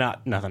there,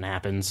 nothing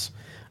happens,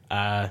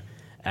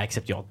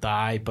 except you'll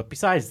die. But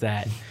besides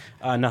that,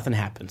 nothing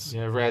happens.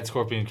 Yeah, Rad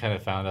Scorpion kind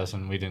of found us,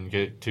 and we didn't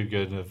get too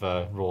good of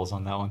rolls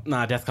on that one.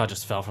 Nah, Deathclaw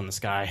just fell from the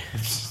sky.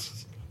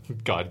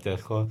 God,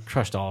 Deathclaw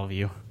Crushed all of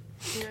you.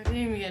 Yeah, I didn't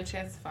even get a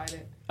chance to fight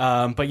it.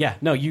 But yeah,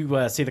 no,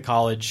 you see the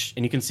college,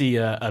 and you can see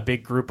a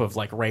big group of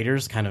like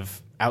raiders kind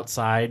of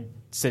outside,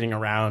 sitting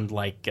around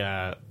like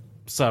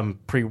some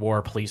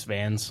pre-war police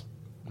vans.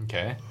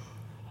 Okay.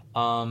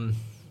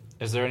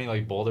 Is there any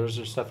like boulders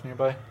or stuff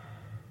nearby?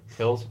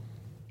 Hills?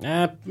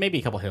 Maybe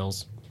a couple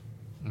hills.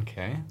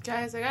 Okay.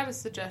 Guys, I got a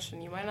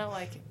suggestion. You might not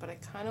like it, but I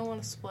kind of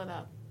want to split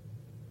up.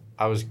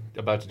 I was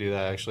about to do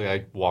that actually.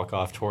 I walk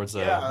off towards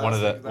one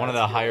of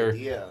the higher.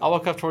 Idea. I'll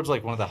walk up towards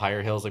like one of the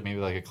higher hills, like maybe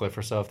like a cliff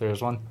or so if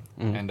there's one,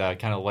 and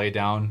kind of lay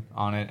down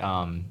on it,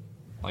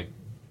 like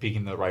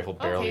peeking the rifle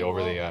barely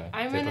over the.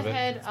 I'm tip gonna of it.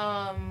 head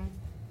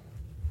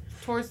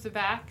towards the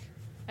back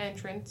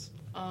entrance.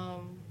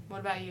 What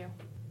about you?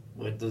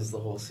 What does the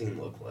whole scene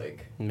look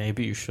like?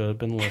 Maybe you should have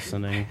been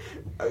listening.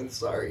 I'm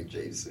sorry,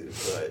 Jason,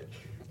 but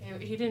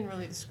He didn't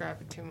really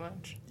describe it too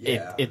much.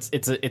 yeah,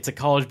 It's a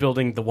college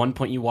building. The one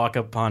point you walk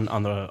up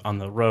on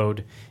the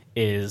road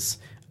is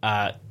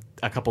a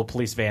couple of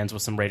police vans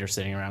with some raiders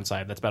sitting around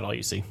side. That's about all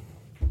you see,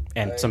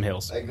 and some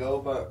hills. I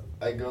go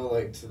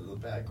like to the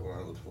back of one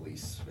of the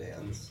police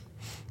vans.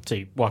 So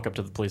you walk up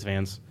to the police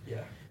vans.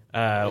 Yeah.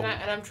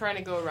 And I'm trying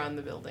to go around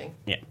the building.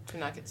 Yeah. To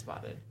not get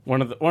spotted.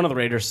 One of the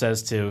raiders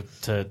says to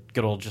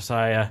good old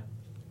Josiah,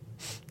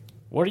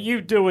 "What are you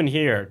doing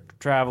here,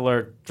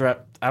 traveler?"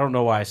 I don't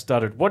know why I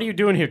stuttered. What are you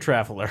doing here,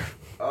 traveler?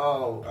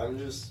 Oh, I'm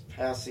just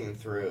passing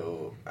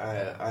through.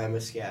 I'm a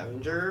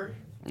scavenger,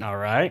 All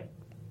right.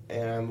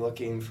 and I'm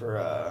looking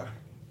for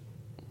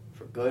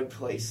good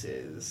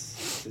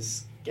places to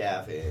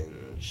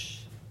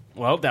scavenge.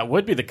 Well, that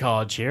would be the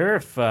college here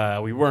if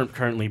we weren't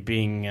currently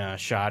being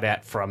shot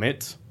at from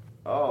it.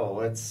 Oh,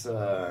 it's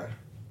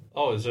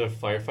Oh, is there a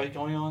firefight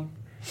going on?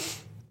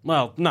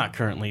 Well, not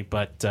currently,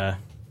 but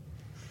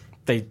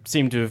they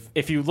seem to have...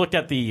 If you looked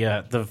at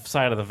the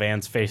side of the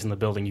vans facing the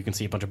building, you can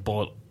see a bunch of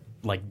bullet,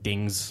 like,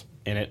 dings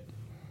in it.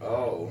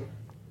 Oh.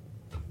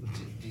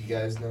 Do you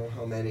guys know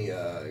how many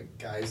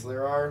guys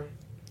there are?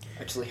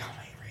 Actually, how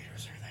many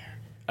raiders are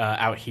there?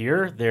 Out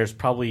here, there's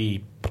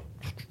probably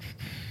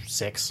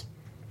 6.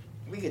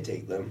 We could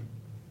take them.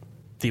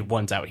 The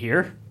ones out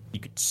here, you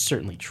could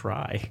certainly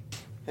try.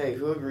 Hey,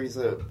 who agrees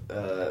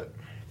that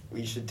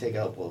we should take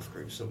out both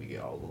groups so we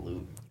get all the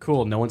loot.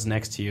 Cool. No one's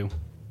next to you.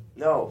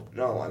 No,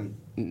 I'm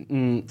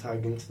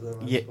talking to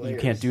them as Yeah, players. you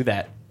can't do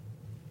that.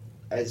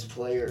 As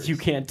players. You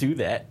can't do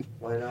that.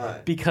 Why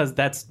not? Because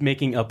that's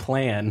making a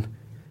plan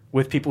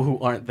with people who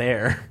aren't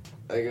there.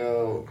 I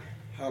go,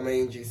 how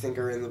many do you think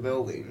are in the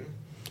building?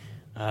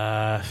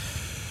 At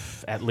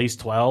least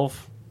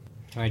 12.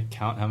 Can I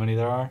count how many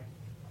there are?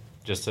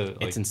 Just to,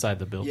 It's inside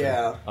the building.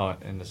 Yeah. Oh,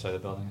 inside the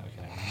building?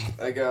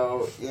 Okay. I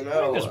go,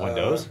 there's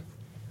windows.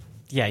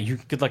 Yeah, you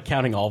good luck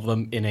counting all of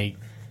them in a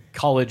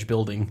college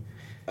building.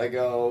 I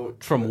go...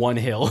 From one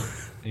hill.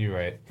 You're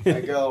right.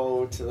 I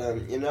go to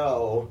them,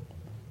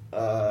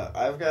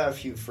 I've got a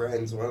few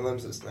friends. One of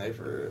them's a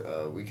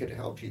sniper. We could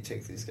help you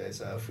take these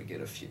guys out if we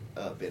get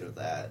a bit of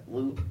that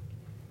loot.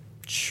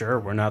 Sure,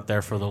 we're not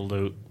there for the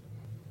loot.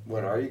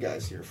 What are you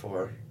guys here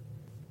for?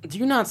 Do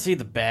you not see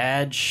the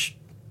badge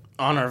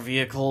on our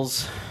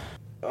vehicles?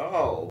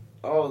 Oh,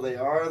 they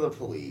are the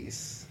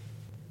police.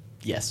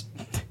 Yes.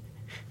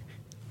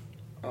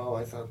 Oh,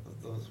 I thought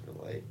that those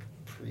were like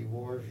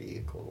pre-war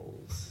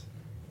vehicles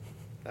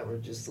that were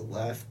just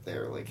left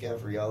there like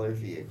every other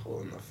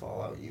vehicle in the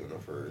Fallout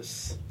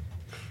universe,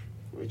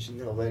 which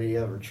nobody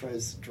ever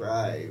tries to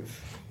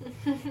drive.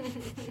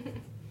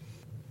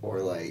 Or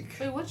like...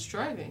 Wait, what's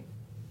driving?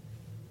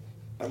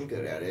 I'm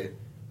good at it.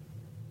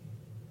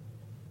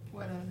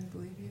 Why don't I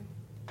believe you?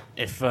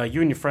 If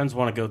you and your friends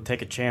want to go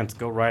take a chance,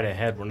 go right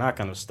ahead. We're not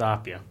going to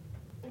stop you.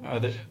 Are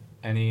there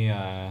any,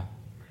 I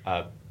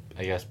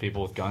guess,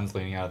 people with guns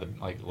leaning out of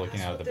the,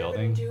 looking out of the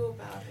building? Do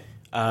about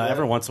it.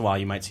 Every once in a while,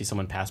 you might see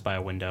someone pass by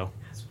a window.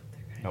 That's what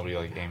they're gonna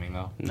Nobody, aiming,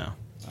 though? No.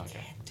 Okay.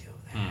 Can't do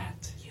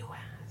that. You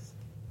asked.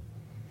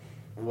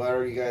 What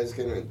are you guys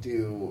gonna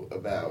do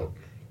about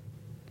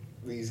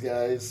these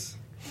guys?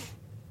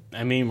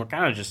 I mean, we're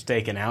kind of just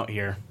staking out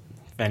here.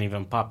 If any of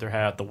them pop their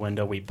head out the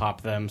window, we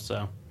pop them,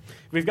 so...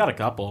 We've got a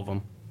couple of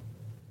them.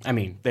 I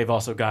mean, they've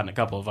also gotten a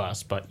couple of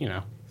us, but,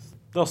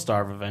 they'll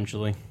starve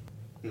eventually.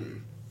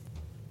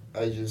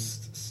 I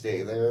just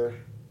stay there,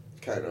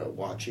 kind of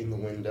watching the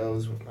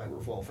windows with my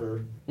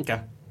revolver.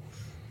 Okay.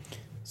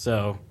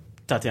 So,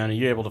 Tatiana,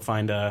 you're able to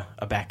find a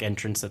back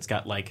entrance that's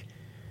got,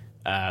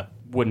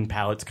 wooden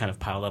pallets kind of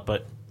piled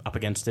up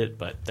against it,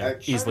 but they're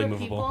easily Are there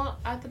movable. people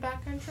at the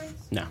back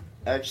entrance? No.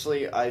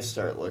 Actually, I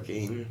start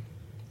looking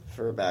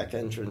for a back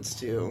entrance,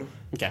 too.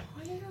 Okay.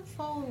 Why do you not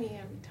follow me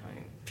every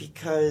time?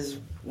 Because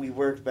we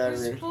work better.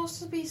 We're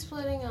supposed to be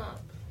splitting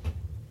up.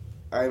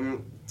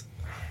 I'm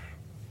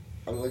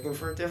looking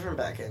for a different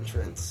back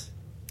entrance.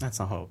 That's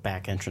not how a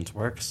back entrance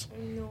works.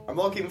 No. I'm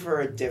looking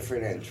for a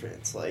different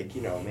entrance,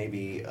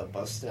 maybe a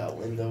busted out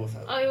window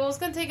without... Oh, well, it's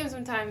gonna take him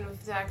some time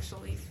to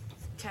actually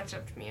catch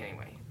up to me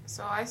anyway.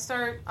 So I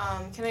start,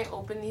 can I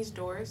open these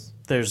doors?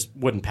 There's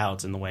wooden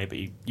pallets in the way, but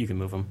you can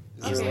move them.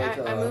 Okay,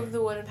 I move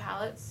the wooden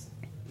pallets.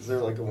 Is there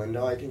a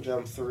window I can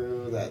jump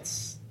through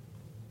that's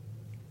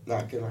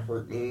not gonna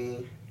hurt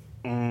me?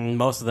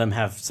 Most of them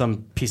have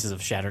some pieces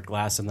of shattered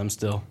glass in them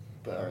still.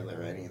 But are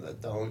there any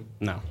that don't?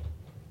 No.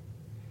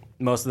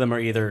 Most of them are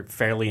either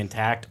fairly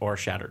intact or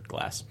shattered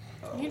glass.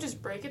 You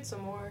just break it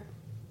some more.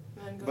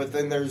 And then go But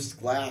then there's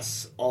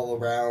glass all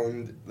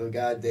around the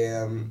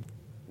goddamn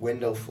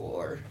window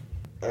floor.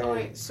 Oh,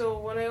 wait, so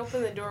when I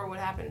open the door, what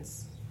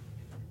happens?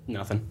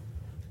 Nothing.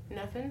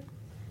 Nothing?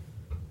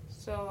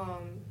 So,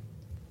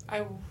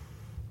 I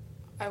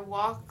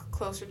walk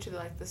closer to,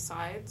 the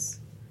sides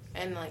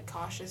and,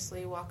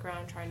 cautiously walk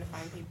around trying to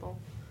find people.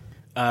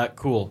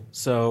 Cool.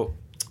 So,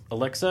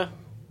 Alexa,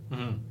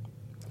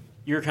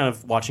 you're kind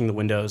of watching the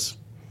windows,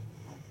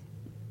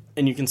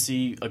 and you can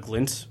see a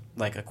glint,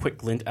 a quick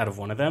glint out of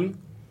one of them,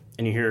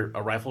 and you hear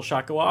a rifle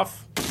shot go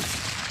off.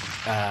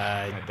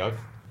 Can I duck?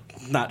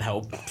 Not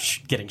how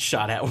getting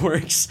shot at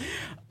works.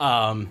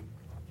 Luckily,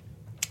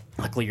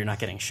 you're not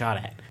getting shot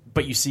at.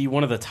 But you see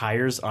one of the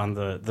tires on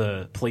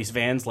the police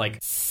vans,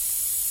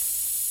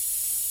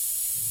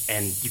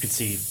 and you can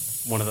see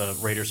one of the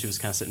raiders who was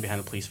kind of sitting behind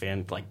the police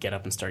van, get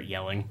up and start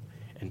yelling,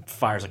 and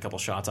fires a couple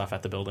shots off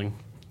at the building.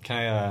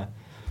 Can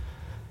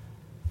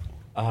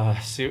I,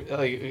 see,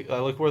 I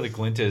look where the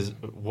glint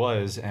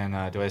was,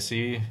 and do I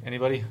see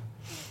anybody?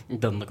 It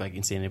doesn't look like you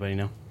can see anybody,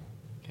 no.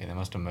 Okay, they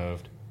must have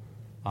moved.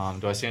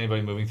 Do I see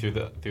anybody moving through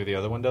the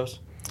other windows?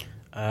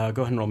 Go ahead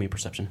and roll me a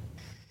perception.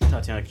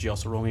 Tatiana, could you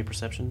also roll me a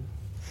perception?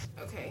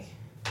 Okay.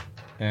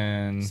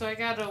 And So I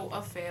got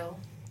a fail.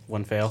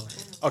 One fail?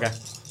 Okay.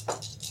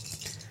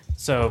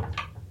 So,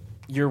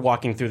 you're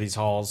walking through these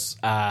halls,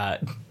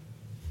 and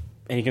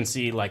you can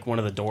see, one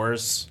of the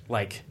doors,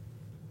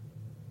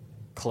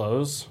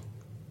 close.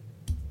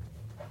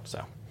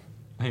 So.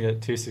 I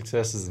got 2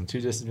 successes and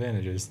 2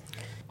 disadvantages.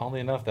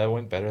 Oddly enough, that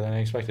went better than I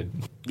expected.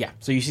 Yeah,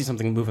 so you see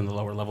something move in the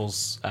lower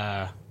levels,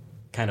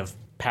 kind of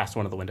past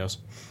one of the windows.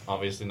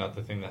 Obviously not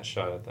the thing that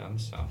shot at them,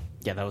 so...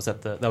 Yeah, that was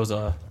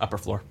upper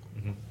floor.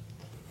 Mm-hmm.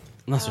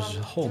 Unless there's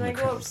a hole in Can the I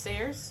go ground.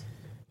 upstairs?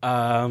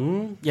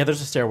 Yeah,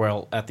 there's a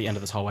stairwell at the end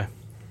of this hallway.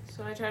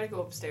 So I try to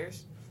go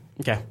upstairs.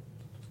 Okay.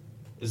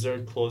 Is there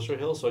a closer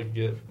hill so I can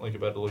get, a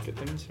better look at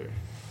things, or...?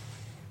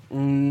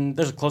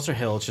 There's a closer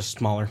hill, it's just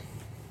smaller.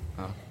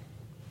 Oh.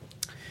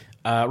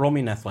 Roll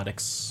me in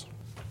athletics.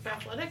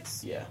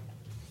 Athletics? Yeah.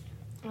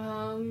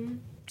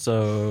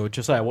 So,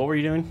 Josiah, what were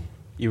you doing?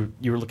 You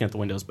were looking at the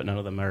windows, but none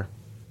of them are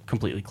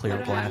completely clear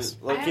of glass.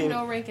 I have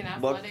no rank in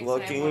athletics.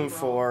 Looking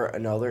for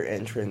another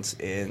entrance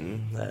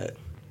in that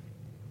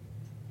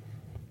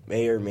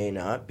may or may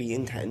not be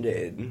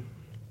intended.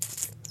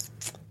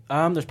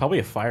 There's probably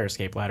a fire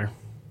escape ladder.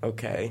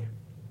 Okay.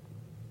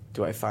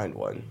 Do I find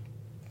one?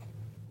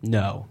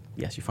 No.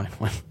 Yes, you find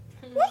one.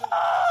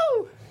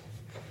 Woo!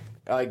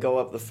 I go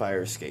up the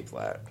fire escape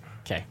ladder.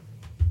 Okay.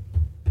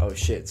 Oh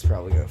shit, it's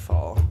probably gonna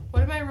fall.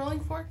 what am I rolling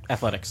for?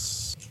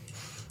 Athletics.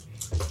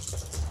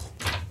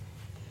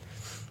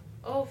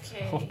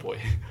 Okay. Oh boy.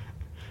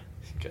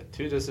 You got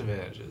 2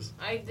 disadvantages.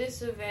 I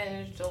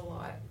disadvantaged a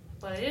lot,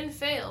 but I didn't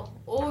fail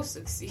or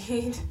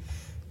succeed.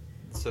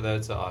 So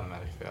that's an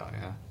automatic fail,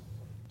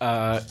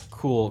 yeah.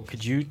 Cool.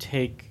 Could you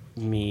take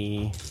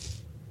me...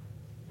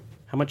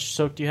 How much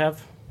soak do you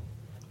have?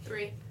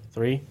 3.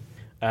 3?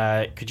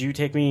 Could you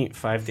take me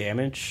 5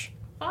 damage?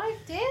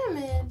 5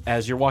 damage.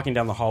 As you're walking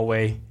down the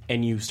hallway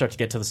and you start to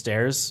get to the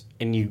stairs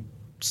and you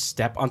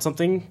step on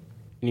something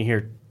and you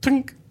hear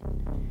tink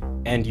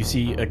and you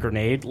see a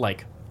grenade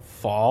like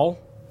fall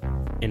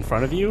in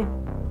front of you,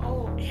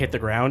 hit the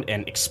ground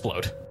and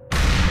explode.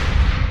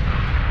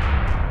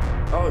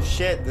 Oh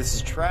shit, this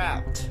is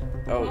trapped.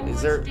 Oh, How is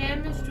much there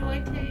damage do I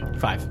take?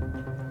 5.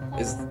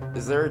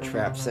 is there a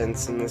trap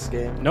sense in this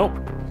game? Nope.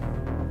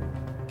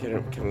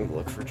 Can we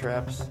look for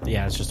traps?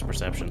 Yeah, it's just a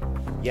perception.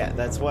 Yeah,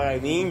 that's what I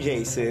mean,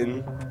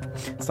 Jason.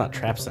 It's not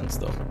trap sense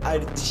though.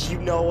 You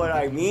know what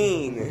I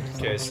mean.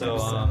 Okay, so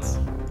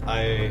do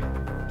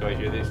I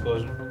hear the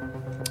explosion?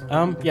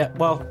 Yeah,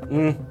 well,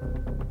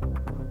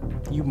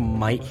 you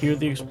might hear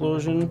the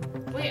explosion.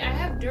 Wait, I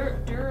have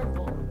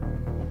durable.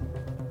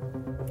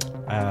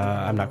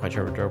 I'm not quite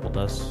sure what durable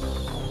does.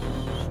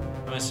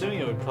 I'm assuming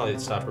it would probably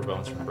stop her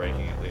bones from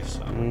breaking at least.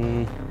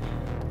 So.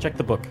 Check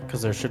the book,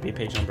 because there should be a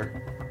page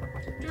number.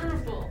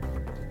 Durable.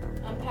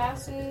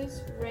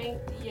 Passes,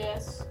 ranked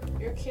yes.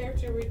 Your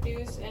character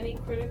reduce any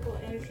critical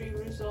injury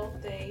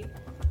result they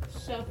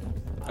suffer.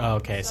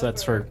 Okay, so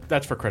that's for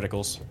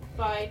criticals.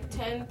 By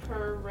 10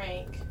 per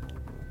rank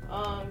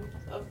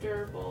of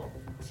durable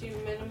to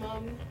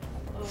minimum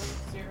of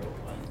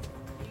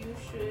 0-1. You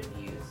should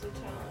use the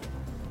talent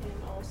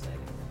in all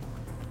settings.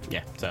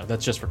 Yeah, so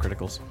that's just for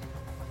criticals.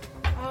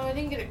 I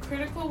didn't get a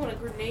critical when a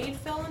grenade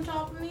fell on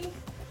top of me?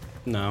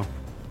 No.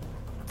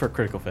 For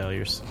critical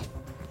failures.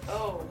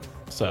 Oh.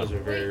 So those are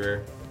very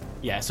rare.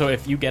 Yeah, so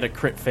if you get a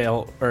crit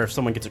fail, or if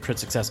someone gets a crit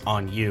success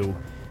on you,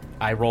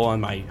 I roll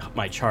on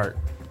my chart,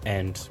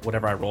 and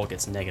whatever I roll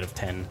gets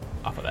 -10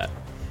 off of that.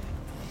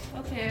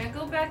 Okay, I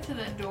go back to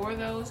the door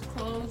that was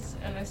closed,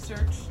 and I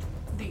search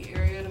the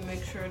area to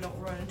make sure I don't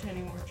run into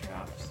any more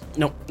traps.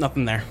 Nope,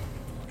 nothing there.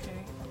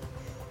 Okay.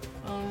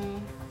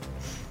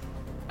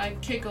 I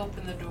kick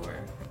open the door.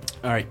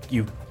 Alright,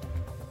 you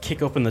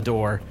kick open the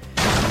door,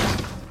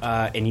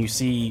 and you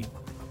see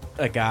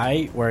a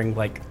guy wearing,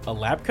 like, a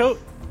lab coat,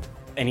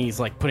 and he's,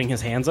 like, putting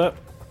his hands up,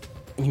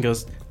 and he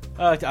goes,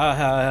 hello.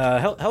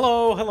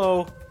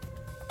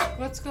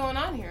 What's going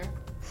on here?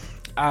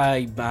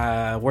 I'm,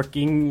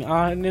 working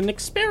on an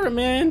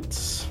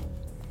experiment.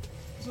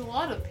 There's a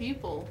lot of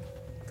people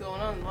going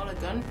on, a lot of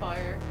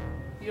gunfire.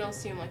 You don't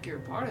seem like you're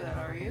a part of that,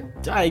 are you?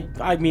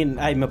 I mean,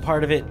 I'm a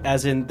part of it,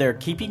 as in they're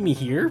keeping me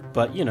here,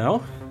 but, you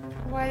know.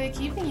 Why are they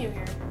keeping you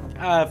here?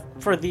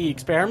 For the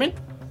experiment.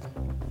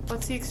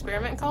 What's the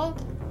experiment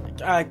called?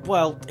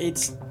 Well,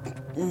 it's...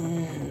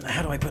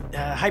 how do I put...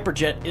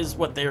 Hyperjet is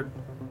what they're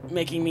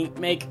making me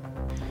make.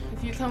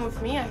 If you come with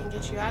me, I can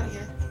get you out of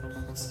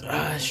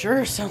here.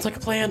 Sure, sounds like a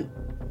plan.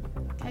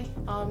 Okay,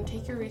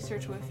 take your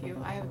research with you.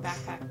 I have a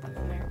backpack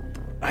in there.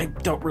 I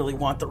don't really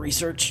want the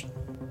research.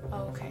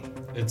 Oh, okay.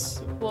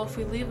 Well, if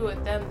we leave it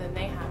with them, then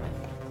they have it.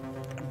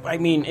 I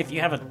mean, if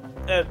you have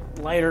a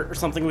lighter or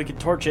something, we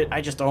could torch it.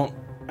 I don't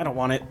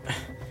want it.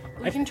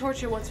 We can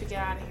torch it once we get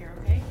out of here,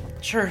 okay?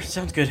 Sure,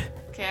 sounds good.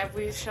 Okay,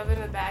 we shove it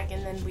in the bag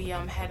and then we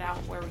head out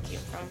where we came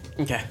from.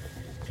 Okay.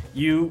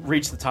 You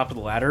reach the top of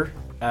the ladder,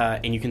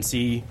 and you can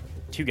see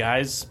 2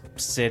 guys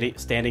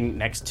standing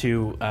next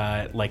to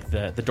like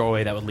the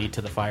doorway that would lead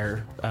to the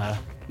fire.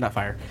 Not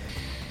fire.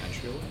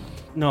 Entryway?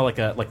 No,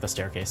 like the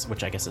staircase,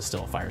 which I guess is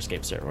still a fire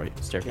escape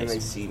staircase. Can they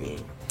see me?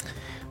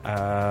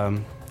 Are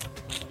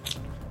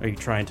you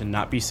trying to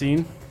not be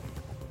seen?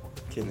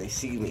 Can they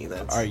see me?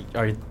 That's...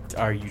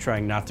 Are you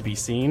trying not to be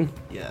seen?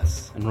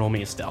 Yes. And roll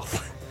me a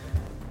stealth.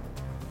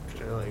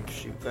 Could I, like,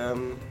 shoot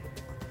them?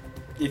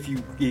 If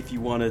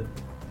you want to,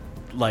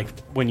 like,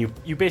 when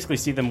you basically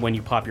see them when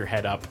you pop your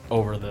head up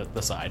over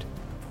the side.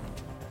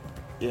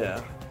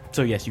 Yeah.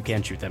 So yes, you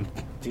can shoot them.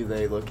 Do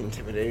they look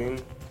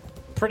intimidating?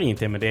 Pretty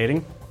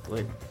intimidating.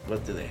 Like,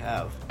 what do they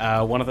have?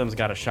 One of them's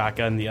got a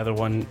shotgun. The other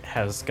one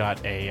has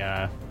got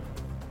a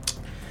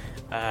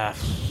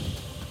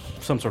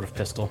some sort of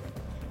pistol.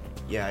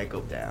 Yeah, I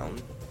go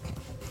down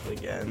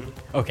again.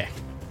 Okay.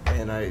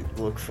 And I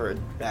look for a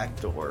back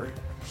door.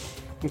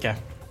 Okay.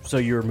 So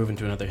you're moving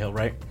to another hill,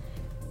 right?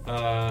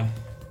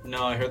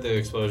 No, I heard the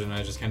explosion.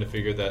 I just kind of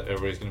figured that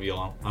everybody's going to be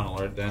on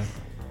alert then.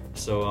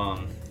 So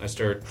I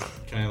start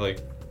kind of like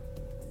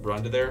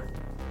run to there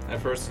at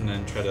first and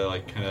then try to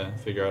like kind of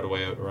figure out a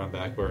way around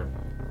back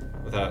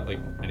without like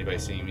anybody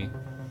seeing me.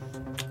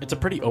 It's a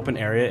pretty open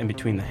area in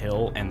between the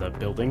hill and the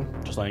building,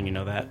 just letting you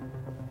know that.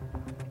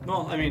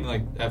 Well, I mean,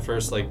 like, at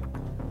first, like,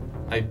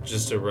 I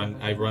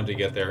run to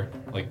get there.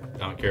 Like, I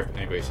don't care if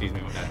anybody sees me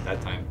at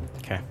that time.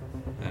 Okay.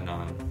 And,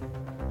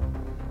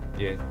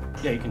 yeah.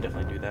 Yeah, you can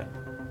definitely do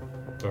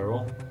that. Do I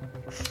roll?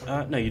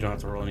 No, you don't have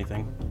to roll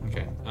anything.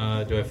 Okay.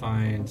 Do I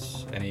find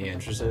any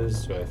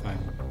entrances?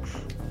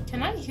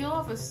 Can I heal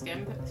off a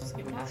stim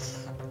pack?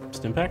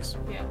 Stim packs?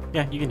 Yeah.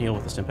 Yeah, you can heal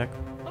with a stim pack.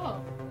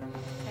 Oh.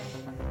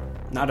 Okay.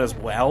 Not as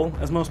well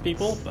as most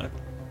people, but...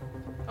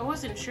 I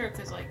wasn't sure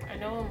because, like, I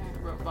know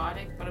I'm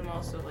robotic, but I'm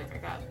also, like, I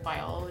got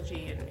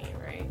biology in me,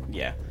 right?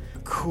 Yeah.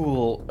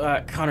 Cool.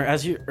 Connor,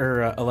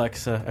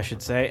 Alexa, I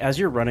should say, as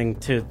you're running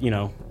to,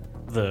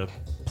 the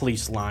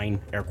police line,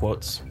 air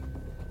quotes,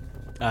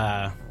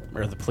 or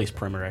the police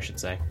perimeter, I should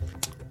say,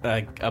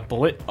 a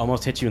bullet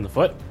almost hits you in the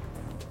foot.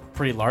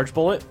 Pretty large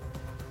bullet.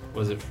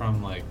 Was it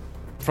from, like...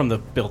 From the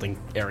building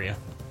area.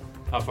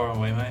 How far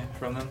away am I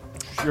from them?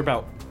 You're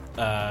about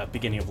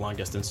beginning of long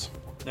distance.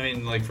 I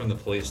mean, like, from the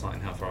police line,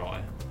 how far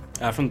away?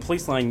 From the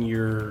police line,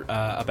 you're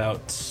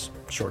about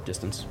short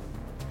distance.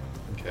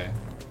 Okay.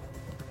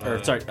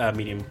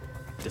 Medium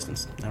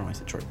distance. I don't know why I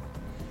said short.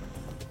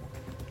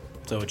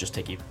 So it would just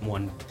take you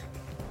one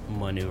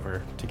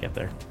maneuver to get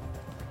there.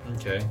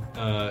 Okay.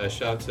 I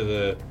shout to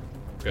the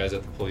guys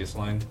at the police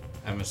line.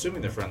 I'm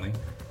assuming they're friendly.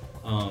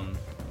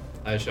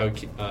 I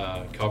shout,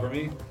 cover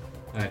me,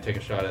 and I take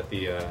a shot at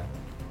the,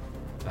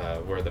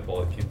 where the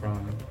bullet came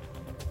from,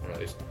 or at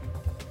least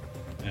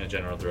in a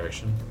general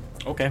direction.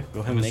 Okay, go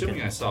ahead I'm and make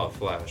assuming it. I saw a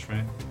flash,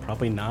 right?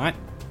 Probably not,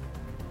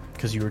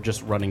 because you were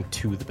just running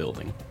to the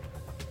building.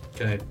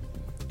 Can I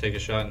take a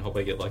shot and hope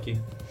I get lucky?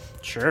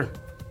 Sure.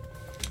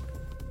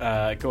 Go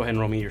ahead and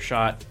roll me your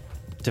shot.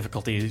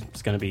 Difficulty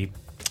is going to be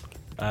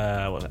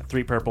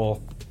 3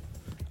 purple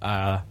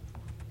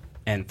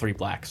and 3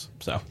 blacks.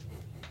 So.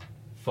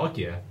 Fuck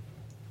yeah.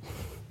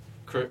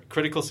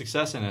 Critical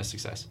success and a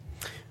success.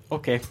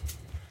 Okay.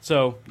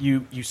 So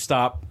you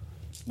stop,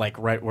 like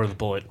right where the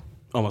bullet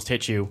almost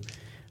hit you.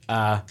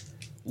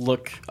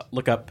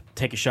 Look up,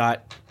 take a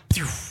shot,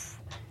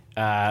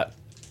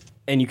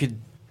 and you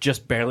could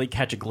just barely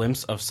catch a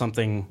glimpse of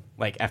something,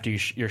 like after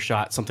your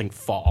shot, something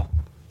fall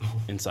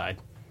inside.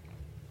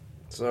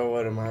 So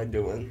what am I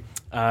doing?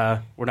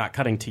 We're not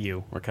cutting to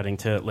you. We're cutting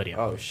to Lydia.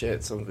 Oh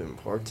shit, something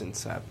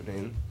important's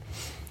happening.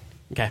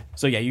 Okay,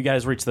 so yeah, you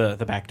guys reach the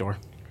back door.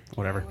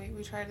 Whatever.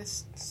 We try to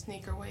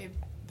sneak our way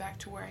back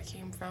to where I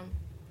came from.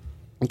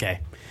 Okay.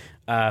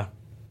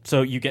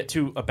 So you get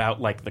to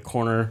about like the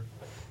corner.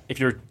 If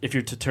you're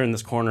to turn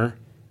this corner,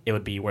 it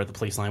would be where the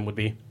police line would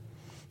be,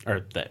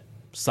 or the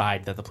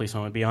side that the police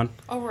line would be on.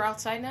 Oh, we're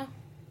outside now?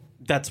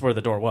 That's where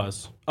the door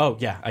was. Oh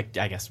yeah, I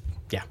guess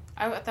yeah.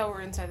 I thought we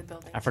were inside the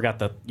building. I forgot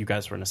that you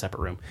guys were in a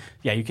separate room.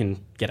 Yeah, you can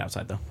get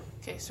outside though.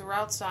 Okay, so we're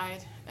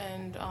outside,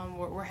 and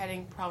we're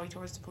heading probably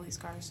towards the police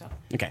car. So.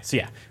 Okay, so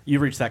yeah, you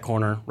reach that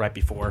corner right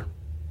before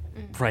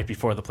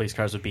the police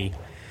cars would be,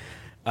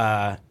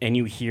 and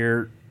you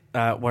hear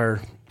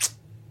where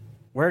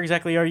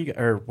exactly are you,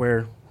 or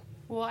where?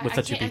 Well, with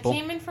the two people? I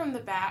came in from the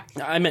back.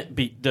 I meant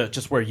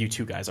just where you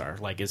two guys are.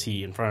 Like, is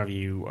he in front of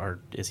you, or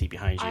is he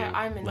behind you?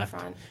 I'm in left?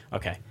 front.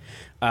 Okay.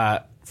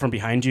 From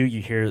behind you,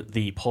 you hear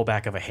the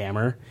pullback of a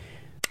hammer,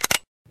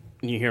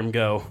 and you hear him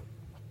go,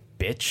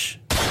 "Bitch."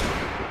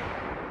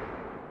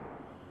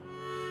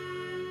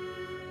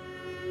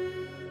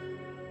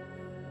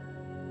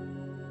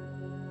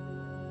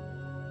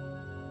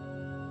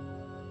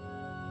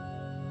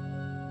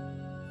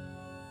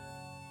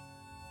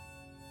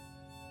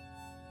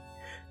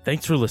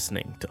 Thanks for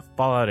listening to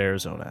Fallout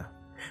Arizona.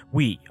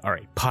 We are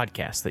a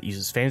podcast that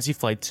uses Fantasy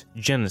Flight's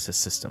Genesis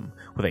system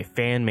with a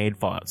fan-made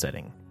Fallout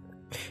setting.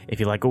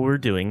 If you like what we're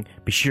doing,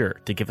 be sure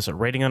to give us a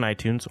rating on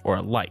iTunes or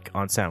a like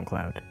on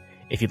SoundCloud.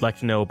 If you'd like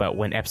to know about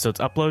when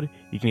episodes upload,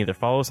 you can either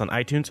follow us on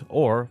iTunes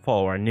or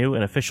follow our new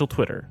and official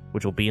Twitter,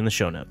 which will be in the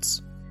show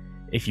notes.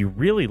 If you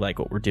really like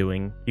what we're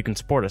doing, you can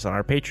support us on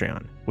our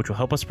Patreon, which will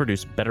help us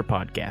produce better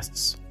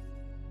podcasts.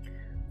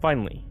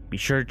 Finally, be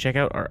sure to check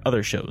out our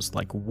other shows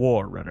like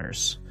War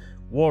Runners.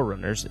 War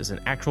Runners is an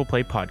actual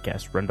play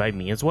podcast run by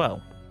me as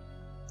well.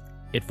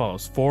 It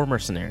follows 4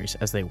 mercenaries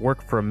as they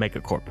work for a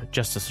megacorp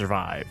just to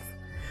survive.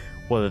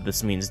 Whether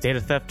this means data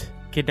theft,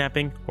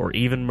 kidnapping, or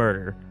even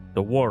murder,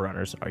 the War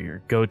Runners are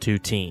your go-to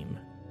team.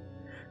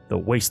 The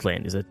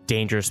Wasteland is a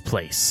dangerous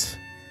place.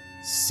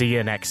 See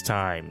you next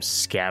time,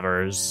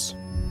 scabbers.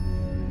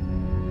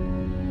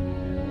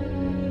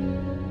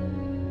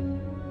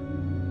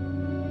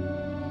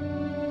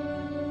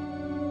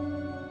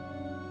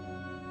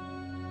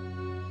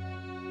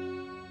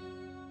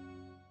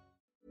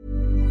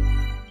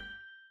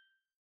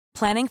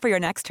 Planning for your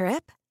next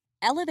trip?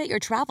 Elevate your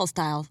travel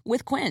style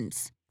with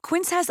Quince.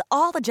 Quince has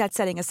all the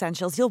jet-setting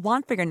essentials you'll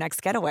want for your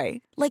next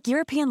getaway, like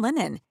European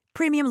linen,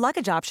 premium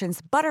luggage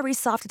options, buttery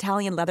soft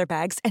Italian leather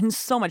bags, and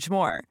so much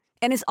more.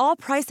 And is all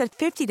priced at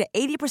 50 to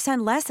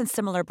 80% less than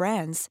similar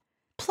brands.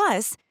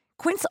 Plus,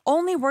 Quince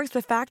only works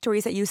with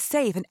factories that use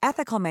safe and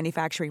ethical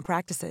manufacturing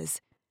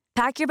practices.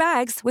 Pack your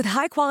bags with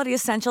high-quality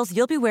essentials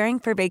you'll be wearing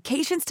for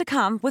vacations to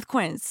come with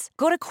Quince.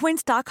 Go to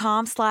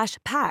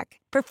quince.com/pack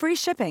for free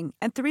shipping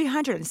and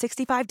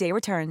 365-day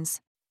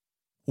returns.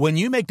 When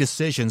you make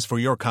decisions for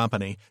your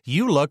company,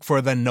 you look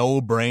for the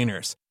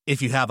no-brainers.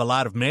 If you have a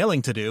lot of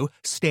mailing to do,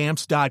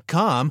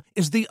 Stamps.com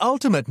is the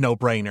ultimate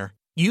no-brainer.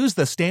 Use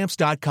the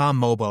Stamps.com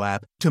mobile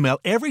app to mail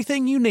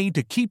everything you need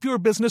to keep your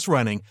business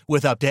running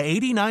with up to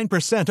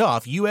 89%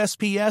 off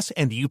USPS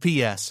and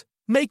UPS.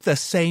 Make the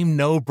same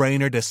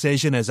no-brainer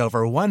decision as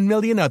over 1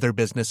 million other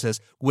businesses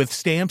with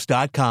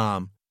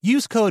Stamps.com.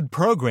 Use code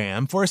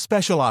PROGRAM for a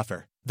special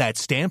offer.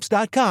 That's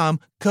Stamps.com,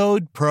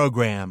 code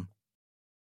PROGRAM.